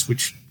device,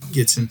 which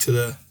gets into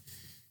the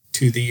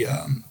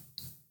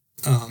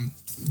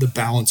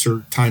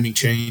balancer timing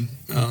chain.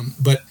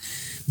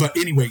 But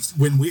anyways,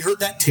 when we heard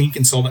that tink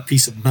and saw that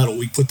piece of metal,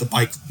 we put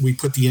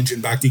the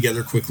engine back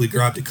together quickly,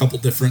 grabbed a couple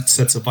different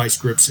sets of vice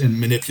grips and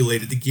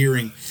manipulated the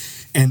gearing,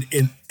 and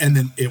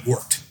then it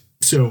worked.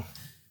 So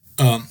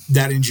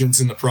that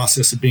engine's in the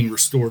process of being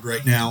restored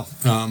right now.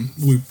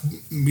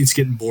 It's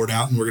getting bored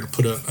out, and we're going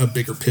to put a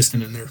bigger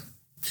piston in there.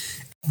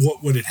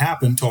 What had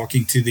happened,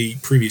 talking to the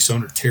previous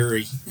owner,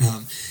 Terry,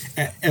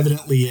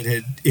 evidently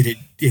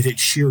it had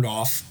sheared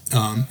off,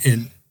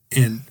 and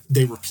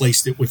they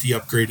replaced it with the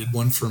upgraded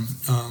one from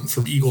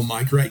Eagle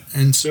Mike, right?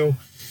 And so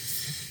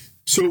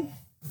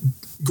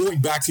going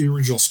back to the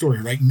original story,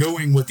 right?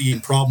 Knowing what the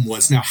problem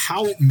was, now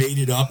how it made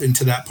it up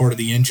into that part of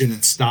the engine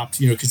and stopped,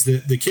 because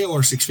the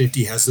KLR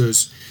 650 has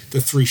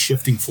the 3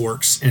 shifting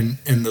forks, and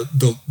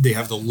they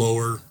have the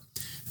lower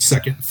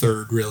second,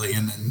 third, really,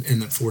 and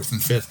then fourth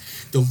and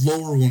fifth. The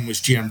lower one was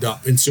jammed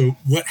up, and so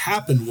what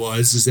happened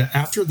is that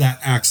after that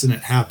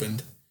accident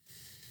happened,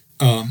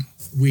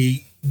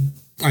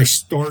 I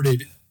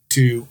started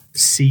to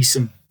see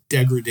some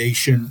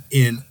degradation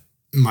in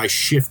my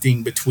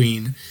shifting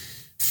between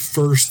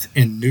first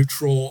and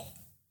neutral,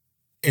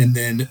 and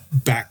then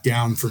back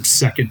down from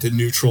second to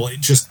neutral.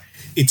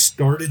 It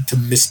started to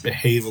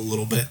misbehave a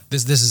little bit.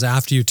 This is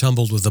after you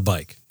tumbled with the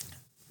bike.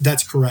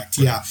 That's correct.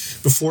 Yeah.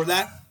 Before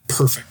that,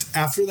 perfect.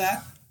 After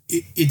that,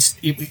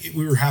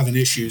 we were having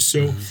issues.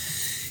 So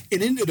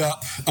it ended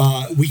up,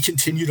 we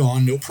continued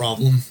on, no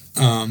problem.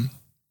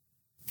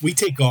 We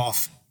take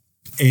off,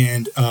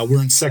 and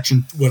we're in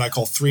section, what I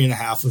call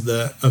 3.5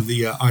 of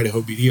the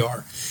Idaho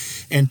BDR.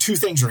 And 2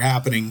 things are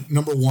happening.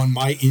 Number one,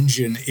 my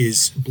engine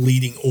is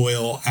bleeding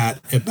oil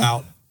at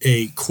about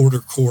a quarter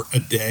quart a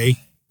day.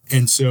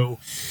 And so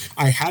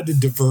I had to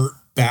divert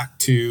back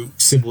to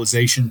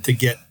Civilization to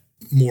get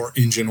more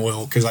engine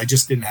oil because I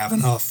just didn't have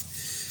enough.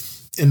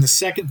 And the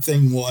second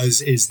thing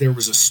is there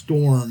was a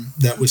storm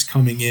that was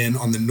coming in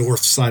on the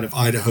north side of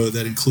Idaho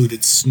that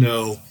included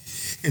snow.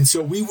 And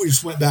so we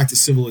just went back to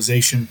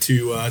Civilization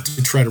to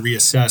try to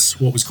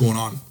reassess what was going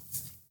on.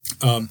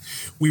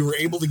 We were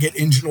able to get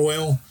engine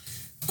oil.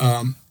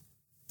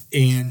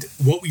 And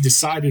what we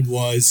decided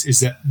is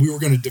that we were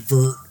going to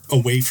divert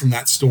away from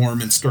that storm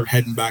and start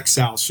heading back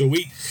south. So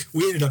we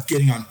ended up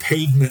getting on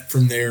pavement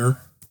from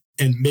there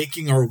and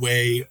making our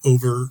way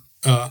over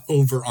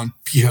on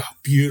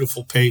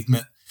beautiful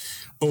pavement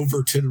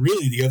over to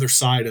really the other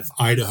side of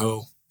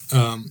Idaho,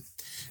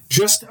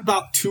 just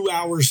about 2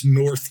 hours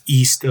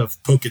northeast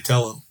of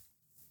Pocatello.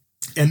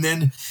 And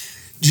then,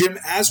 Jim,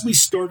 as we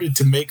started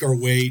to make our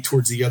way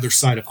towards the other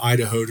side of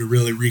Idaho to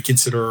really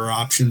reconsider our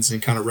options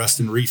and kind of rest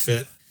and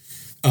refit,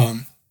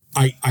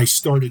 I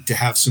started to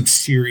have some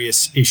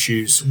serious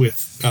issues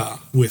with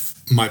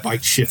my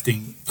bike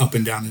shifting up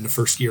and down into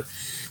first gear.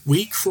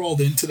 We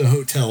crawled into the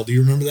hotel. Do you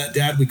remember that,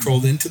 Dad? We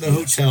crawled into the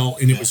hotel,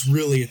 and it was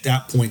really at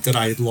that point that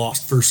I had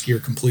lost first gear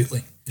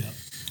completely.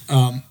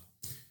 Yeah.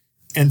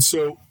 And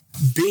so,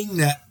 being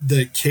that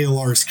the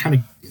KLR is kind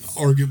of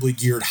arguably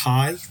geared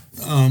high,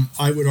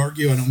 I would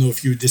argue, I don't know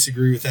if you would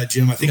disagree with that,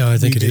 Jim. I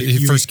think it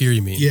is. First gear,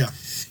 you mean? Yeah.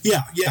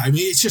 I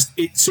mean,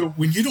 so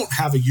when you don't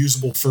have a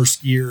usable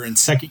first gear and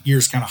second gear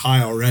is kind of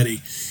high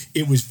already,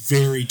 it was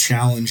very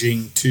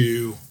challenging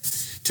to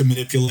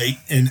manipulate.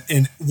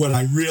 And what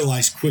I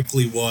realized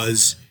quickly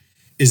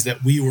is that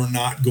I was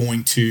not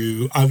going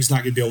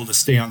to be able to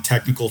stay on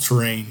technical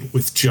terrain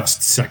with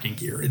just second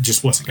gear. It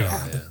just wasn't going to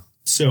happen.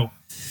 Yeah.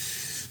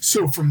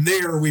 So from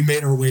there, we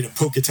made our way to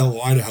Pocatello,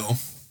 Idaho.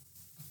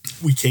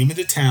 We came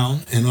into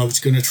town, and I was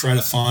going to try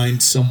to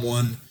find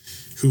someone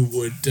who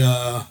would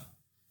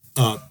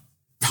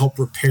help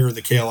repair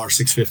the KLR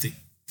 650.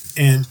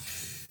 And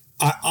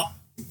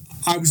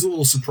I was a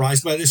little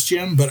surprised by this,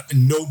 Jim, but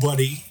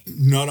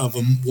none of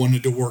them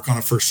wanted to work on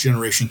a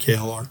first-generation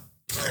KLR.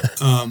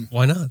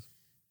 Why not?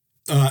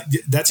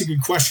 That's a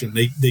good question.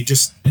 They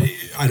just,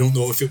 I don't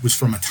know if it was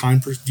from a time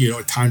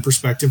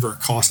perspective or a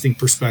costing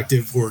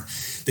perspective, or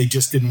they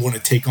just didn't want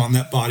to take on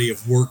that body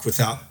of work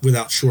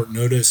without short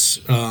notice.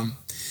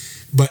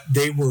 But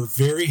they were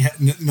very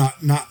I'm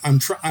not going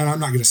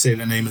to say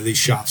the name of these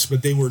shops,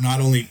 but they were not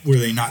only were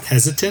they not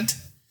hesitant,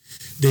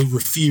 they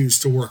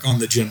refused to work on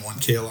the Gen 1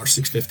 KLR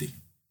 650.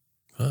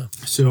 Huh.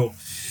 So,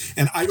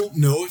 and I don't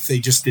know if they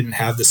just didn't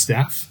have the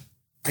staff.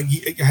 I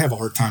have a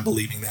hard time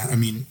believing that. I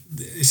mean,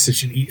 it's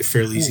such a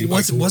fairly easy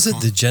bike to work was it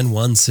on. the Gen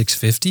 1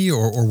 650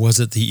 or was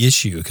it the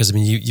issue? Because, I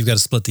mean, you've got to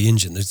split the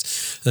engine.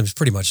 There's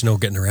pretty much no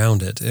getting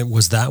around it.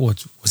 Was that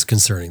what was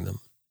concerning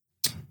them?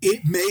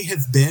 It may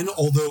have been,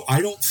 although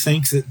I don't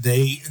think that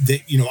they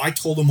I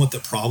told them what the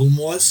problem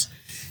was,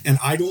 and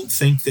I don't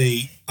think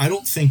they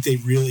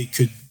really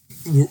could,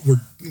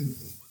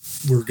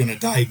 were going to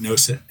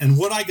diagnose it. And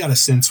what I got a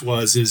sense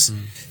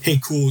hey,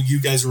 cool, you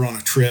guys are on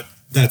a trip.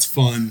 That's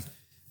fun.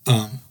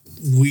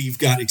 We've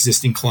got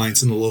existing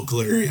clients in the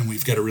local area, and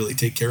we've got to really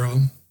take care of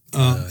them.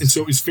 And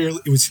so it was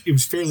fairly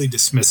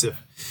dismissive.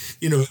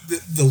 You know,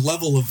 the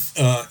level of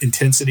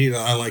intensity that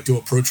I like to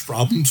approach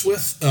problems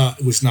with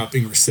was not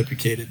being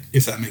reciprocated,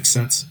 if that makes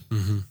sense.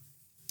 Mm-hmm.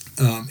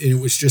 And it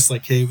was just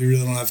like, hey, we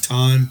really don't have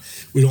time.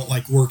 We don't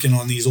like working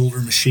on these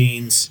older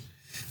machines.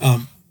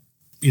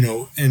 You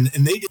know, and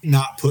they did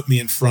not put me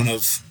in front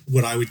of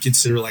what I would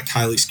consider like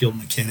highly skilled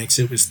mechanics.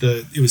 It was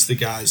the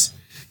guys,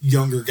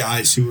 younger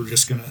guys who were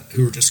just going to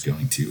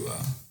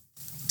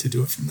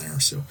do it from there.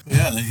 So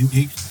yeah,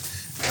 he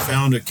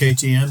found a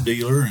KTM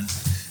dealer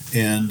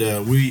and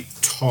we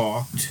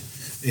talked,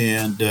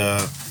 and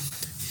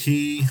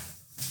he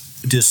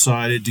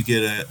decided to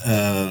get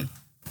a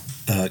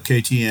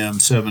KTM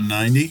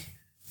 790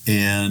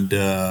 and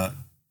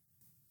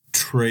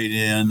trade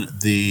in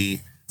the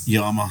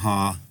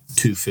Yamaha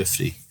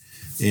 250.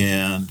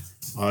 And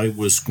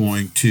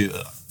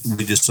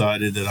we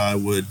decided that I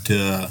would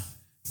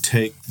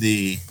take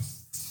the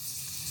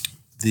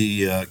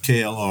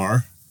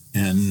KLR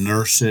and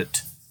nurse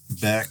it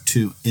back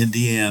to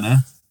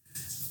Indiana,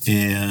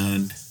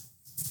 and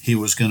he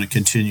was going to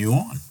continue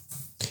on.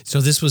 So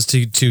this was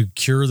to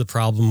cure the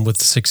problem with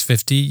the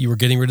 650. You were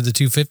getting rid of the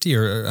 250,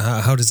 or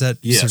how does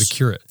that sort of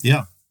cure it?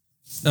 Yeah.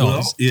 Oh,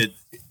 well, he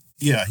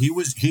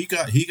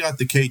got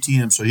the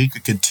KTM so he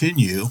could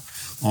continue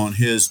on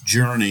his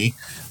journey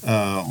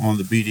on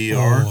the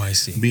BDR. Oh, I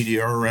see.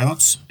 BDR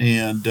routes,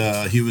 and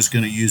he was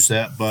going to use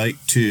that bike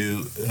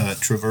to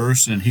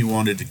traverse, and he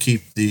wanted to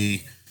keep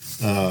the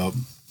KLR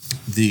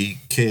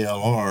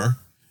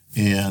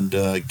and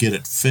get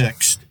it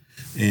fixed,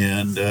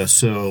 and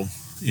so.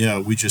 Yeah,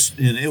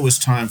 and it was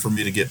time for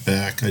me to get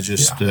back. I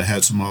just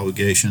had some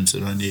obligations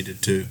that I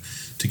needed to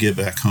get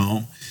back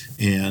home,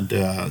 and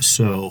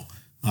so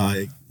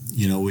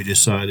we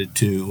decided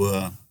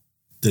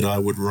that I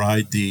would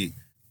ride the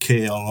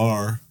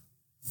KLR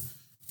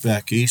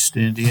back east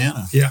to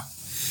Indiana. Yeah.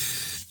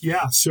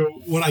 So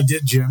what I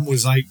did, Jim,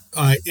 was I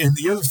and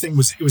the other thing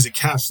was it was a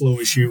cash flow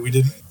issue.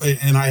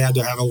 And I had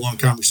to have a long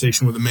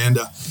conversation with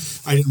Amanda.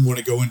 I didn't want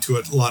to go into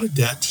a lot of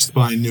debt just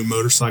buying a new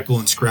motorcycle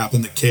and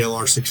scrapping the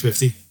KLR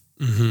 650.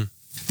 Mm-hmm.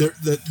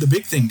 The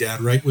big thing,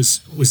 Dad, right,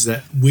 was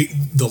that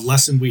the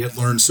lesson we had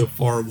learned so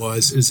far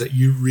is that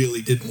you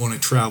really didn't want to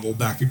travel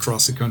back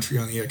across the country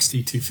on the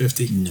XT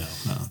 250. No,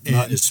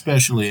 not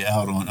especially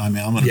out on. I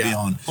mean, I'm going to be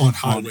on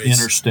highways, on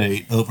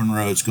interstate open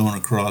roads going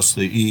across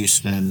the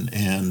east, and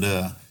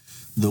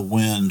the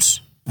winds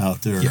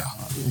out there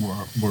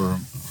were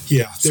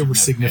they were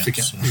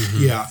significant. So.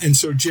 Mm-hmm. Yeah, and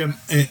so Jim,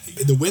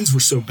 the winds were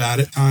so bad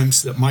at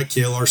times that my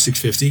KLR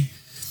 650.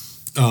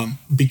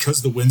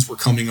 Because the winds were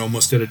coming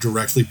almost at a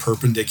directly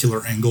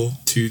perpendicular angle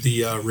to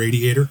the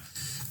radiator,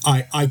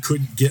 I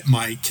couldn't get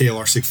my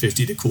KLR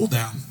 650 to cool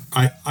down.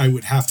 I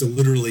would have to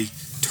literally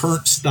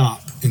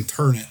stop and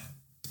turn it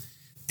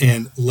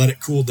and let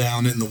it cool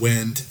down in the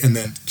wind and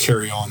then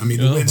carry on. I mean,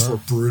 the winds were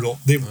brutal.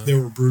 They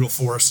were brutal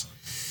for us.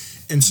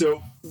 And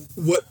so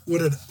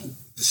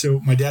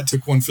so my dad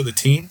took one for the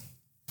team,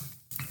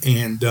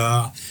 and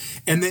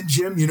then,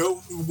 Jim, you know,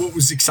 what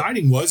was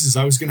exciting is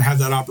I was going to have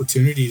that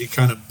opportunity to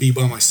kind of be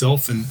by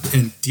myself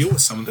and deal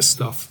with some of this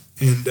stuff.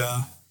 And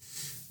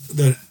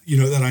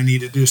that I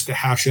needed just to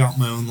hash out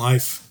my own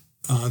life,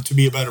 to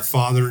be a better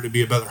father, to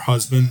be a better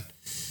husband,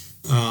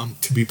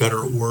 to be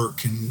better at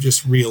work, and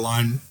just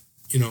realign,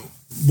 you know,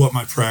 what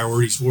my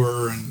priorities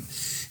were.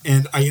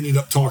 And I ended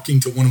up talking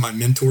to one of my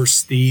mentors,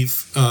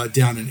 Steve,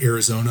 down in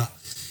Arizona.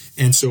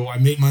 And so I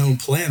made my own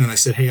plan, and I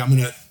said, hey, I'm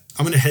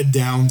going to head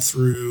down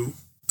through...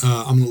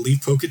 I'm going to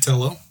leave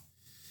Pocatello,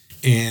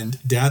 and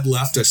Dad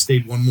left. I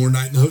stayed one more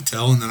night in the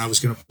hotel, and then I was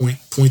going to point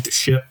the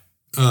ship,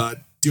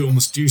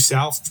 due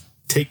south,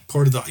 take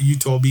part of the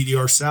Utah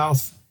BDR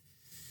south,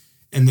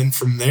 and then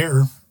from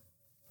there,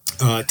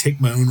 take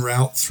my own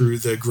route through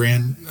the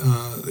Grand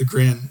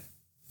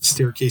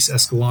Staircase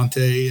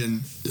Escalante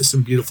and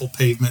some beautiful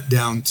pavement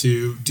down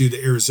to do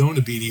the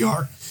Arizona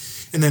BDR.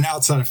 And then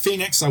outside of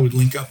Phoenix, I would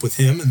link up with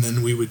him, and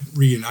then we would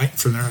reunite.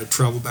 From there, I'd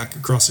travel back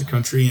across the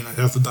country, and I'd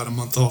have about a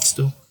month off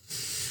still.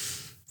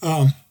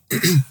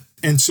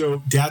 And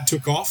so Dad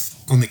took off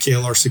on the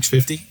KLR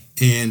 650,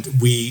 and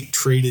we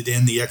traded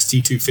in the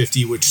XT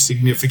 250, which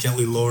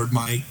significantly lowered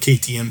my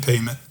KTM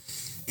payment,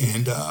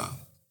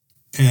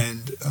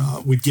 and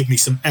would give me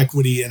some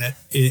equity in it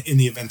in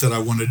the event that I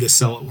wanted to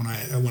sell it when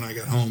I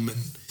got home.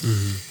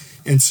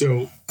 And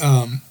so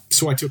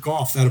I took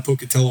off out of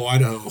Pocatello,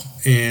 Idaho,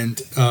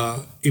 and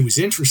it was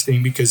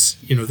interesting because,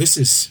 you know, this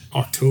is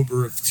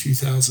October of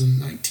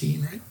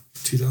 2019, right?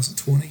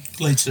 2020.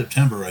 Late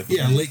September, I believe.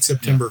 Yeah, late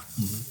September.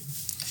 Yeah. Mm-hmm.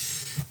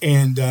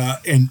 And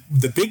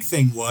the big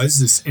thing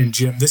was, and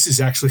Jim, this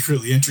is actually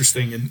really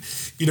interesting. And,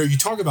 you know, you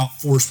talk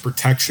about force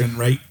protection,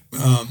 right?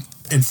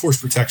 And force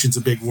protection is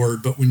a big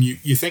word, but when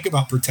you think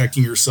about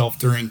protecting yourself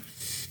during,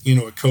 you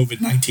know, a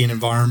COVID-19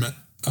 environment,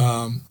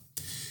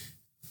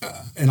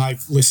 and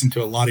I've listened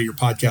to a lot of your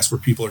podcasts where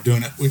people are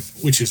doing it,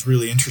 which is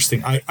really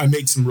interesting. I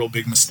made some real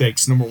big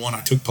mistakes. Number one,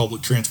 I took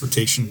public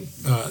transportation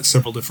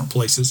several different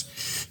places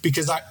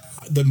because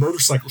the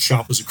motorcycle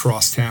shop was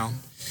across town.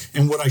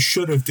 And what I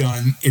should have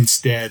done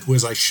instead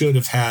was I should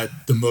have had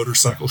the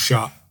motorcycle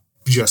shop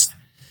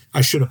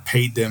I should have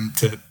paid them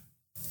to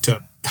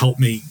help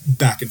me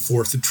back and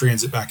forth and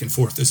transit back and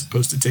forth as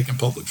opposed to taking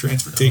public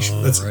transportation.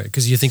 Oh, that's right.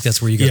 Because you think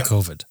that's where you got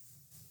COVID.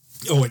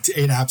 Oh,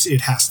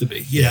 it has to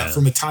be. Yeah.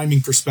 From a timing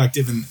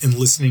perspective and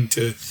listening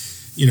to,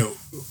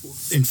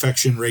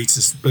 infection rates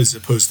as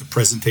opposed to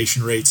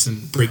presentation rates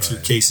and breakthrough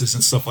cases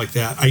and stuff like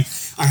that.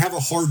 I have a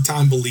hard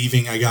time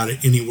believing I got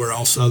it anywhere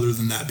else other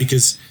than that,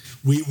 because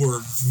we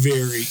were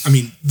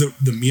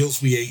the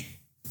meals we ate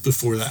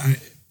before that,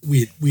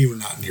 we were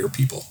not near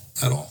people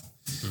at all.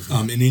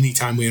 Mm-hmm. And any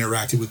time we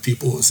interacted with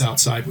people, it was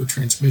outside where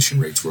transmission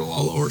rates were a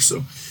lot lower.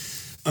 So,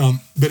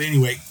 but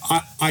anyway,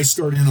 I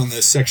started in on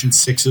the section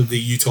 6 of the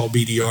Utah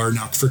BDR.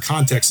 Now, for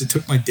context, it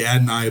took my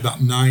dad and I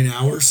about 9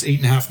 hours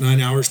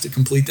to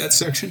complete that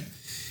section.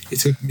 It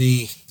took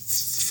me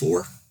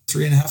 4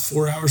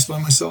 hours by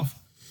myself.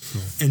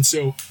 Mm-hmm. And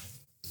so,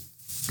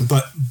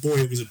 but boy,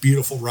 it was a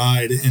beautiful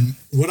ride. And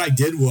what I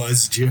did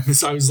was, Jim,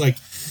 is I was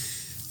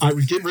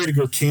getting ready to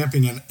go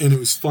camping, and it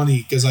was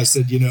funny because I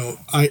said,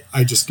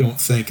 I just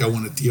don't think I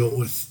want to deal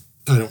with,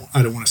 I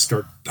don't want to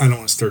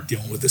start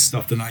dealing with this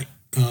stuff tonight.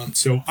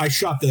 So I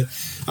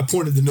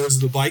pointed the nose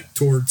of the bike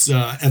towards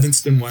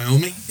Evanston,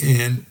 Wyoming,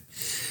 and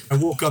I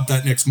woke up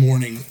that next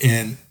morning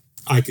and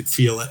I could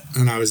feel it.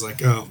 And I was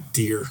like, oh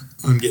dear,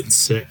 I'm getting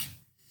sick.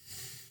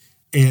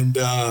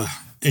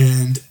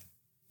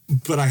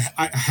 But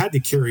I had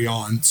to carry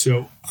on.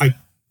 So I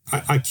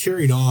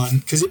carried on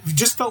because it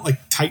just felt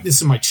like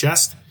tightness in my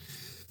chest,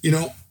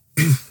 and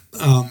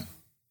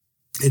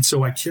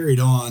so I carried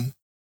on,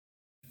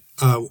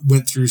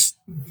 went through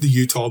the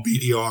Utah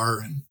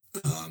BDR,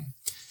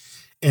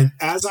 and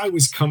as I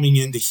was coming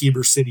into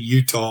Heber City,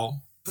 Utah,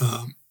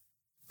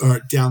 or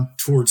down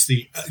towards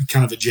the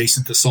kind of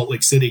adjacent to Salt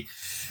Lake City,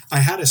 I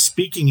had a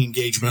speaking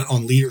engagement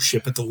on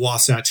leadership at the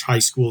Wasatch High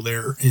School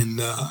there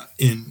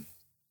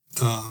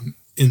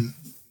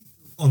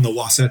on the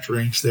Wasatch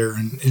Range there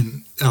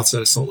in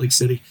outside of Salt Lake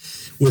City,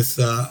 with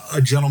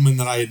a gentleman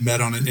that I had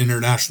met on an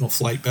international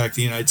flight back to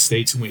the United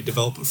States, and we had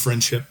developed a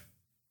friendship.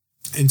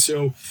 And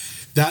so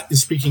that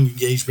speaking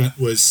engagement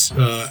was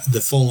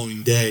the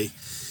following day.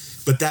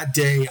 But that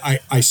day,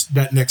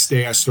 that next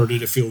day, I started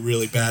to feel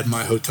really bad in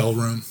my hotel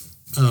room.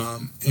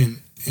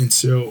 And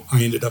so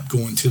I ended up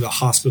going to the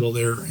hospital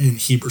there in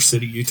Heber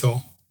City,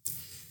 Utah,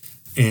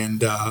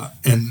 and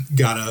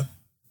got a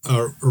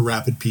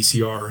rapid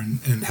PCR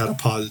and had a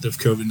positive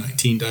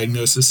COVID-19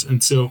 diagnosis.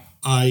 And so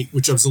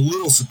which I was a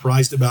little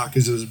surprised about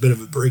because it was a bit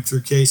of a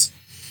breakthrough case.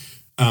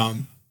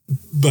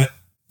 But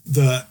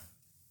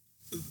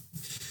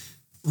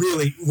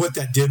really what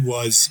that did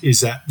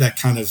is that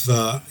kind of,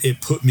 it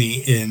put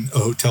me in a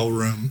hotel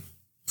room,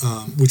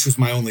 which was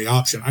my only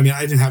option. I mean,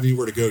 I didn't have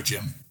anywhere to go,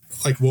 Jim.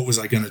 Like, what was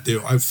I going to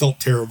do? I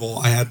felt terrible.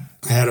 I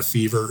had a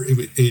fever.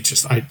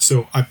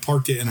 So I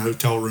parked it in a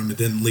hotel room and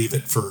didn't leave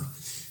it for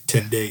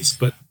 10 days.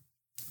 But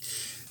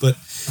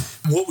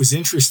what was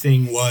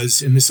interesting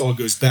was, and this all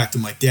goes back to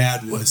my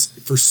dad, was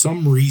for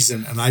some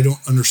reason, and I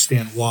don't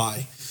understand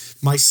why,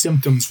 my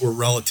symptoms were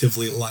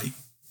relatively light,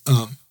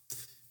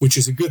 which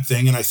is a good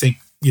thing. And I think,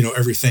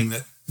 everything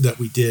that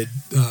we did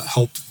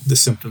helped the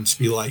symptoms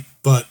be light,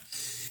 but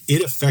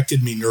it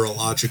affected me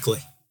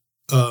neurologically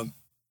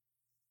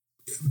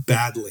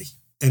badly.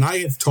 And I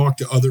have talked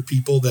to other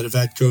people that have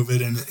had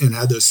COVID and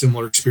had those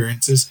similar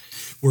experiences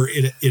where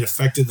it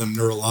affected them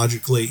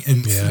neurologically.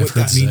 And what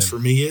that means for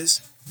me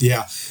is,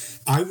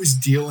 I was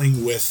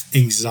dealing with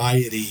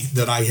anxiety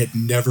that I had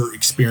never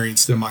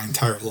experienced in my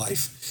entire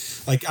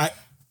life. Like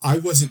I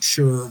wasn't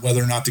sure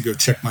whether or not to go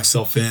check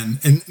myself in,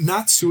 and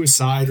not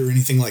suicide or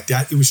anything like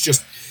that. It was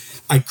just,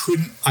 I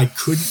couldn't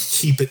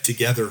keep it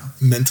together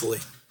mentally.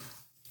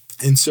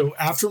 And so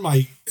after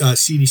my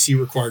CDC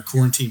required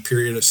quarantine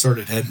period, I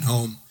started heading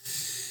home,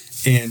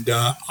 and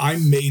I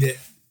made it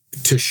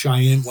to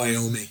Cheyenne,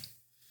 Wyoming.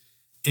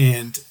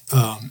 And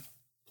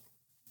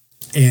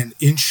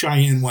in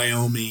Cheyenne,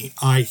 Wyoming,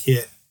 I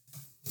hit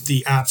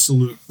the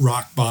absolute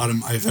rock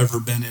bottom I've ever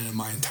been in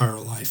my entire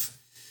life,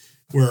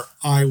 where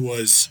I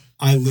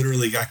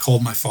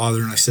called my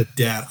father and I said,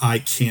 Dad, I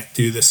can't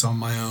do this on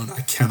my own.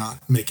 I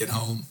cannot make it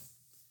home.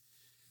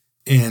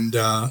 And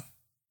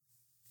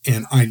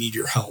I need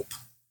your help.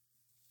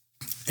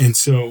 And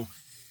so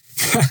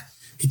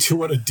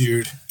what a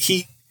dude.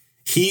 He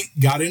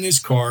got in his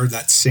car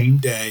that same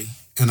day,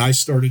 and I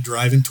started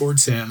driving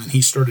towards him, and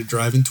he started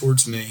driving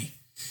towards me.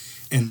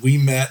 And we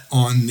met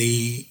on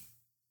the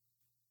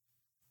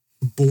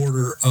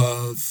border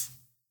of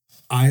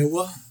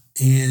Iowa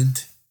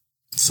and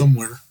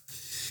somewhere.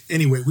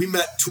 Anyway, we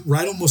met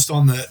right almost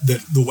on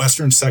the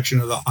western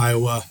section of the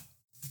Iowa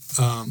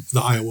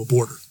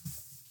border.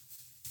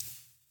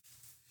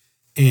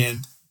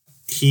 And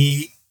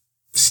he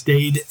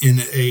stayed in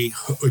a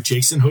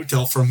adjacent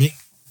hotel from me,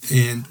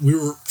 and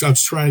I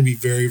was trying to be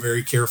very,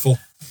 very careful.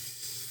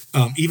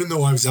 Even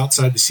though I was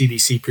outside the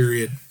CDC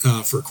period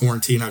for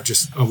quarantine, I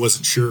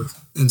wasn't sure.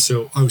 And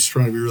so I was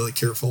trying to be really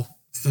careful.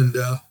 And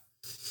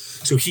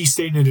so he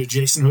stayed in an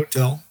adjacent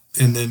hotel.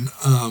 And then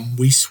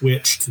we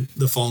switched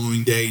the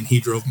following day, and he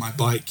drove my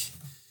bike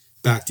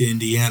back to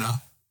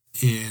Indiana,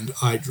 and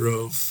I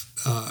drove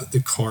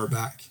the car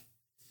back.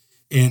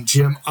 And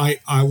Jim,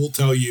 I will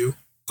tell you,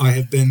 I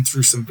have been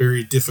through some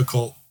very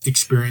difficult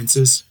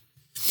experiences,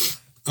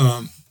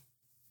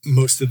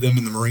 most of them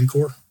in the Marine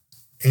Corps.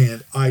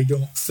 And I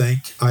don't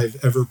think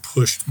I've ever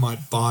pushed my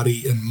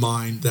body and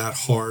mind that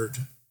hard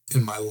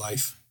in my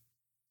life.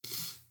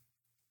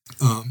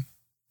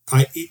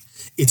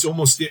 It's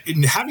almost,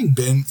 in having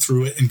been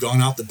through it and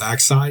gone out the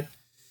backside,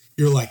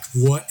 you're like,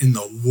 what in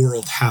the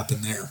world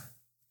happened there?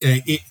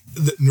 And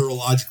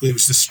neurologically, it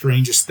was the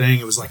strangest thing.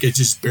 It was like I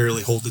just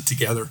barely hold it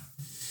together.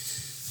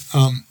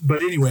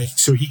 But anyway,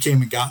 so he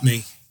came and got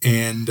me,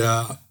 and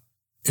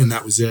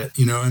that was it,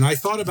 you know. And I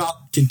thought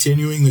about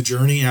continuing the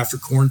journey after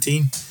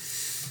quarantine,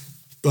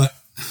 but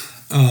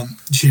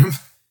Jim,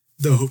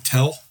 the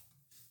hotel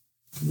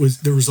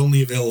there was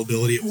only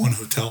availability at one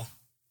hotel.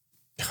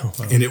 Oh,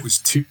 wow. And it was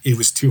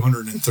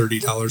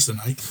 $230 a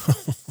night.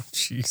 Oh,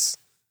 jeez.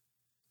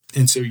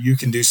 And so you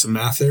can do some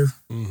math there.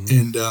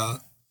 Mm-hmm.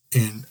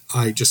 And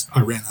I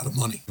ran out of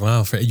money.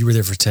 Wow. You were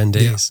there for 10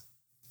 days.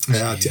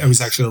 Yeah. I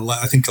was actually,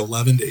 I think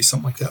 11 days,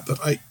 something like that. But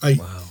I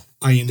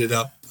ended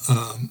up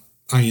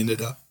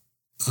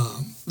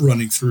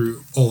running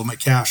through all of my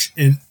cash.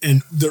 And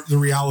the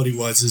reality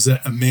is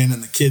that Amanda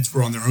and the kids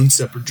were on their own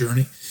separate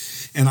journey.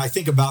 And I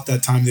think about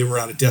that time they were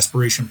at a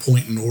desperation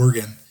point in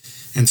Oregon.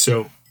 And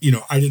so, you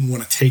know, I didn't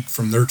want to take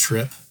from their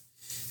trip.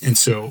 And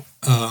so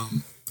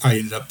I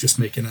ended up just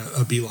making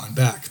a beeline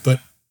back. But,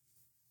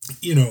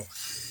 you know,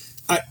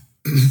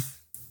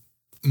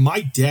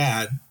 my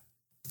dad,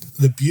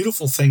 the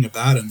beautiful thing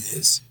about him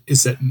is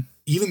that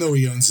even though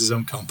he owns his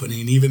own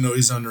company and even though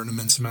he's under an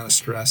immense amount of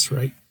stress,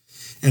 right?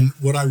 And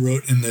what I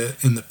wrote in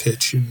the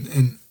pitch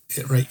and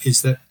right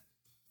is that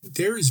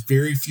there is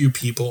very few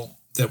people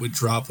that would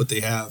drop what they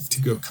have to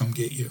go come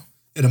get you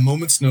at a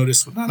moment's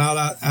notice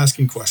without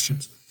asking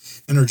questions,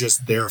 and are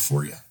just there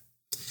for you.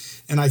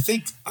 And I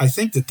think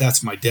that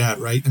that's my dad,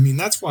 right? I mean,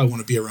 that's why I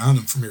want to be around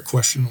him from your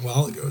question a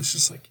while ago. It's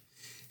just like,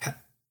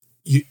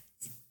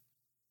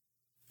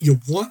 you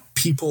want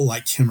people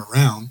like him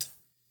around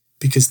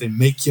because they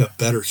make you a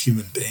better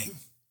human being.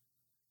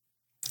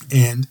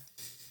 And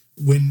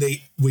when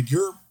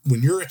you're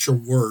at your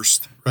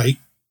worst, right,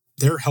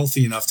 they're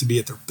healthy enough to be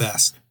at their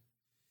best,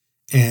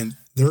 and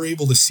they're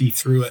able to see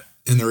through it,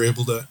 and they're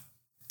able to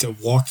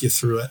walk you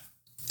through it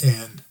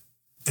and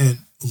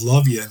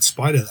love you in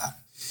spite of that.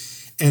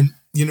 And,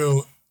 you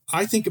know,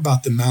 I think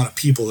about the amount of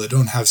people that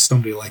don't have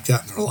somebody like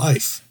that in their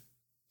life.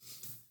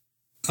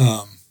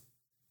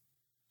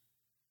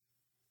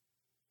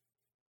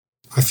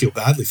 I feel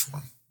badly for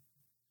them.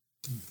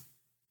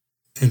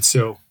 And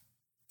so,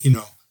 you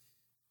know,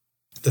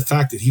 the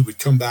fact that he would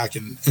come back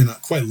and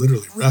quite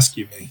literally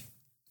rescue me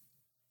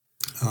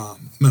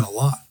meant a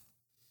lot.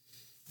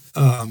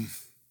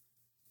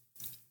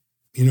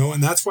 You know,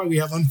 and that's why we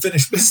have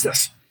unfinished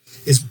business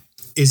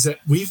is that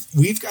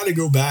we've got to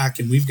go back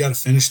and we've got to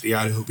finish the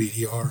Idaho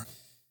BDR.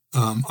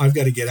 I've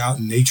got to get out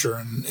in nature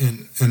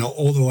and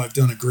although I've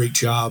done a great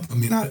job, I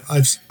mean,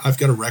 I've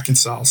got to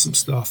reconcile some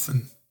stuff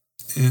and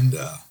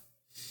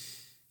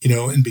you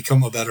know, and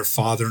become a better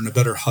father and a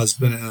better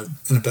husband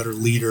and a better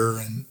leader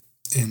and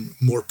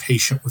more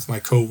patient with my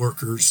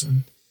coworkers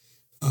and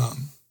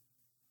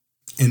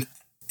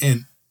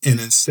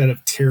instead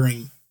of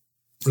tearing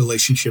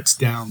relationships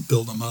down,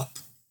 build them up.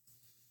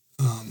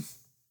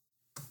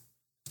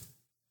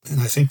 And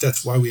I think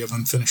that's why we have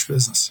unfinished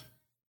business.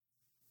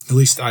 At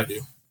least I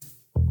do.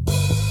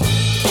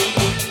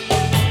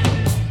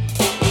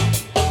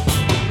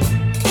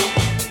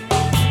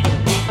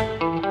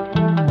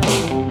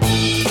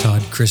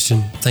 Todd,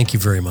 Christian, thank you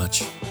very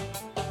much.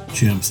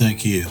 Jim,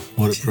 thank you.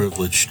 What a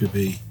privilege to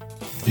be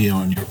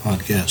on your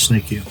podcast.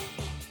 Thank you.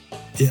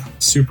 Yeah,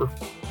 super.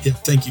 Yeah,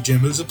 thank you,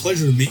 Jim. It was a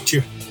pleasure to meet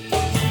you.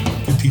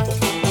 Good people.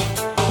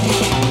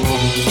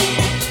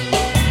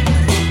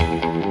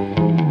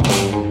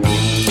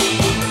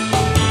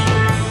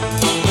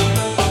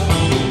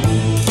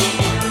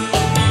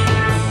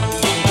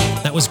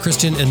 That was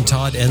Christian and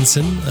Todd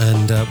Ensign,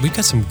 and we've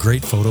got some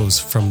great photos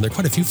from there,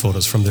 quite a few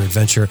photos from their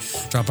adventure.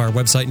 Drop our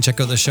website and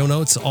check out the show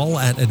notes, all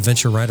at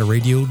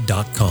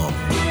adventureriderradio.com.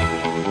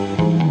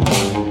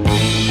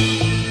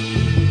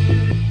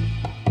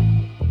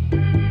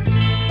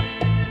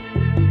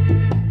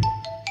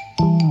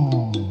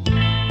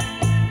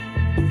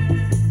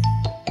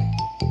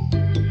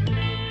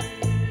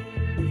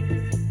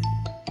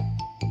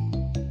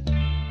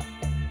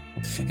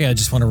 Hey, I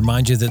just want to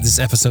remind you that this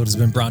episode has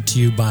been brought to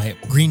you by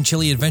Green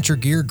Chili Adventure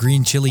Gear,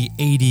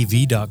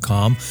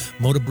 greenchiliadv.com,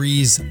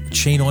 Motobreeze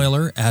Chain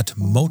Oiler at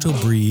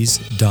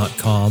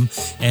motobreeze.com,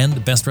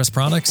 and Best Rest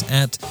Products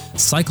at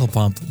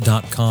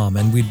cyclepump.com.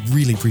 And we'd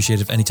really appreciate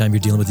it if anytime you're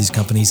dealing with these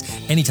companies,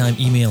 anytime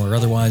email or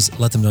otherwise,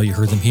 let them know you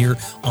heard them here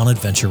on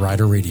Adventure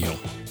Rider Radio.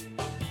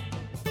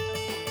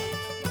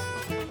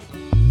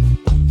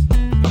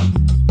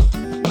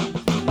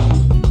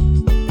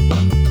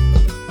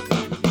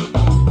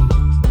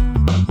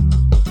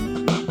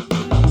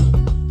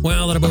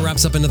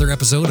 wraps up another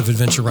episode of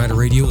Adventure Rider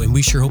Radio, and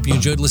we sure hope you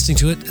enjoyed listening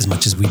to it as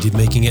much as we did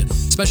making it.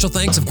 Special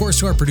thanks, of course,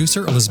 to our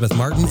producer, Elizabeth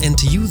Martin, and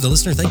to you, the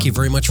listener. Thank you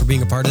very much for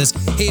being a part of this.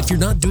 Hey, if you're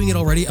not doing it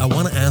already, I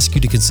want to ask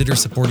you to consider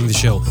supporting the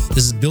show.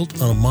 This is built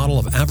on a model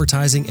of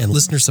advertising and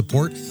listener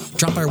support.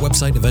 Drop by our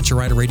website,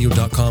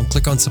 adventureriderradio.com,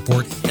 click on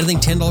support. Anything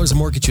 $10 or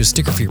more gets you a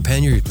sticker for your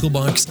pannier, your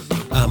toolbox,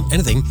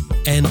 anything.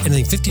 And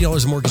anything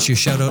 $50 or more gets you a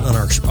shout out on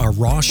our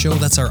Raw show.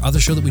 That's our other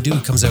show that we do.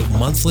 It comes out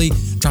monthly.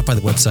 Drop by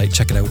the website,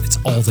 check it out. It's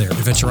all there.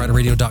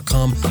 AdventureRiderRadio.com.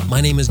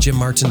 My name is Jim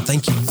Martin.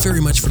 Thank you very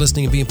much for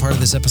listening and being part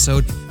of this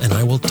episode, and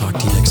I will talk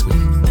to you next week.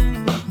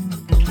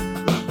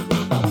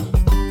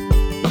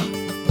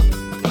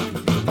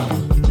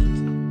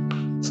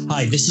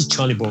 Hi, this is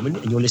Charlie Borman,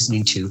 and you're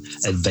listening to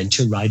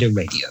Adventure Rider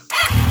Radio.